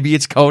 Baby,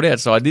 it's cold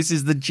outside. This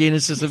is the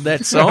genesis of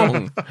that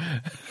song.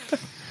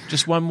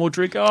 Just one more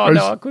drink. Oh,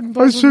 no, I couldn't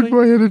possibly. I shook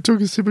my head and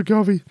took a sip of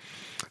coffee.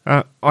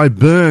 I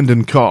burned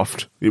and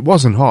coughed. It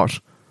wasn't hot,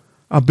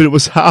 but it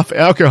was half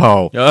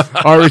alcohol.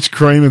 Irish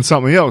cream and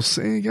something else.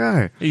 There you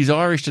go. He's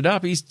Irished it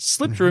up. He's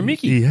slipped through a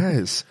Mickey. He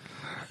has.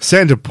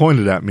 Santa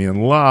pointed at me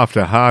and laughed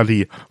a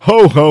hearty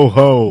ho, ho,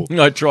 ho.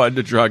 I tried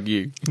to drug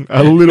you.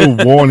 A little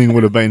warning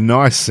would have been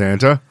nice,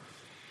 Santa.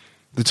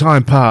 The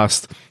time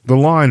passed. The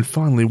line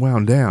finally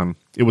wound down.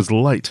 It was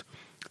late.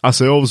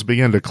 Us elves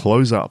began to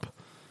close up.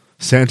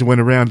 Santa went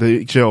around to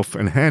each elf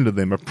and handed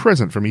them a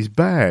present from his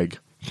bag.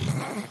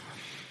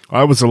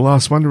 I was the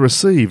last one to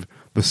receive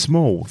the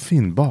small,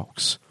 thin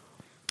box.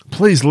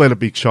 Please let it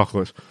be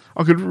chocolate.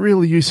 I could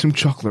really use some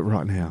chocolate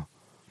right now.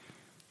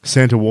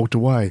 Santa walked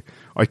away.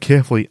 I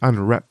carefully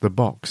unwrapped the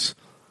box.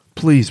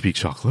 Please be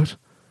chocolate.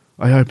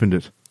 I opened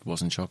it. It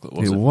wasn't chocolate,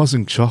 was it? It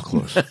wasn't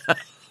chocolate.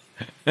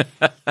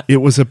 It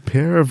was a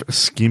pair of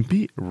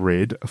skimpy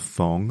red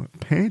thong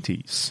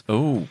panties.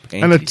 Oh,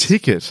 panties. And a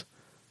ticket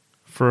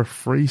for a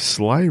free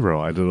sleigh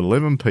ride at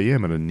 11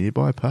 p.m. at a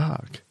nearby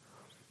park.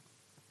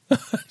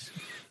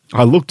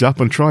 I looked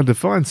up and tried to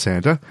find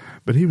Santa,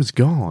 but he was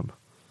gone.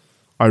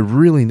 I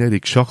really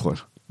needed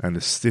chocolate and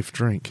a stiff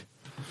drink.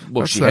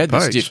 Well, That's she that had the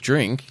page. stiff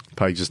drink.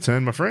 Page has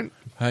turned, my friend.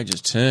 Page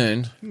has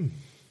turned.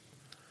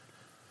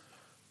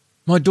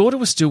 My daughter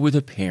was still with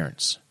her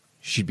parents.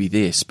 She'd be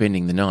there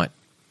spending the night.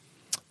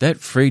 That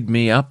freed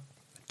me up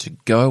to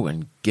go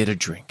and get a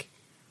drink.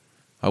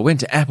 I went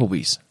to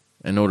Applebee's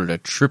and ordered a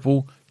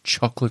triple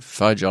chocolate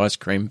fudge ice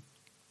cream,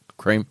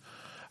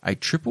 a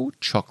triple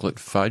chocolate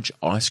fudge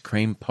ice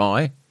cream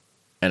pie,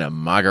 and a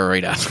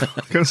margarita. I was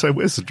going to say,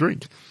 where's the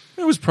drink?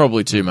 It was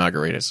probably 2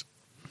 margaritas.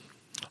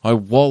 I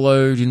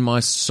wallowed in my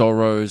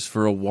sorrows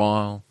for a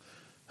while,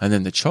 and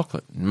then the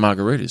chocolate and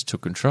margaritas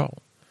took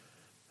control.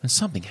 And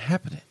something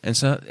happened,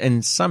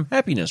 and some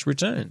happiness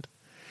returned.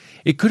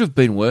 It could have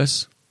been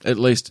worse. At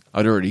least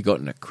I'd already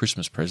gotten a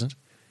Christmas present.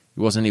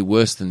 It wasn't any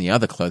worse than the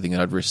other clothing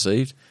I'd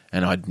received,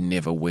 and I'd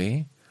never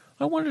wear.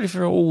 I wondered if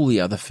all the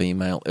other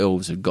female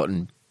elves had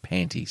gotten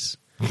panties.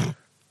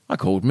 I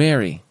called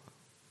Mary.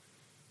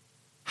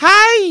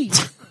 Hey!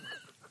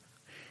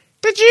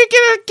 Did you get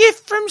a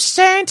gift from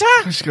Santa?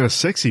 She's got a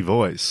sexy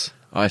voice.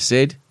 I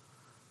said.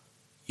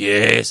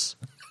 Yes.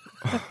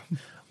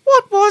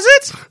 What was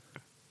it?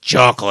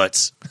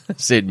 Chocolates,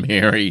 said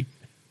Mary.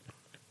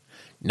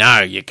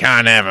 No, you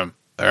can't have them.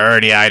 I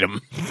already ate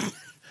them.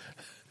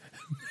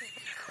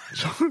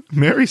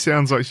 Mary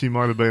sounds like she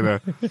might have been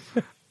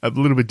a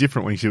little bit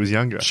different when she was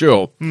younger.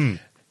 Sure.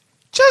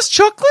 Just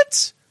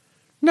chocolates?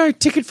 No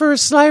ticket for a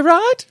sleigh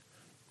ride?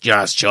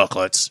 Just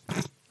chocolates.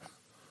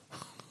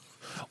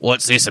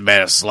 What's this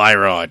about a sleigh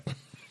ride?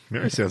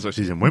 Mary sounds like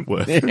she's in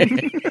Wentworth. He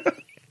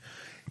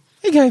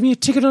gave me a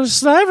ticket on a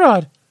sleigh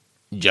ride.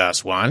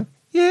 Just one?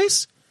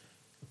 Yes.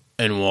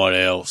 And what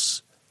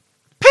else?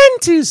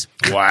 Panties.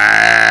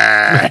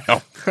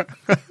 Wow.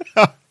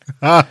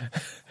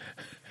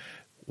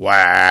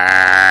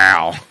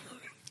 Wow.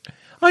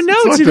 I know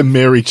It's like the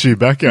Mary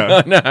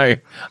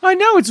Chewbacca. I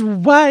know it's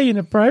way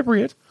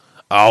inappropriate.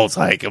 I'll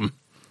take them.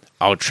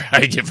 I'll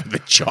trade you for the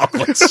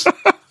chocolates.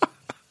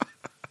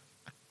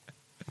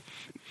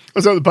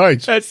 Was that the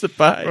page? That's the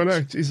page. Oh,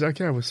 no. Jeez,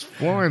 okay. I was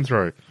flying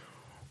through.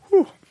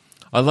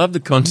 I love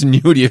the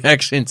continuity of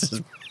accents.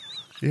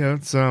 Yeah,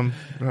 it's, right,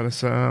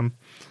 it's, I'll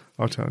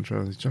try and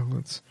try these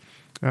chocolates.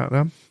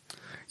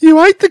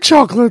 You ate the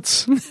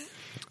chocolates!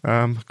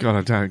 God,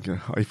 I don't,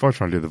 if I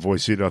try and do the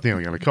voice here, I think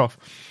I'm going to cough.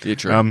 You're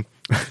true. I'm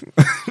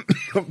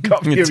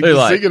coughing You're just too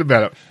late. thinking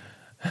about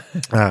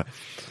it.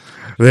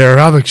 There are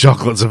other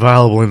chocolates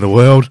available in the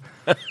world.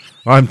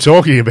 I'm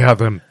talking about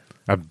them.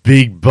 A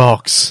big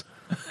box.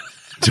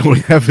 Do we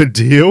have a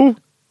deal?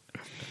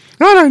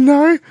 I don't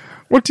know.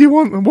 What do you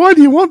want? Why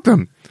do you want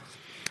them?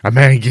 A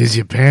man gives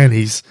you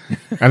panties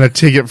and a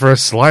ticket for a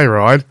sleigh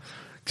ride.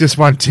 Just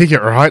one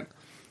ticket, right?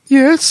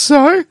 Yes,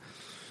 so?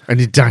 And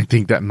you don't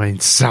think that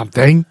means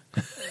something?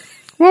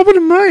 What would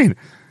it mean?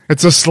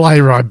 It's a sleigh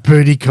ride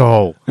booty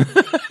call.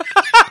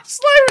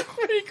 Sleigh ride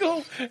booty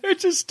call.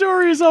 It's a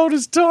story as old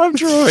as time,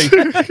 Troy.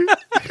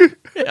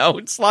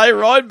 Old sleigh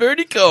ride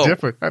booty call.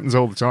 Definitely happens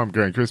all the time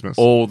during Christmas.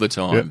 All the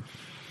time. Yep.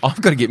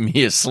 I've got to get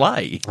me a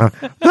sleigh.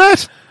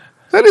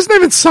 That isn't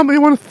even something I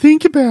want to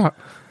think about.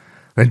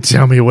 Then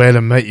tell me where to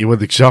meet you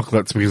with the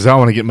chocolates because I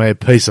want to get me a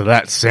piece of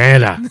that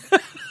Santa.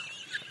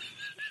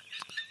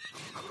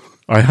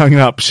 I hung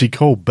up. She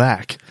called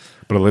back,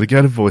 but I let her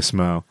go to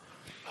voicemail.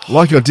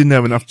 Like I didn't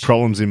have enough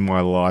problems in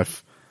my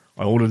life,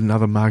 I ordered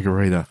another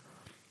margarita.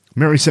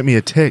 Mary sent me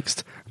a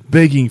text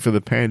begging for the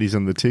panties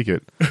and the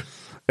ticket.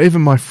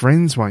 Even my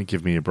friends won't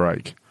give me a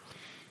break.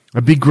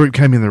 A big group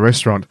came in the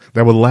restaurant.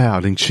 They were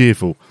loud and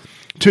cheerful.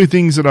 Two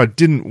things that I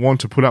didn't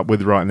want to put up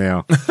with right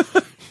now.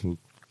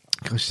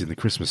 Gosh, she's in the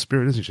Christmas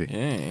spirit, isn't she?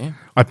 Yeah.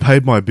 I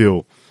paid my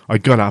bill. I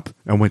got up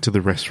and went to the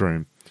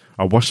restroom.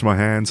 I washed my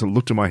hands and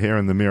looked at my hair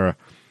in the mirror.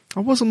 I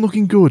wasn't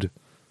looking good.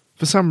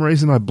 For some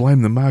reason, I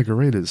blamed the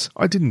margaritas.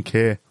 I didn't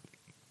care.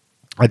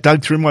 I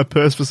dug through my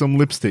purse for some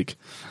lipstick.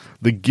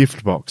 The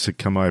gift box had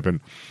come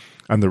open,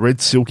 and the red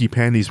silky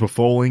panties were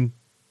falling.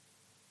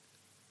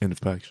 End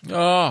of page.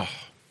 Oh.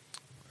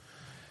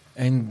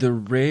 And the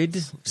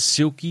red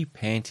silky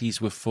panties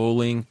were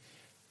falling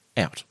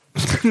out.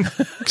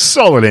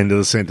 Solid end of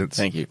the sentence.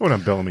 Thank you. Well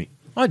done, Bellamy.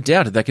 I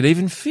doubted they could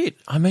even fit.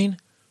 I mean,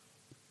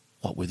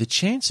 what were the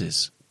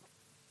chances?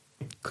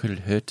 Could it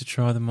hurt to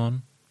try them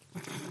on?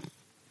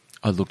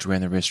 I looked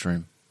around the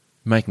restroom,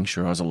 making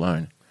sure I was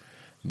alone.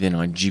 Then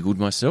I jiggled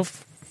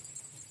myself.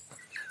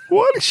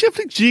 Why does she have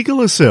to jiggle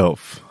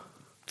herself?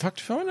 Fucked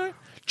if I know.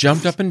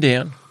 Jumped up and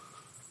down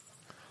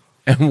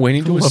and went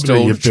into a Love it stall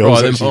how your to try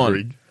bells them actually on.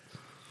 ring.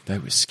 They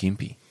were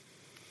skimpy.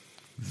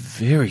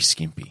 Very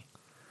skimpy.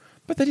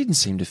 But they didn't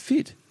seem to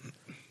fit.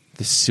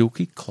 The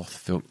silky cloth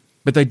felt...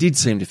 But they did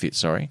seem to fit,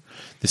 sorry.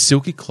 The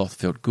silky cloth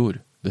felt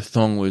good. The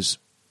thong was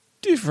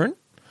different.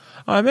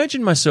 I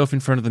imagined myself in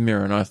front of the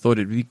mirror and I thought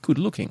it'd be good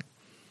looking.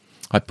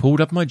 I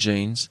pulled up my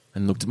jeans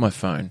and looked at my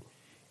phone.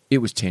 It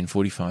was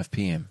 10:45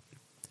 p.m.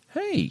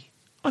 Hey,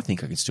 I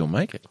think I can still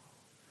make it.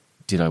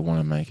 Did I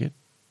want to make it?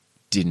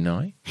 Didn't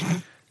I?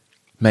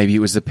 Maybe it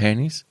was the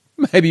panties.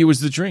 Maybe it was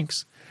the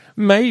drinks.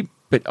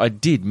 But I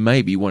did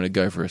maybe want to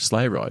go for a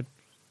sleigh ride.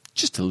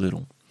 Just a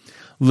little.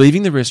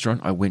 Leaving the restaurant,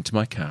 I went to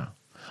my car.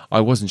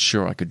 I wasn't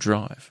sure I could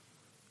drive.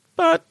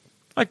 But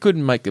I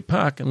couldn't make the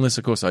park unless,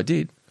 of course, I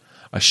did.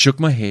 I shook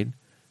my head,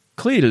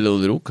 cleared it a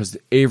little, because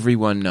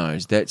everyone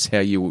knows that's how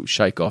you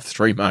shake off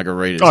 3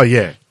 margaritas. Oh,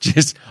 yeah.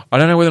 Just, I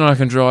don't know whether or not I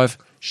can drive.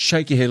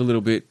 Shake your head a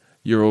little bit.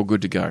 You're all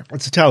good to go.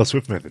 It's a Taylor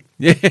Swift method.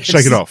 Yeah,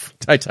 Shake it off.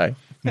 Tay-tay.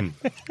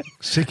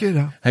 Shake it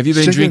off. Have you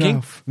been Shake it drinking?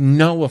 off.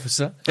 No,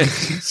 officer.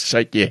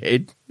 Shake your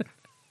head. It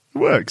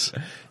works.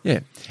 Yeah.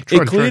 Try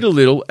It and cleared try. a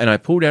little, and I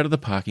pulled out of the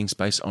parking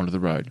space onto the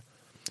road.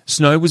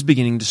 Snow was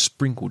beginning to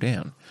sprinkle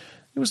down.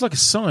 It was like a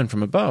sign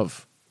from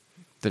above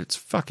that it's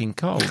fucking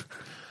cold.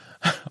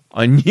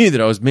 I knew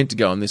that I was meant to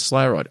go on this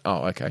sleigh ride.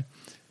 Oh, okay.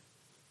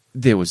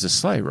 There was a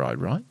sleigh ride,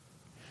 right?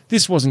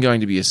 This wasn't going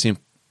to be a snipe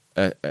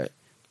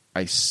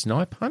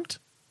hunt?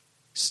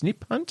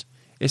 Snip hunt?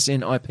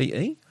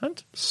 SNIPE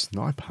hunt?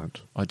 Snipe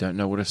hunt. I don't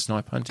know what a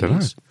snipe hunt Dunno.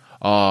 is.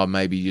 Oh,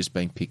 maybe you're just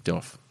being picked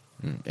off.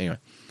 Anyway.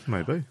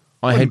 Maybe.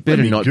 I had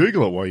better Let me not...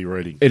 Google it while you're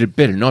reading. It had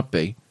better not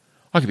be.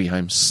 I could be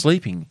home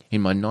sleeping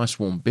in my nice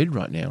warm bed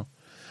right now.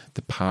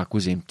 The park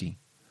was empty.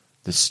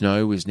 The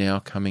snow was now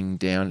coming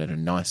down at a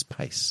nice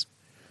pace.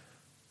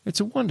 It's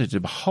a wonder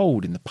to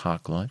behold in the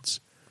park lights.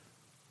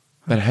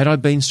 But had I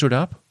been stood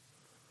up?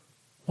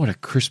 What a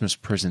Christmas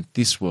present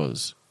this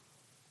was.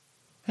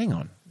 Hang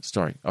on.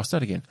 Sorry, I'll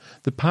start again.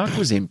 The park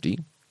was empty.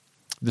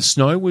 The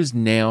snow was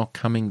now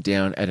coming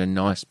down at a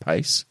nice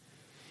pace.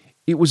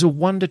 It was a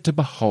wonder to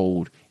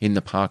behold in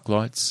the park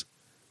lights.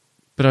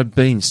 But I'd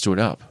been stood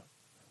up.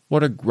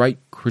 What a great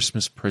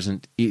Christmas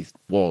present it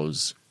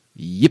was.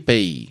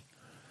 Yippee!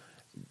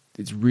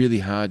 It's really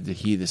hard to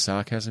hear the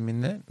sarcasm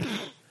in that.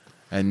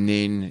 And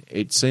then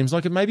it seems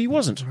like it maybe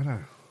wasn't. I know.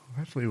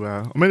 Hopefully,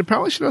 well. I mean,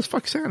 apparently she does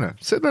fuck Santa.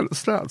 Said that at the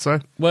start,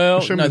 so... Well,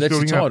 assume no, it's that's the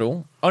building up.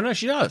 title. Oh, no,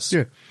 she does.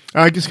 Yeah.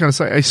 I'm just going to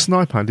say, a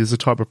snipe hunt is a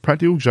type of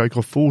practical joke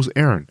or fool's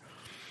errand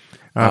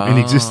in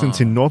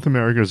existence in North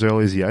America as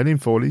early as the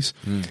 1840s,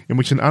 in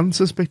which an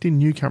unsuspecting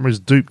newcomer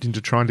is duped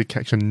into trying to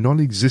catch a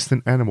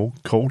non-existent animal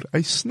called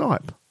a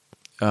snipe.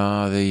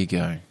 There you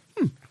go.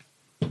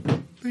 There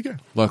you go.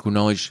 Local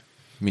knowledge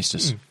missed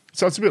us.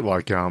 So it's a bit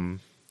like,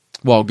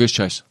 Wild Goose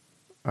Chase.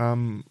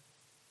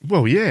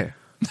 well, yeah.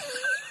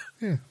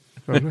 Yeah.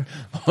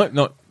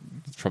 Not,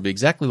 it's probably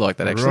exactly like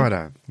that, actually.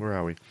 Righto. Where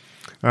are we?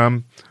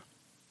 I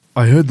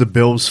heard the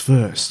bells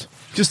first.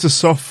 Just a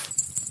soft...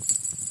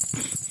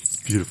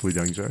 Beautifully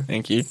done, Joe.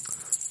 Thank you.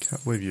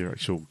 Can't believe your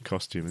actual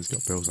costume has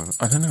got bells on it.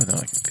 I don't know whether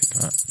I can pick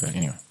them up, but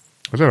anyway.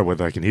 I don't know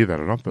whether they can hear that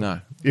or not, but No.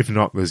 if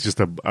not, there's just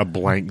a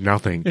blank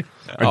nothing. And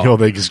Oh. you're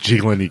there just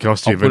jiggling your I'll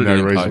costume put for it no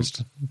in reason.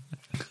 post.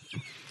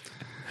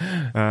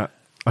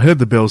 I heard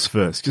the bells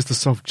first, just a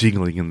soft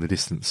jingling in the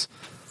distance.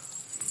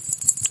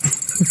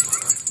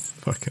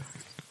 Okay.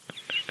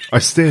 I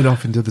stared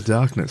off into the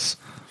darkness.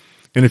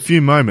 In a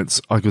few moments,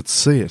 I could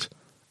see it.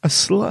 A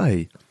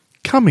sleigh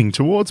coming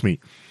towards me.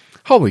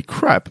 Holy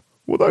crap,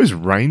 were those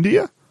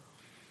reindeer?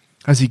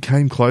 As he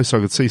came close, I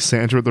could see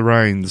Santa at the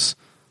reins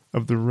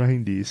of the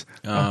reindeers.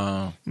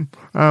 Oh.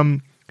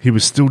 He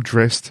was still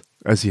dressed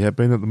as he had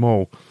been at the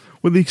mall,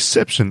 with the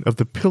exception of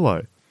the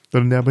pillow that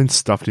had now been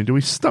stuffed into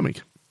his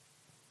stomach.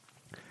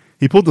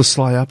 He pulled the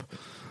sleigh up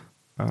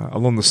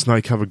along the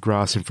snow-covered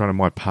grass in front of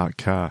my parked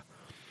car.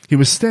 He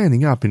was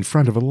standing up in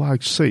front of a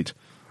large seat.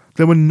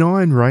 There were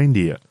 9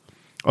 reindeer,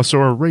 I saw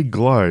a red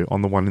glow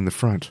on the one in the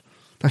front.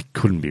 That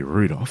couldn't be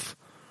Rudolph.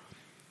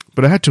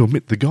 But I had to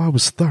admit the guy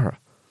was thorough.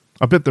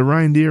 I bet the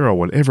reindeer or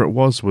whatever it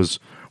was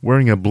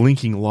wearing a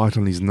blinking light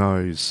on his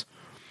nose.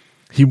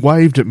 He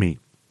waved at me.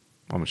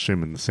 I'm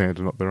assuming the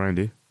Santa, not the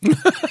reindeer.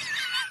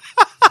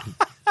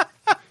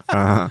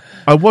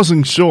 I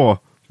wasn't sure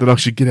that I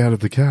should get out of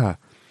the car.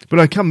 But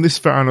I come this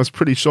far and I was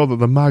pretty sure that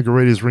the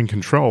margaritas were in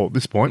control at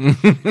this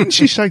point. Didn't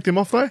she shake them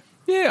off though?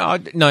 Yeah,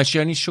 no, she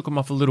only shook him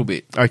off a little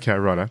bit. Okay,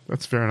 righto.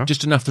 That's fair enough.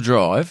 Just enough to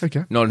drive.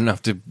 Okay. Not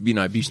enough to, be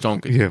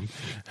stonking. Yeah.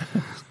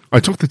 I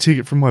took the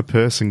ticket from my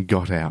purse and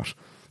got out.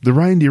 The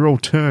reindeer all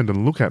turned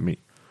and looked at me.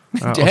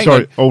 Hang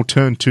on. All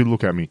turned to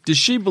look at me. Does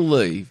she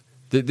believe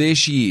that there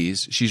she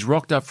is, she's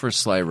rocked up for a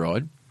sleigh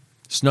ride,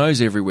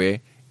 snow's everywhere,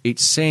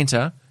 it's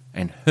Santa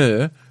and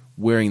her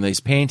wearing these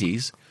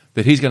panties,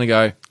 that he's going to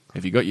go,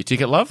 have you got your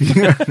ticket, love?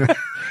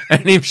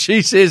 And if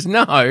she says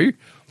no,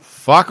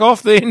 fuck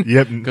off then.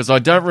 Yep. Because I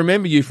don't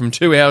remember you from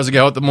 2 hours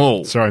ago at the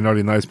mall. Sorry, not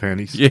in those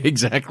panties. Yeah,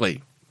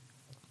 exactly.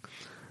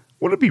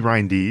 Would it be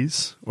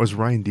reindeers? Or is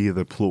reindeer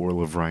the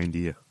plural of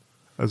reindeer?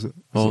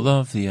 All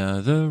of the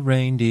other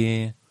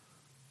reindeer.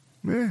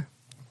 Yeah.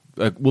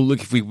 Well,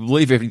 look, if we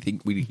believe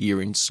everything we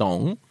hear in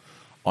song,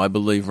 I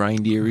believe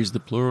reindeer is the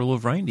plural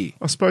of reindeer.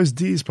 I suppose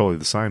deer's probably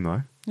the same,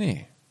 though.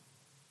 Yeah.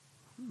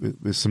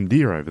 There's some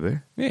deer over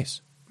there.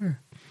 Yes.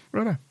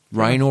 Righto.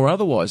 Rain or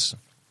otherwise.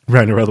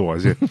 Rain or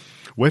otherwise, yeah.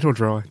 Wet or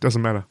dry,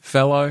 doesn't matter.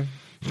 Fellow.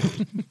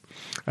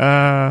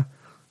 Righto.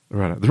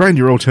 The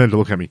reindeer all turned to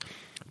look at me.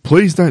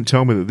 Please don't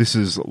tell me that this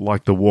is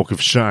like the walk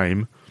of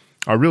shame.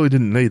 I really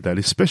didn't need that,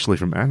 especially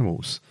from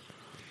animals.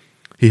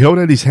 He held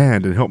out his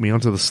hand and helped me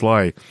onto the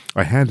sleigh.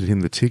 I handed him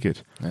the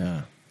ticket.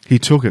 Yeah. He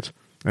took it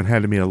and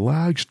handed me a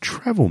large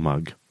travel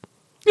mug.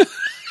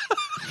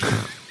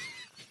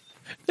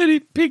 That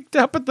he picked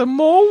up at the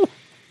mall.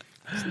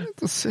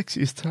 The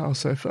sexiest tale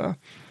so far.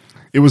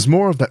 It was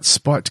more of that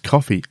spiked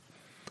coffee.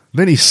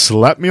 Then he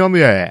slapped me on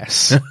the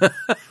ass.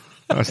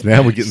 Nice,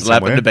 now we're getting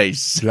Slapping somewhere. the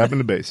base. Slapping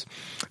the base.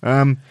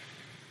 I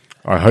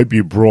hope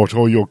you brought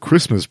all your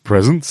Christmas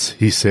presents,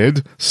 he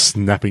said,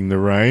 snapping the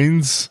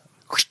reins.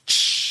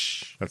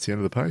 That's the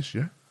end of the page,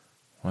 yeah?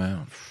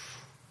 Wow.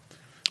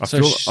 I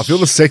feel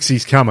the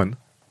sexy's coming.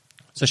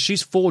 So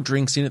she's 4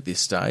 drinks in at this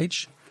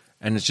stage,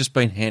 and it's just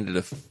been handed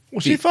a Well,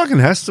 she fucking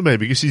has to be,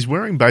 because she's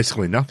wearing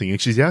basically nothing, and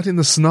she's out in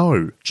the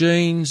snow.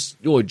 jeans,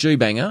 or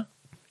G-banger,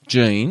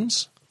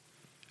 jeans,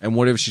 and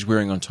whatever she's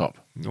wearing on top.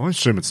 I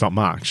assume it's not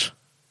much.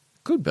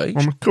 Could be.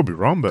 I could be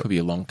wrong, but Could be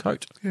a long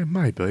coat. yeah,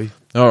 maybe.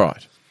 All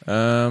right.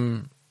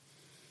 The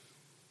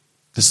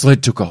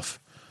sled took off,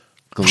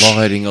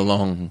 gliding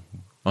along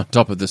on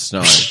top of the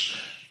snow.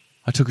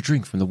 I took a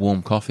drink from the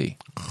warm coffee.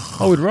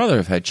 I would rather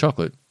have had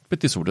chocolate,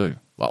 but this will do.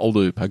 I'll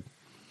do, pug.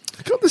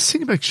 Got this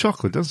thing about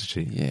chocolate, doesn't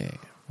she? Yeah.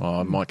 Well,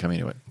 I might come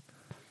into it.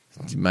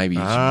 Maybe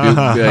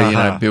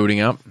it's building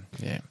up.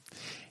 Yeah.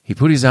 He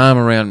put his arm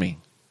around me.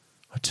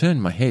 I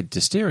turned my head to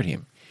stare at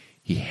him.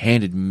 He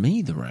handed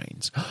me the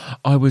reins.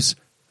 I was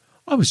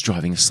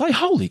driving a sleigh.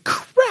 Holy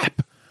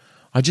crap!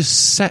 I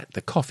just sat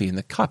the coffee in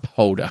the cup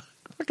holder.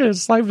 I could have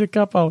saved the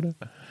cup holder.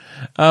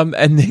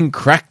 And then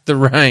cracked the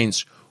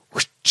reins.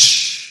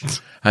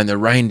 And the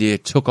reindeer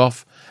took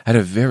off at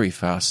a very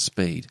fast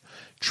speed.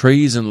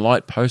 Trees and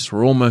light posts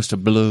were almost a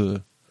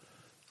blur.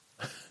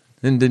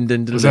 Was that meant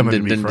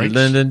to be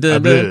French? A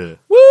blur.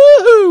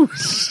 Woohoo!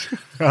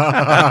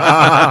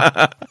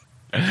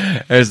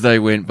 As they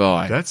went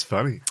by. That's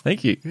funny.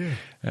 Thank you.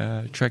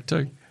 Yeah. Track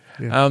 2.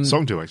 Yeah.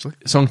 Song 2, actually.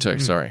 Song 2,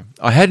 sorry.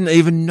 I hadn't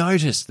even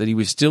noticed that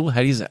he still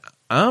had his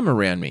arm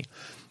around me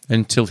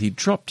until he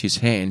dropped his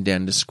hand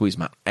down to squeeze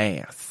my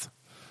ass.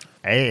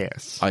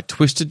 Ass. I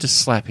twisted to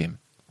slap him,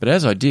 but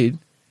as I did,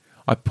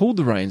 I pulled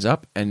the reins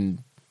up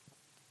and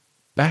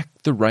back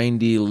the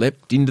reindeer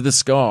leapt into the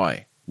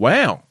sky.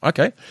 Wow,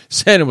 okay.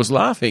 Santa was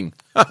laughing.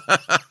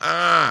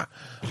 I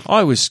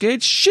was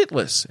scared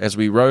shitless as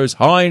we rose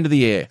high into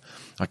the air.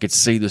 I could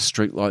see the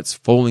streetlights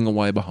falling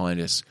away behind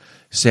us.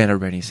 Santa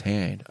ran his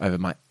hand over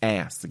my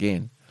ass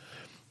again.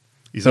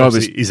 He's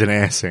an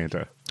ass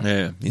Santa.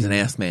 Yeah, he's an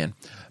ass man.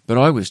 But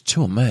I was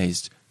too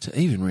amazed to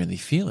even really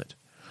feel it.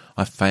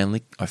 I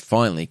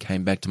finally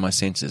came back to my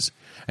senses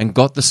and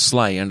got the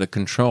sleigh under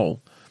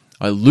control.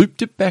 I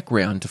looped it back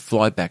round to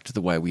fly back to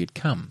the way we had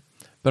come,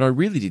 but I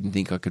really didn't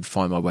think I could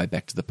find my way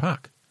back to the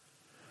park.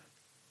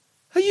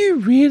 Are you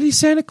really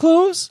Santa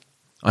Claus?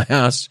 I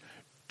asked,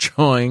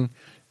 trying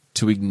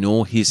to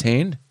ignore his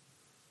hand.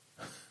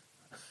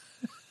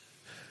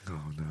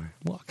 Oh, no.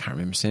 Well, I can't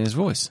remember Santa's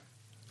voice.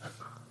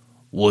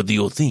 What do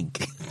you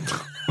think?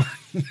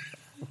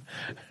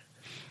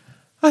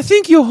 I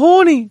think you're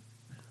horny,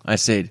 I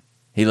said.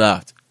 He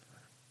laughed.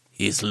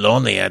 He's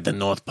lonely at the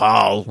North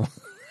Pole.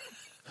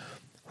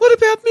 What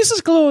about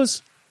Mrs.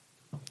 Claus?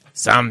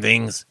 Some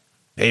things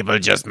people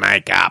just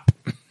make up.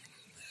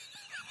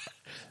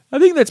 I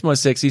think that's my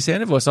sexy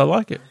Santa voice. I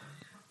like it.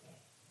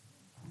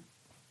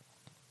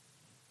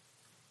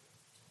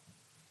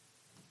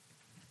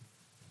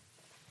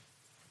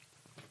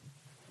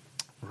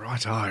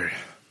 Righto.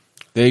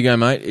 There you go,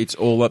 mate. It's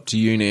all up to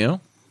you now.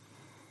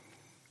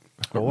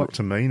 All up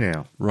to me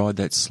now. Ride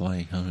that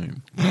sleigh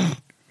home.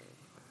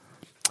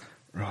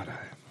 Righto.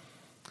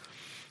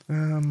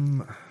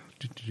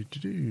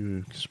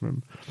 Just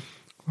remember,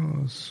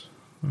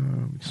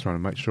 just trying to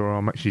make sure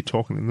I'm actually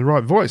talking in the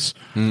right voice.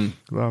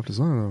 After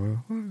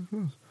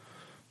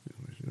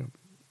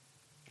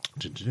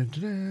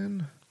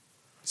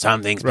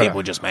Some things Right.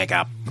 people just make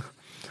up.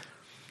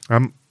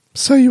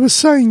 So you were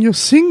saying you're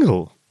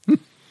single?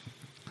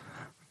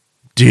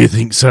 Do you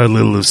think so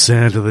little of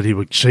Santa that he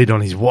would cheat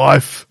on his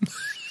wife?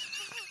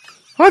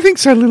 I think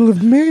so little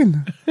of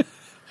men.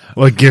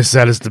 Well, I guess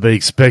that is to be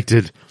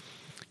expected.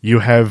 You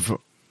have...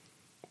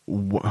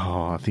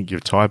 I think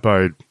you've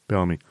typoed,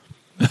 Bellamy.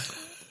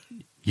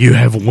 You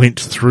have went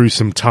through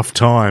some tough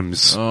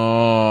times.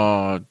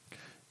 Oh,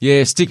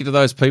 yeah, stick it to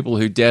those people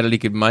who doubted he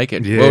could make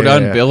it. Well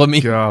done,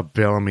 Bellamy. God,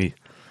 Bellamy.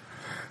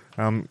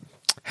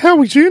 How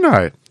would you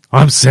know?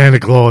 I'm Santa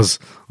Claus.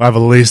 I have a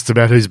list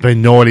about who's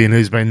been naughty and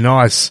who's been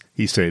nice,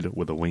 he said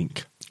with a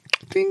wink.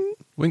 Ding.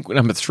 Wink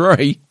number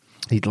 3.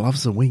 He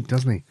loves a wink,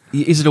 doesn't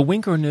he? Is it a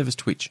wink or a nervous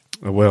twitch?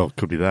 Oh, well,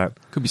 could be that.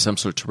 Could be some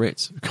sort of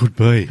Tourette's. Could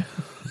be.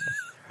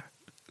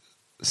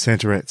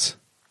 Santarettes.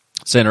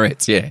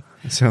 Santarettes, yeah.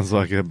 It sounds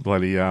like a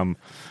bloody A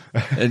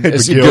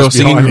girls girl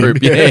singing behind him.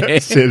 group, yeah.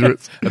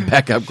 Santarettes. A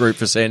backup group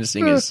for Santa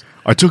singers.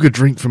 I took a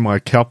drink from my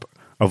cup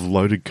of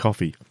loaded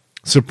coffee.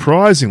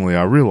 Surprisingly,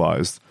 I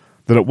realised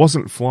that it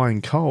wasn't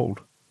flying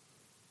cold.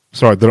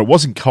 Sorry, that it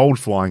wasn't cold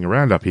flying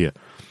around up here.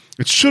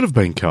 It should have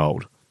been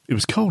cold. It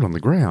was cold on the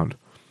ground.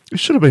 It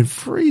should have been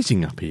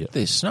freezing up here.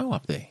 There's snow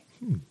up there.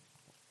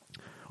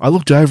 I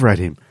looked over at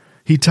him.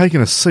 He'd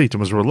taken a seat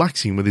and was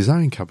relaxing with his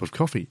own cup of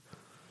coffee.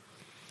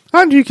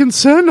 Aren't you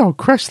concerned I'll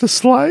crash the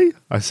sleigh?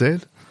 I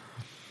said.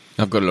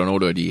 I've got it on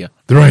auto dear.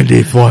 The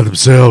reindeer fly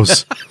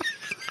themselves.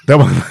 They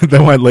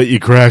won't let you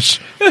crash.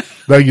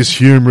 They get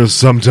humorous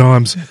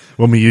sometimes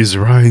when we use the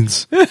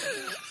reins.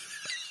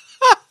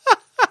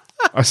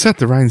 I sat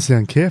the reins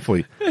down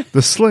carefully.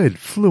 The sled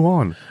flew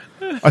on.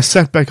 I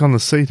sat back on the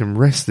seat and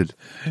rested.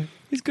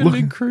 He's got a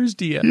big cruise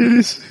deer. Yeah, it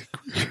is.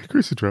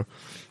 Cruise control.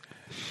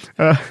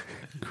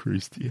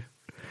 Cruise deer.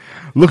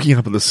 Looking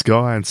up at the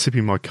sky and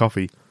sipping my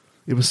coffee.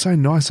 It was so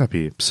nice up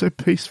here, so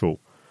peaceful.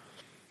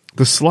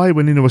 The sleigh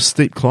went into a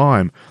steep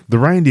climb. The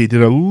reindeer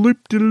did a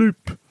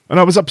loop-de-loop, and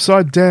I was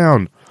upside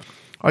down.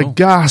 I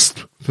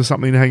gasped for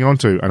something to hang on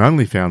to and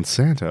only found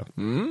Santa.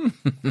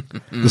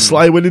 The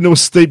sleigh went into a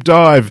steep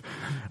dive,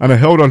 and I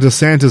held onto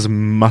Santa's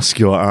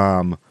muscular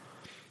arm.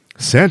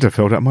 Santa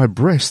felt at my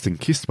breast and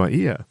kissed my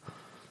ear.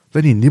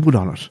 Then he nibbled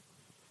on it.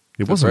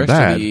 It wasn't breast or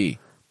bad, the ear?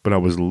 but I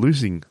was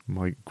losing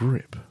my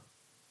grip.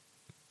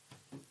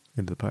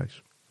 End of the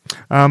page.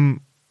 I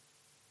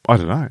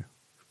don't know.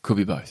 Could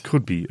be both.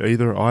 Could be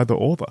either or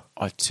the.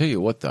 I tell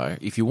you what, though,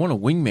 if you want a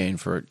wingman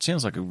for it,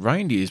 sounds like a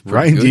reindeer is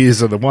pretty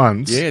Reindeers are the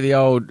ones. good. Yeah, the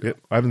old... Yep,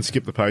 I haven't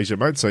skipped the page yet,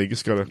 mate, so you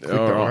just got to click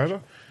that right.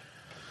 over.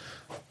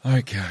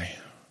 Okay.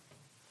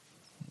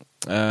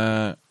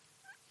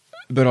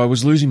 But I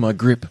was losing my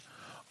grip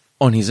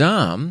on his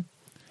arm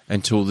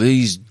until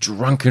these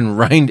drunken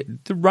reindeer...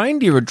 The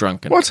reindeer are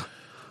drunken. What?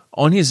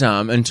 On his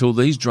arm until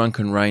these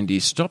drunken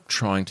reindeer stopped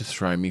trying to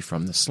throw me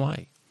from the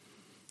sleigh.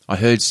 I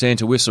heard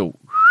Santa whistle.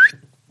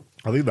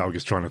 I think they were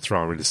just trying to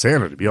throw her into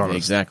Santa, to be honest.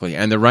 Exactly.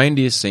 And the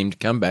reindeer seemed to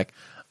come back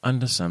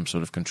under some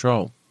sort of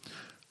control.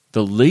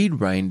 The lead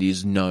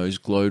reindeer's nose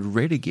glowed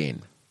red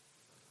again.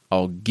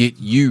 I'll get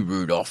you,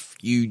 Rudolph.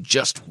 You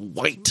just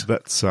wait.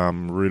 That's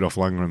Rudolph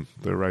Lundgren,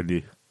 the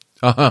reindeer.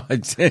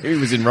 He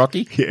was in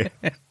Rocky? Yeah.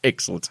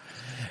 Excellent.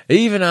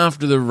 Even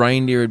after the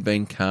reindeer had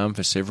been calm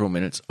for several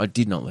minutes, I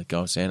did not let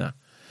go of Santa.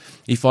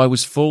 If I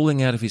was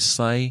falling out of his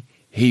sleigh,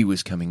 he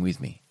was coming with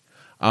me.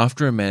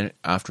 After a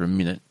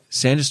minute,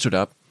 Santa stood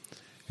up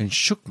and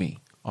shook me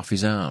off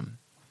his arm.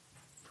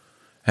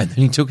 And then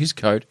he took his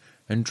coat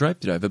and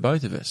draped it over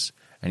both of us,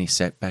 and he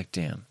sat back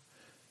down.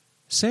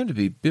 Santa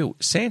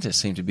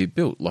seemed to be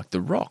built like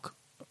the Rock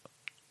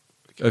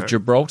of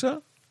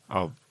Gibraltar.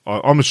 Oh,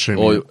 I'm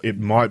assuming Or it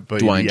might be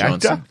Dwayne the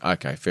actor. Johnson.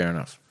 Okay, fair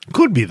enough.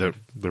 Could be the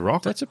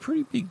Rock. That's a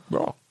pretty big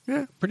rock.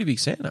 Yeah. Pretty big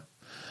Santa.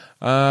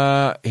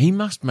 He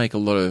must make a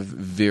lot of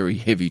very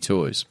heavy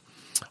toys.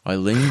 I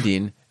leaned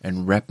in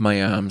and wrapped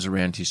my arms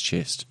around his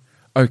chest.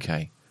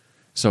 Okay,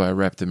 so I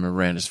wrapped them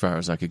around as far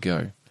as I could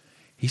go.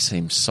 He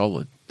seemed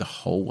solid the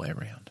whole way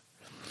around.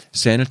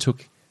 Santa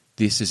took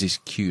this as his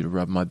cue to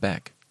rub my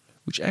back,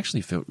 which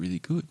actually felt really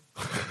good.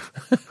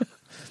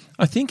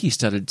 I think he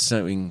started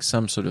doing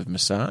some sort of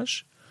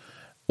massage.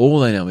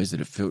 All I know is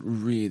that it felt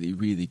really,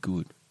 really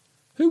good.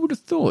 Who would have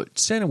thought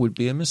Santa would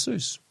be a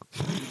masseuse?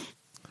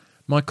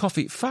 My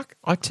coffee... Fuck,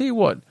 I tell you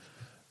what,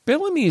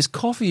 Bellamy is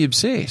coffee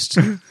obsessed.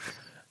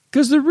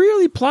 Because they're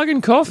really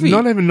plugging coffee.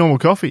 Not even normal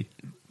coffee.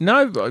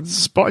 No.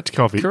 Spiked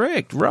coffee.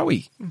 Correct,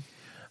 rowie.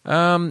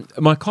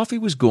 My coffee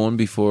was gone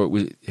before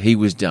he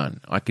was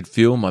done. I could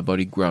feel my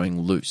body growing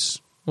loose.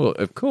 Well,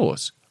 of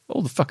course,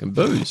 all the fucking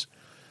booze.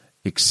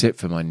 Except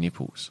for my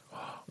nipples.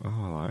 Oh,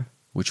 hello.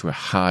 Which were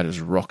hard as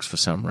rocks for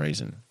some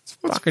reason. It's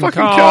Fucking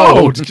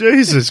cold.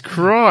 Jesus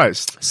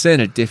Christ.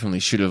 Santa definitely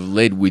should have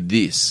led with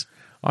this.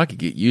 I could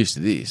get used to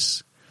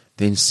this.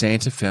 Then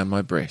Santa found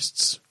my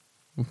breasts.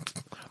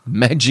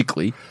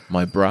 Magically,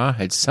 my bra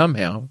had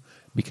somehow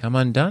become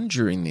undone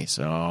during this.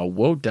 Oh,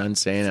 well done,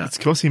 Santa. It's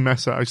because he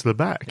massaged the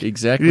back.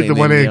 Exactly. He did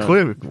the And then,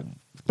 one-hand clip.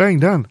 Bang,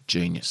 done.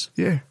 Genius.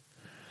 Yeah.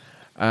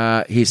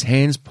 His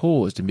hands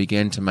paused and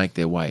began to make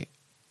their way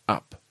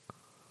up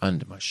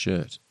under my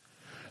shirt.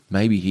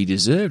 Maybe he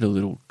deserved a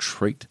little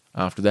treat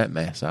after that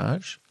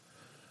massage.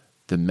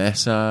 The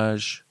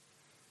massage...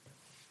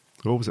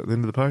 Oh, was that the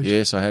end of the page?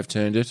 Yes, I have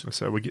turned it.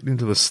 So we're getting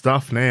into the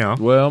stuff now.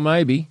 Well,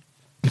 maybe.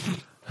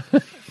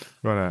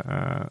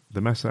 Right,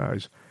 the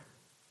massage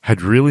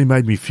had really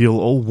made me feel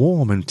all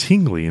warm and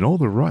tingly in all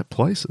the right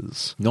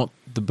places. Not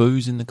the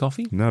booze in the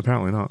coffee? No,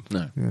 apparently not.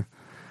 No. Yeah.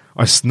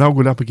 I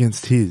snuggled up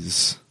against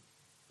his.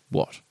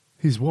 What?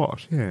 His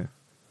what? Yeah.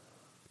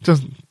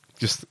 Just.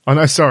 Oh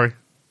no, sorry,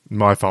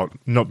 my fault.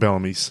 Not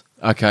Bellamy's.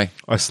 Okay.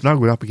 I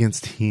snuggled up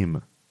against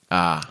him.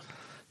 Ah.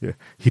 Yeah.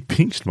 He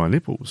pinched my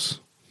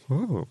nipples.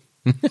 Oh.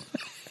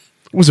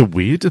 Was it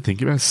weird to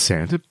think about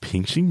Santa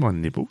pinching my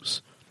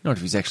nipples? Not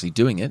if he's actually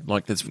doing it.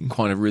 Like, that's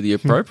kind of really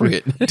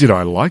appropriate. Did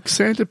I like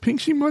Santa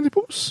pinching my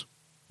nipples?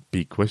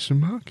 Big question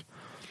mark.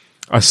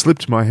 I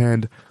slipped my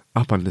hand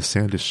up under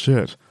Santa's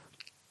shirt.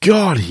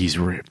 God, he's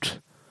ripped.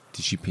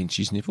 Did you pinch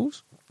his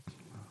nipples?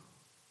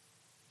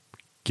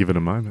 Give it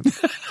a moment.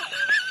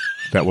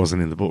 That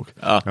wasn't in the book.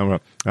 Oh. All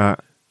right.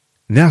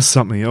 Now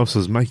something else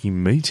was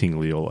making me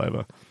tingly all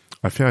over.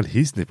 I found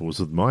his nipples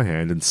with my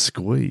hand and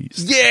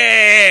squeezed.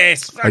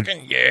 Yes!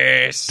 Fucking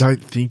yes!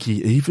 Don't think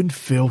he even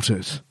felt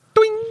it.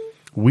 Doing.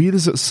 Weird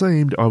as it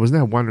seemed, I was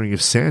now wondering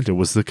if Santa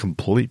was the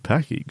complete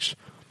package.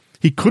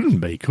 He couldn't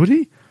be, could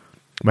he?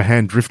 My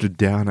hand drifted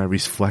down over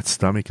his flat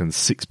stomach and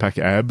six-pack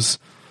abs.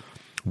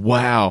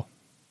 Wow.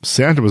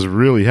 Santa was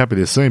really happy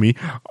to see me.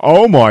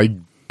 Oh my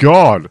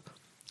God.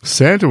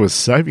 Santa was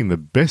saving the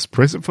best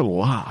present for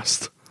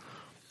last.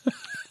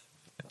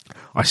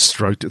 I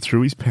stroked it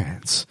through his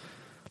pants.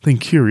 Then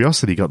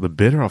curiosity got the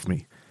better of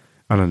me,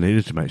 and I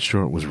needed to make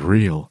sure it was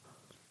real.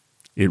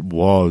 It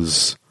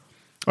was.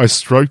 I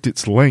stroked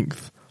its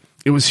length.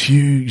 It was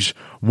huge,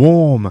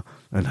 warm,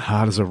 and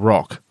hard as a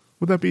rock.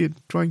 Would that be a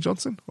Dwayne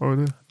Johnson?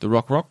 Or The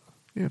Rock?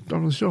 Yeah, I'm not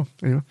really sure.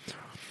 Anyway.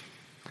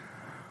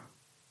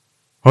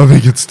 I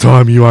think it's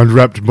time you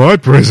unwrapped my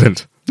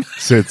present,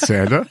 said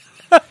Santa.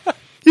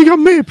 You got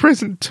me a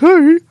present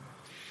too?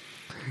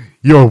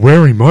 You're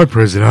wearing my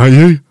present, are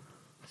you?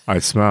 I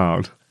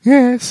smiled.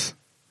 Yes.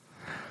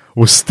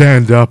 Well,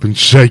 stand up and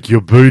shake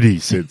your booty,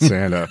 said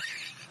Santa.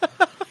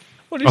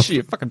 What is she,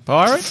 a fucking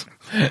pirate?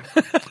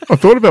 I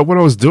thought about what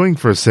I was doing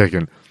for a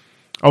second.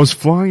 I was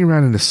flying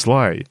around in a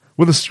sleigh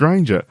with a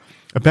stranger,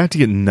 about to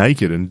get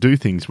naked and do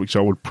things which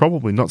I would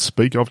probably not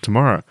speak of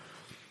tomorrow.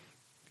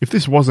 If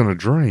this wasn't a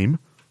dream,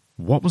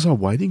 what was I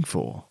waiting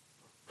for?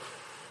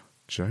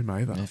 Joe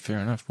Mather. Yeah, fair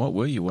enough. What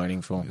were you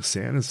waiting for?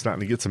 Santa's starting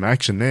to get some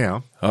action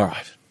now. All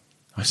right.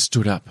 I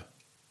stood up,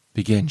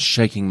 began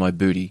shaking my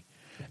booty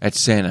at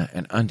Santa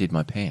and undid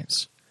my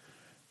pants,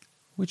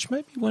 which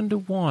made me wonder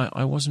why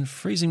I wasn't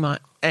freezing my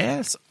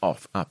ass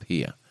off up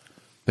here.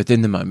 But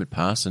then the moment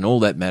passed, and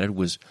all that mattered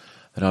was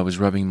that I was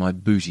rubbing my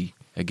booty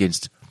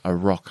against a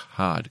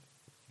rock-hard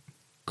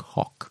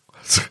cock.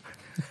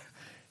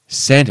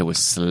 Santa was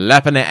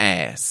slapping her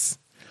ass,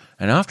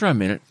 and after a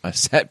minute, I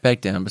sat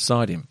back down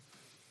beside him.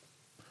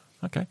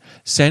 Okay.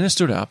 Santa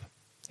stood up,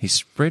 he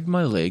spread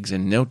my legs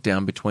and knelt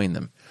down between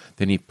them.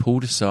 Then he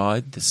pulled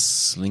aside the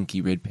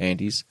slinky red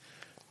panties,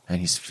 and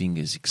his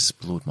fingers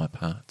explored my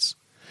parts.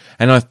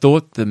 And I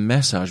thought the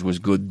massage was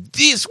good.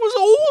 This was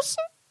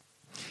awesome!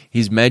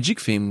 His magic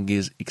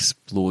fingers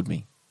explored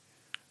me.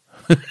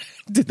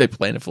 Did they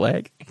plant a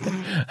flag?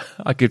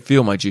 I could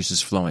feel my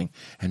juices flowing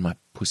and my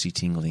pussy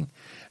tingling.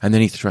 And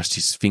then he thrust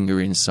his finger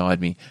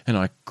inside me, and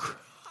I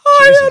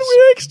cried out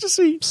with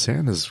ecstasy.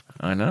 Santa's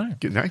I know.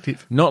 getting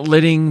active. Not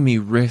letting me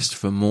rest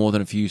for more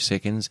than a few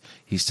seconds,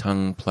 his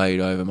tongue played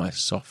over my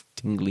soft,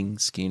 tingling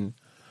skin.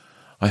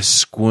 I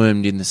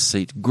squirmed in the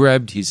seat,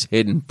 grabbed his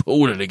head and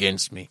pulled it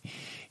against me.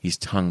 His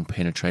tongue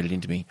penetrated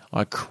into me.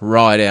 I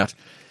cried out.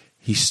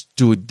 He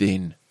stood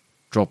then,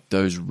 dropped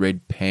those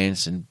red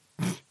pants and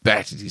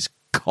battered his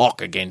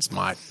cock against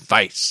my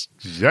face.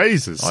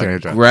 Jesus,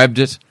 Santa. I grabbed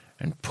it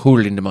and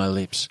pulled it into my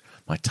lips.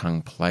 My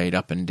tongue played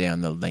up and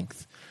down the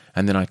length.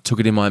 And then I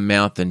took it in my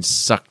mouth and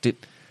sucked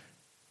it,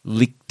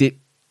 licked it,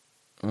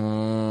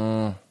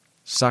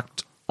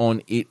 sucked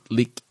on it,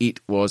 lick it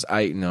was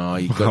a... No,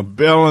 you got...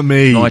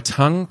 Bellamy. My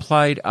tongue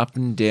played up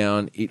and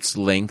down its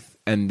length,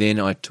 and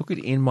then I took it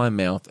in my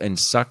mouth and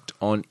sucked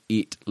on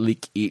it,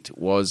 lick it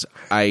was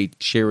a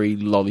cherry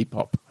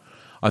lollipop.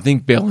 I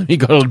think Bellamy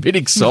got a little bit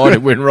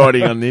excited when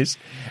writing on this.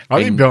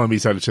 I think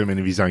Bellamy's had too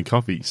many of his own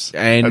coffees.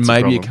 And That's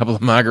maybe a problem. couple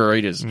of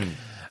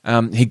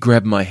margaritas. He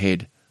grabbed my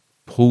head,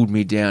 pulled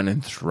me down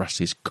and thrust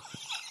his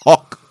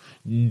cock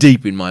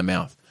deep in my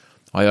mouth.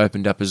 I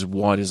opened up as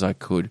wide as I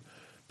could,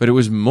 but it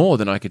was more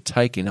than I could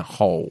take in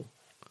whole.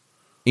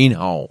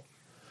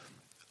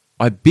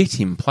 I bit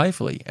him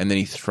playfully, and then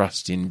he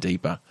thrust in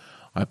deeper.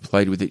 I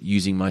played with it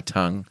using my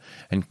tongue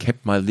and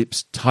kept my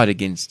lips tight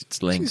against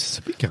its length Jesus,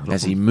 a bit going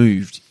as on. he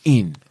moved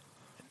in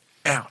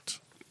out.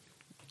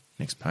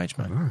 Next page,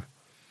 mate. know.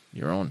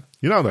 You're on.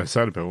 You know what they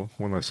say to people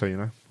when they say,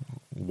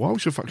 why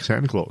would you fuck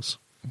Santa Claus?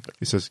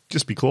 He says,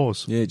 just be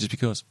Claus. Yeah, just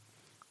because.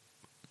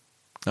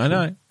 I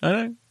know.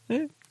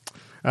 Yeah.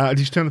 Did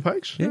you turn the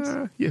page?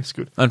 Yes. Yes,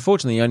 good.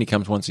 Unfortunately, he only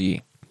comes once a year.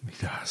 He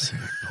does.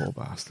 Poor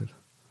bastard.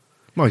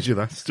 Mind you,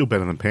 that's still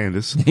better than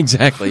pandas.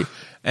 Exactly.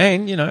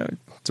 And,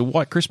 it's a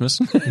white Christmas.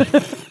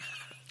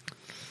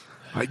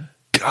 I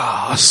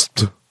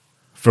gasped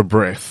for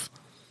breath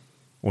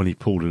when he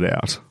pulled it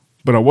out,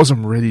 but I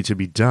wasn't ready to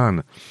be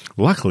done.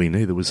 Luckily,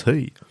 neither was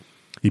he.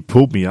 He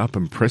pulled me up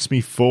and pressed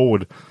me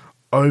forward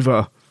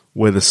over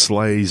where the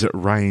sleigh's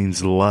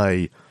reins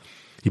lay.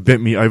 He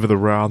bent me over the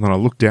rail, and I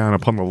looked down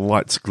upon the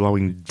lights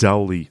glowing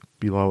dully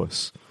below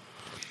us.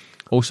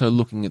 Also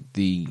looking at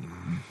the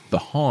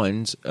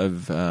hinds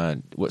of,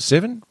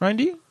 7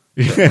 reindeer?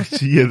 Yeah,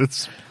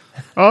 that's...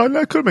 Oh,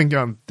 no, it could have been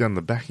going down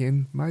the back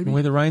end, maybe.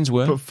 Where the reins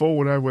were. Put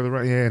forward over where the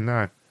rein... Yeah,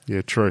 no.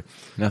 Yeah, true.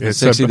 Nothing yeah,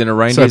 sexy than a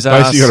reindeer's so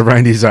ass. basically got a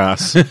reindeer's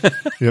ass.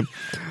 Yep.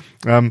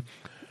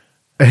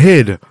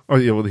 Ahead... Oh,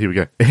 yeah, well, here we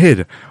go.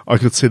 Ahead, I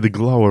could see the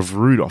glow of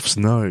Rudolph's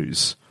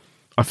nose.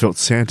 I felt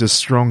Santa's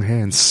strong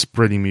hand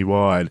spreading me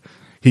wide.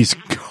 His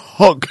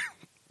cock...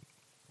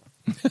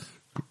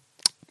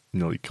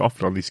 Nearly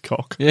coughed on his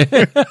cock. Yeah.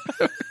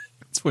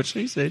 That's what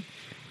she said.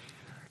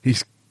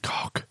 His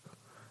cock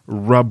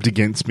rubbed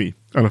against me,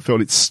 and I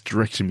felt it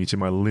stretching me to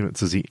my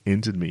limits as he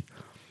entered me.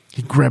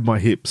 He grabbed my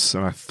hips,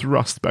 and I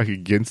thrust back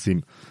against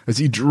him as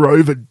he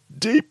drove it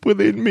deep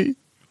within me.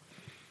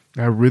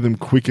 Our rhythm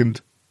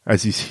quickened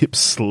as his hips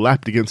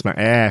slapped against my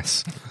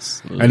ass,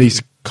 and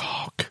his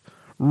cock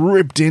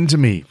ripped into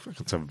me.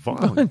 It's a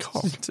violent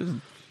cock.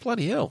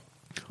 Bloody hell.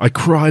 I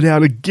cried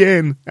out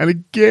again and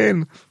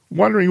again,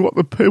 wondering what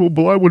the people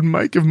below would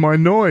make of my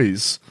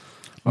noise.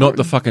 Not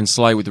the fucking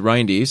sleigh with the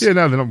reindeers. Yeah,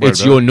 no, they're not worried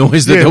It's about your it.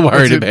 noise that Yeah, they're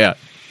worried that's it. about.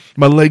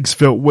 My legs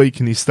felt weak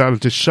and he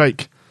started to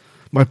shake.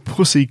 My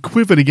pussy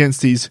quivered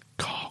against his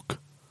cock.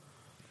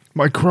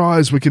 My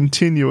cries were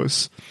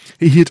continuous.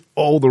 He hit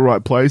all the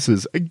right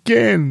places,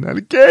 again and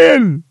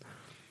again.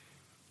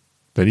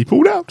 Then he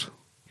pulled out,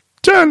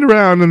 turned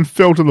around and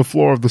fell to the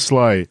floor of the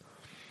sleigh.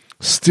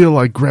 Still,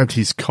 I grabbed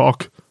his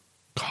cock.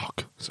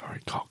 Cock.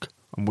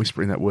 I'm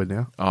whispering that word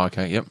now. Oh,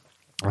 okay, yep.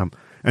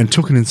 And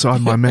took it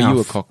inside my mouth. Are you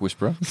a cock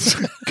whisperer?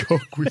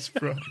 Cock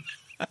whisperer.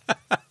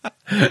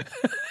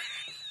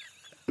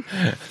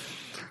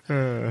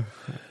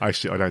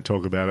 Actually, I don't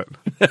talk about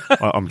it.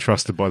 I'm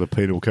trusted by the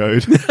penal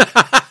code.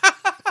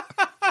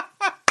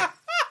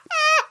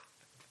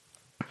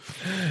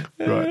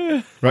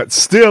 Right.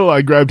 Still,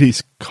 I grabbed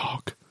his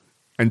cock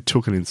and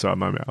took it inside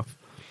my mouth.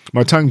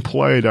 My tongue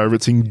played over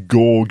its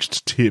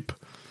engorged tip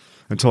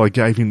until I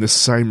gave him the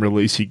same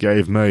release he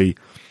gave me.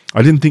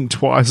 I didn't think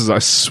twice as I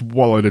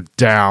swallowed it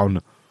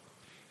down.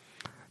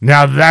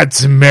 Now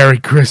that's a Merry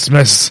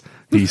Christmas,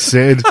 he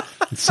said,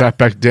 and sat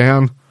back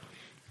down.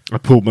 I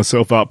pulled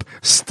myself up,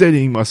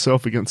 steadying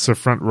myself against the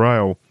front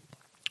rail.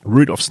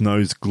 Rudolph's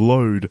nose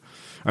glowed,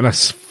 and I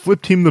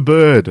flipped him the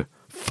bird.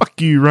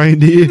 Fuck you,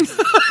 reindeer.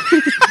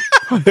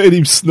 I heard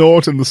him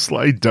snort, and the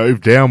sleigh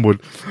dove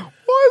downward.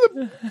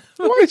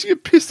 Why did you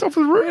get pissed off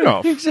with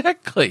Rudolph?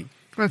 Exactly.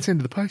 That's the end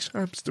of the page.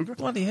 I'm still going.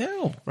 Bloody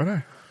hell. I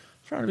know.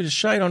 Throwing a bit of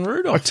shade on I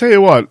Rudolph. tell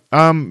you what,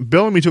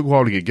 Bellamy took a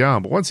while to get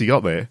going, but once he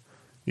got there,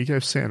 he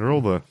gave Santa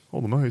all the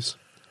moves.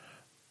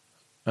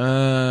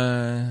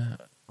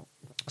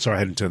 Sorry, I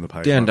hadn't turned the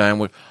page.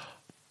 Downward.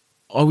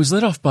 I was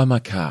let off by my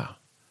car,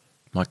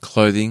 my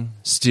clothing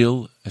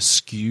still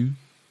askew.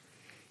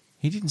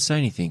 He didn't say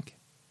anything.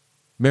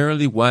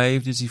 Merrily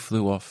waved as he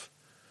flew off.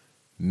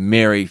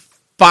 Merry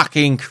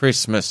fucking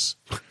Christmas.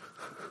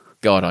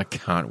 God, I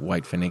can't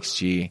wait for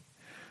next year.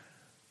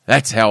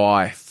 That's how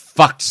I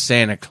fucked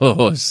Santa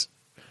Claus.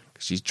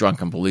 She's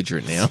drunk and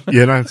belligerent now.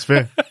 Yeah, no, it's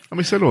fair. And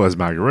we said all those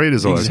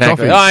margaritas, all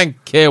Exactly. those coffees. I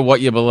don't care what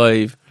you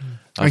believe.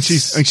 And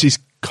she's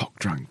cock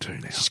drunk too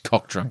now. She's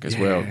cock drunk as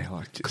Yeah, well.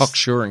 like just-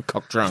 Cocksure and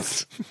cock drunk.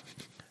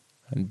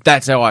 And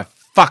that's how I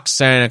fuck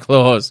Santa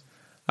Claus.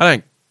 I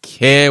don't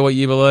care what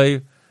you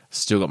believe.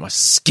 Still got my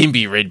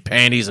skimpy red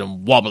panties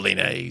and wobbly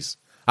knees.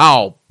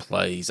 Oh,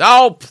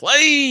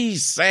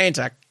 please,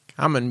 Santa,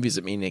 come and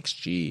visit me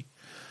next year.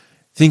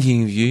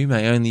 Thinking of you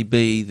may only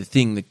be the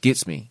thing that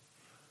gets me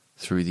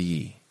through the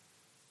year.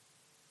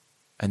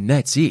 And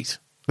that's it.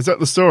 Is that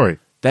the story?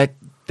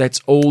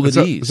 That's all it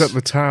is. Is that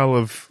the tale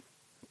of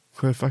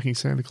her fucking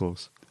Santa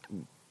Claus?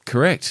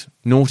 Correct.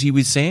 Naughty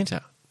with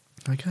Santa.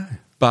 Okay.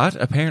 But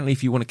apparently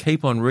if you want to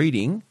keep on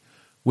reading,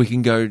 we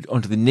can go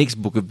on to the next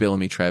book of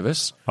Bellamy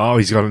Travis, Oh,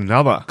 he's got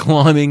another.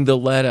 Climbing the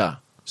Ladder,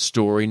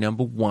 story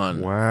number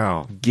 1.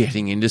 Wow.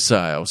 Getting into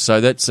sales.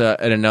 So that's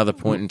at another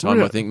point in time,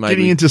 Really? I think maybe.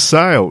 Getting into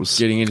sales.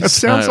 Getting into that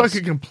sounds sales.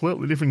 like a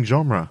completely different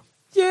genre.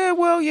 Yeah,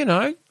 well,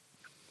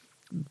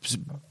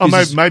 Oh,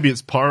 business- maybe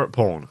it's pirate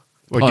porn.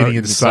 Like Pirate getting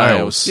into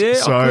sales. sales.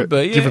 Yeah, so could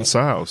be, yeah. different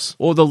sales.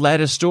 Or the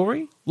ladder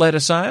story, ladder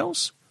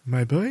sales.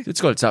 Maybe.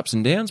 It's got its ups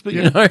and downs, but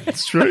Yeah, you know.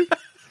 it's true.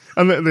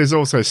 And there's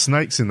also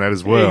snakes in that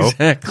as well.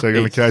 Exactly. So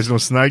an occasional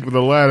snake with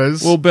the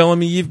ladders. Well,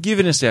 Bellamy, you've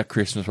given us our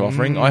Christmas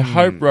offering. I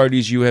hope,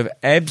 roadies, you have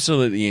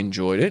absolutely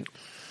enjoyed it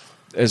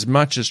as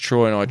much as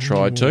Troy and I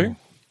tried to.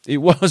 It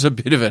was a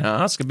bit of an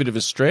ask, a bit of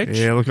a stretch.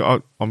 Yeah, look,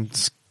 I'm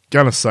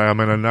going to say, I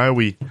mean, I know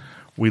we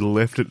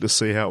left it to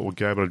see how it would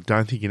go, but I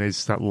don't think you need to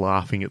start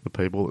laughing at the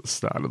people at the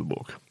start of the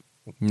book.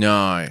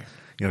 No.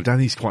 You know, I don't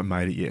think he's quite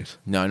made it yet.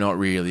 No, not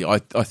really. I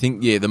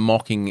think, the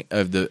mocking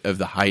of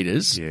the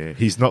haters. Yeah,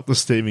 he's not the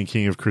Stephen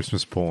King of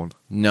Christmas porn.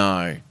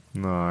 No.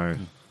 No.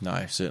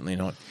 No, certainly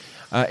not.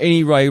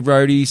 Anyway,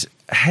 roadies,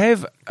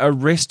 have a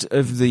rest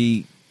of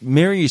the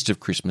merriest of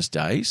Christmas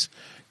days,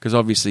 because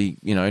obviously,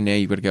 now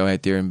you've got to go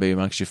out there and be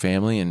amongst your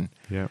family and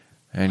Yeah.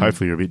 And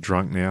hopefully you're a bit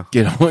drunk now.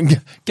 get on,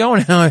 go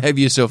and have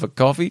yourself a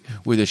coffee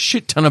with a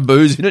shit ton of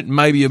booze in it and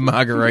maybe a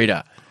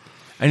margarita.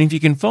 And if you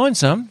can find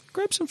some,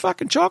 grab some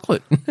fucking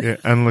chocolate. Yeah,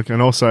 and look,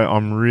 and also,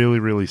 I'm really,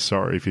 really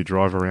sorry if you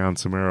drive around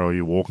somewhere or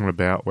you're walking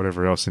about,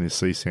 whatever else, and you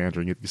see Santa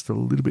and get just a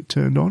little bit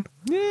turned on.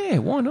 Yeah,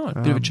 why not?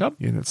 Bit of a chub.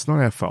 Yeah, it's not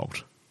our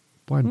fault.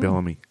 Blame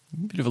Bellamy.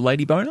 Bit of a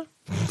lady boner.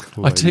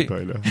 Lady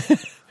boner.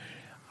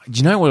 Do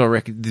you know what I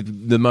reckon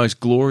the most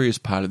glorious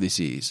part of this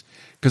is?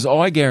 Because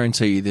I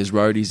guarantee you there's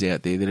roadies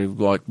out there that have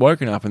like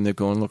woken up and they've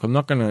gone, look, I'm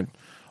not going to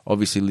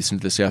obviously listen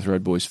to the South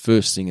Road Boys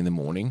first thing in the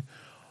morning,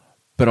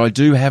 but I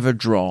do have a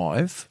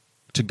drive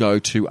to go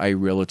to a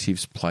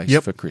relative's place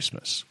for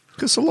Christmas.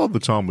 Because a lot of the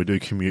time we do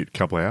commute a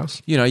couple of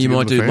hours. You to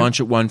might the do fam. lunch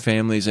at one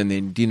family's and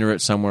then dinner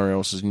at somewhere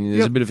else's, and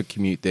there's a bit of a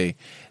commute there.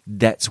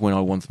 That's when I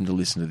want them to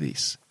listen to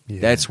this.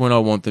 Yeah. That's when I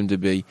want them to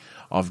be,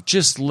 I've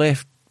just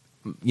left,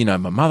 my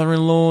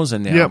mother-in-law's,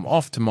 and now I'm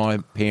off to my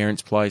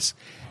parents' place.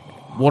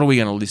 What are we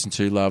going to listen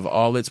to, love?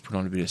 Oh, let's put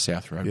on a bit of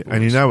South Road Boys.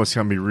 And you know it's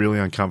going to be really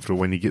uncomfortable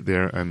when you get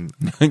there and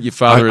your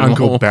father-in-law,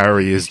 Uncle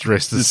Barry is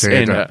dressed as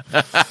Santa.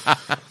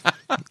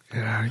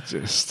 Santa.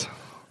 Just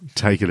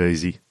take it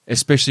easy.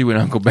 Especially when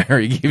Uncle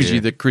Barry gives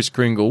you the Kris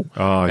Kringle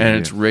and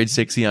it's red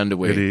sexy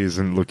underwear. It is,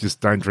 and look, just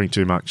don't drink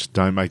too much.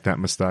 Don't make that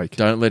mistake.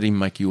 Don't let him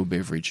make you a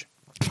beverage.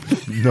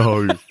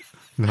 No.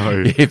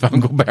 If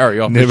Uncle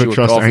Barry offers Never you a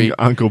trust coffee.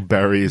 Uncle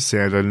Barry as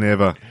Santa,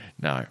 never.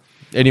 No.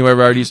 Anyway,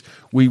 roadies,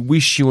 we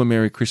wish you a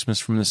Merry Christmas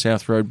from the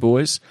South Road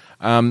Boys.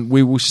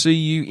 We will see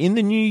you in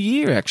the new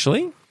year,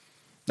 actually.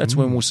 That's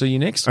when we'll see you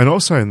next. And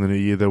also in the new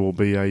year, there will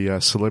be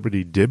a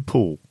celebrity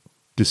Deadpool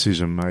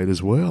decision made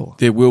as well.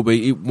 There will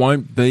be. It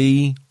won't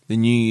be the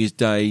New Year's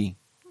Day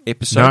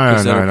episode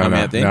because that'll come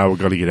out then. No, we've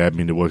got to get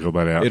admin to work all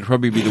that out. It'll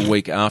probably be the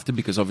week after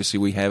because obviously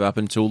we have up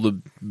until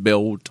the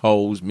bell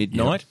tolls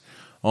midnight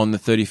on the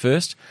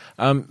 31st.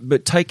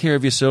 But take care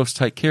of yourselves,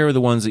 take care of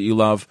the ones that you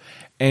love,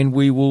 and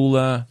we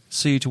will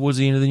see you towards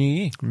the end of the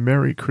new year.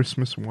 Merry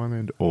Christmas, one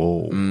and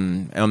all.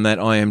 On that,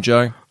 I am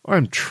Joe.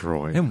 I'm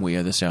Troy. And we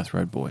are the South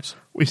Road Boys.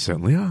 We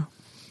certainly are.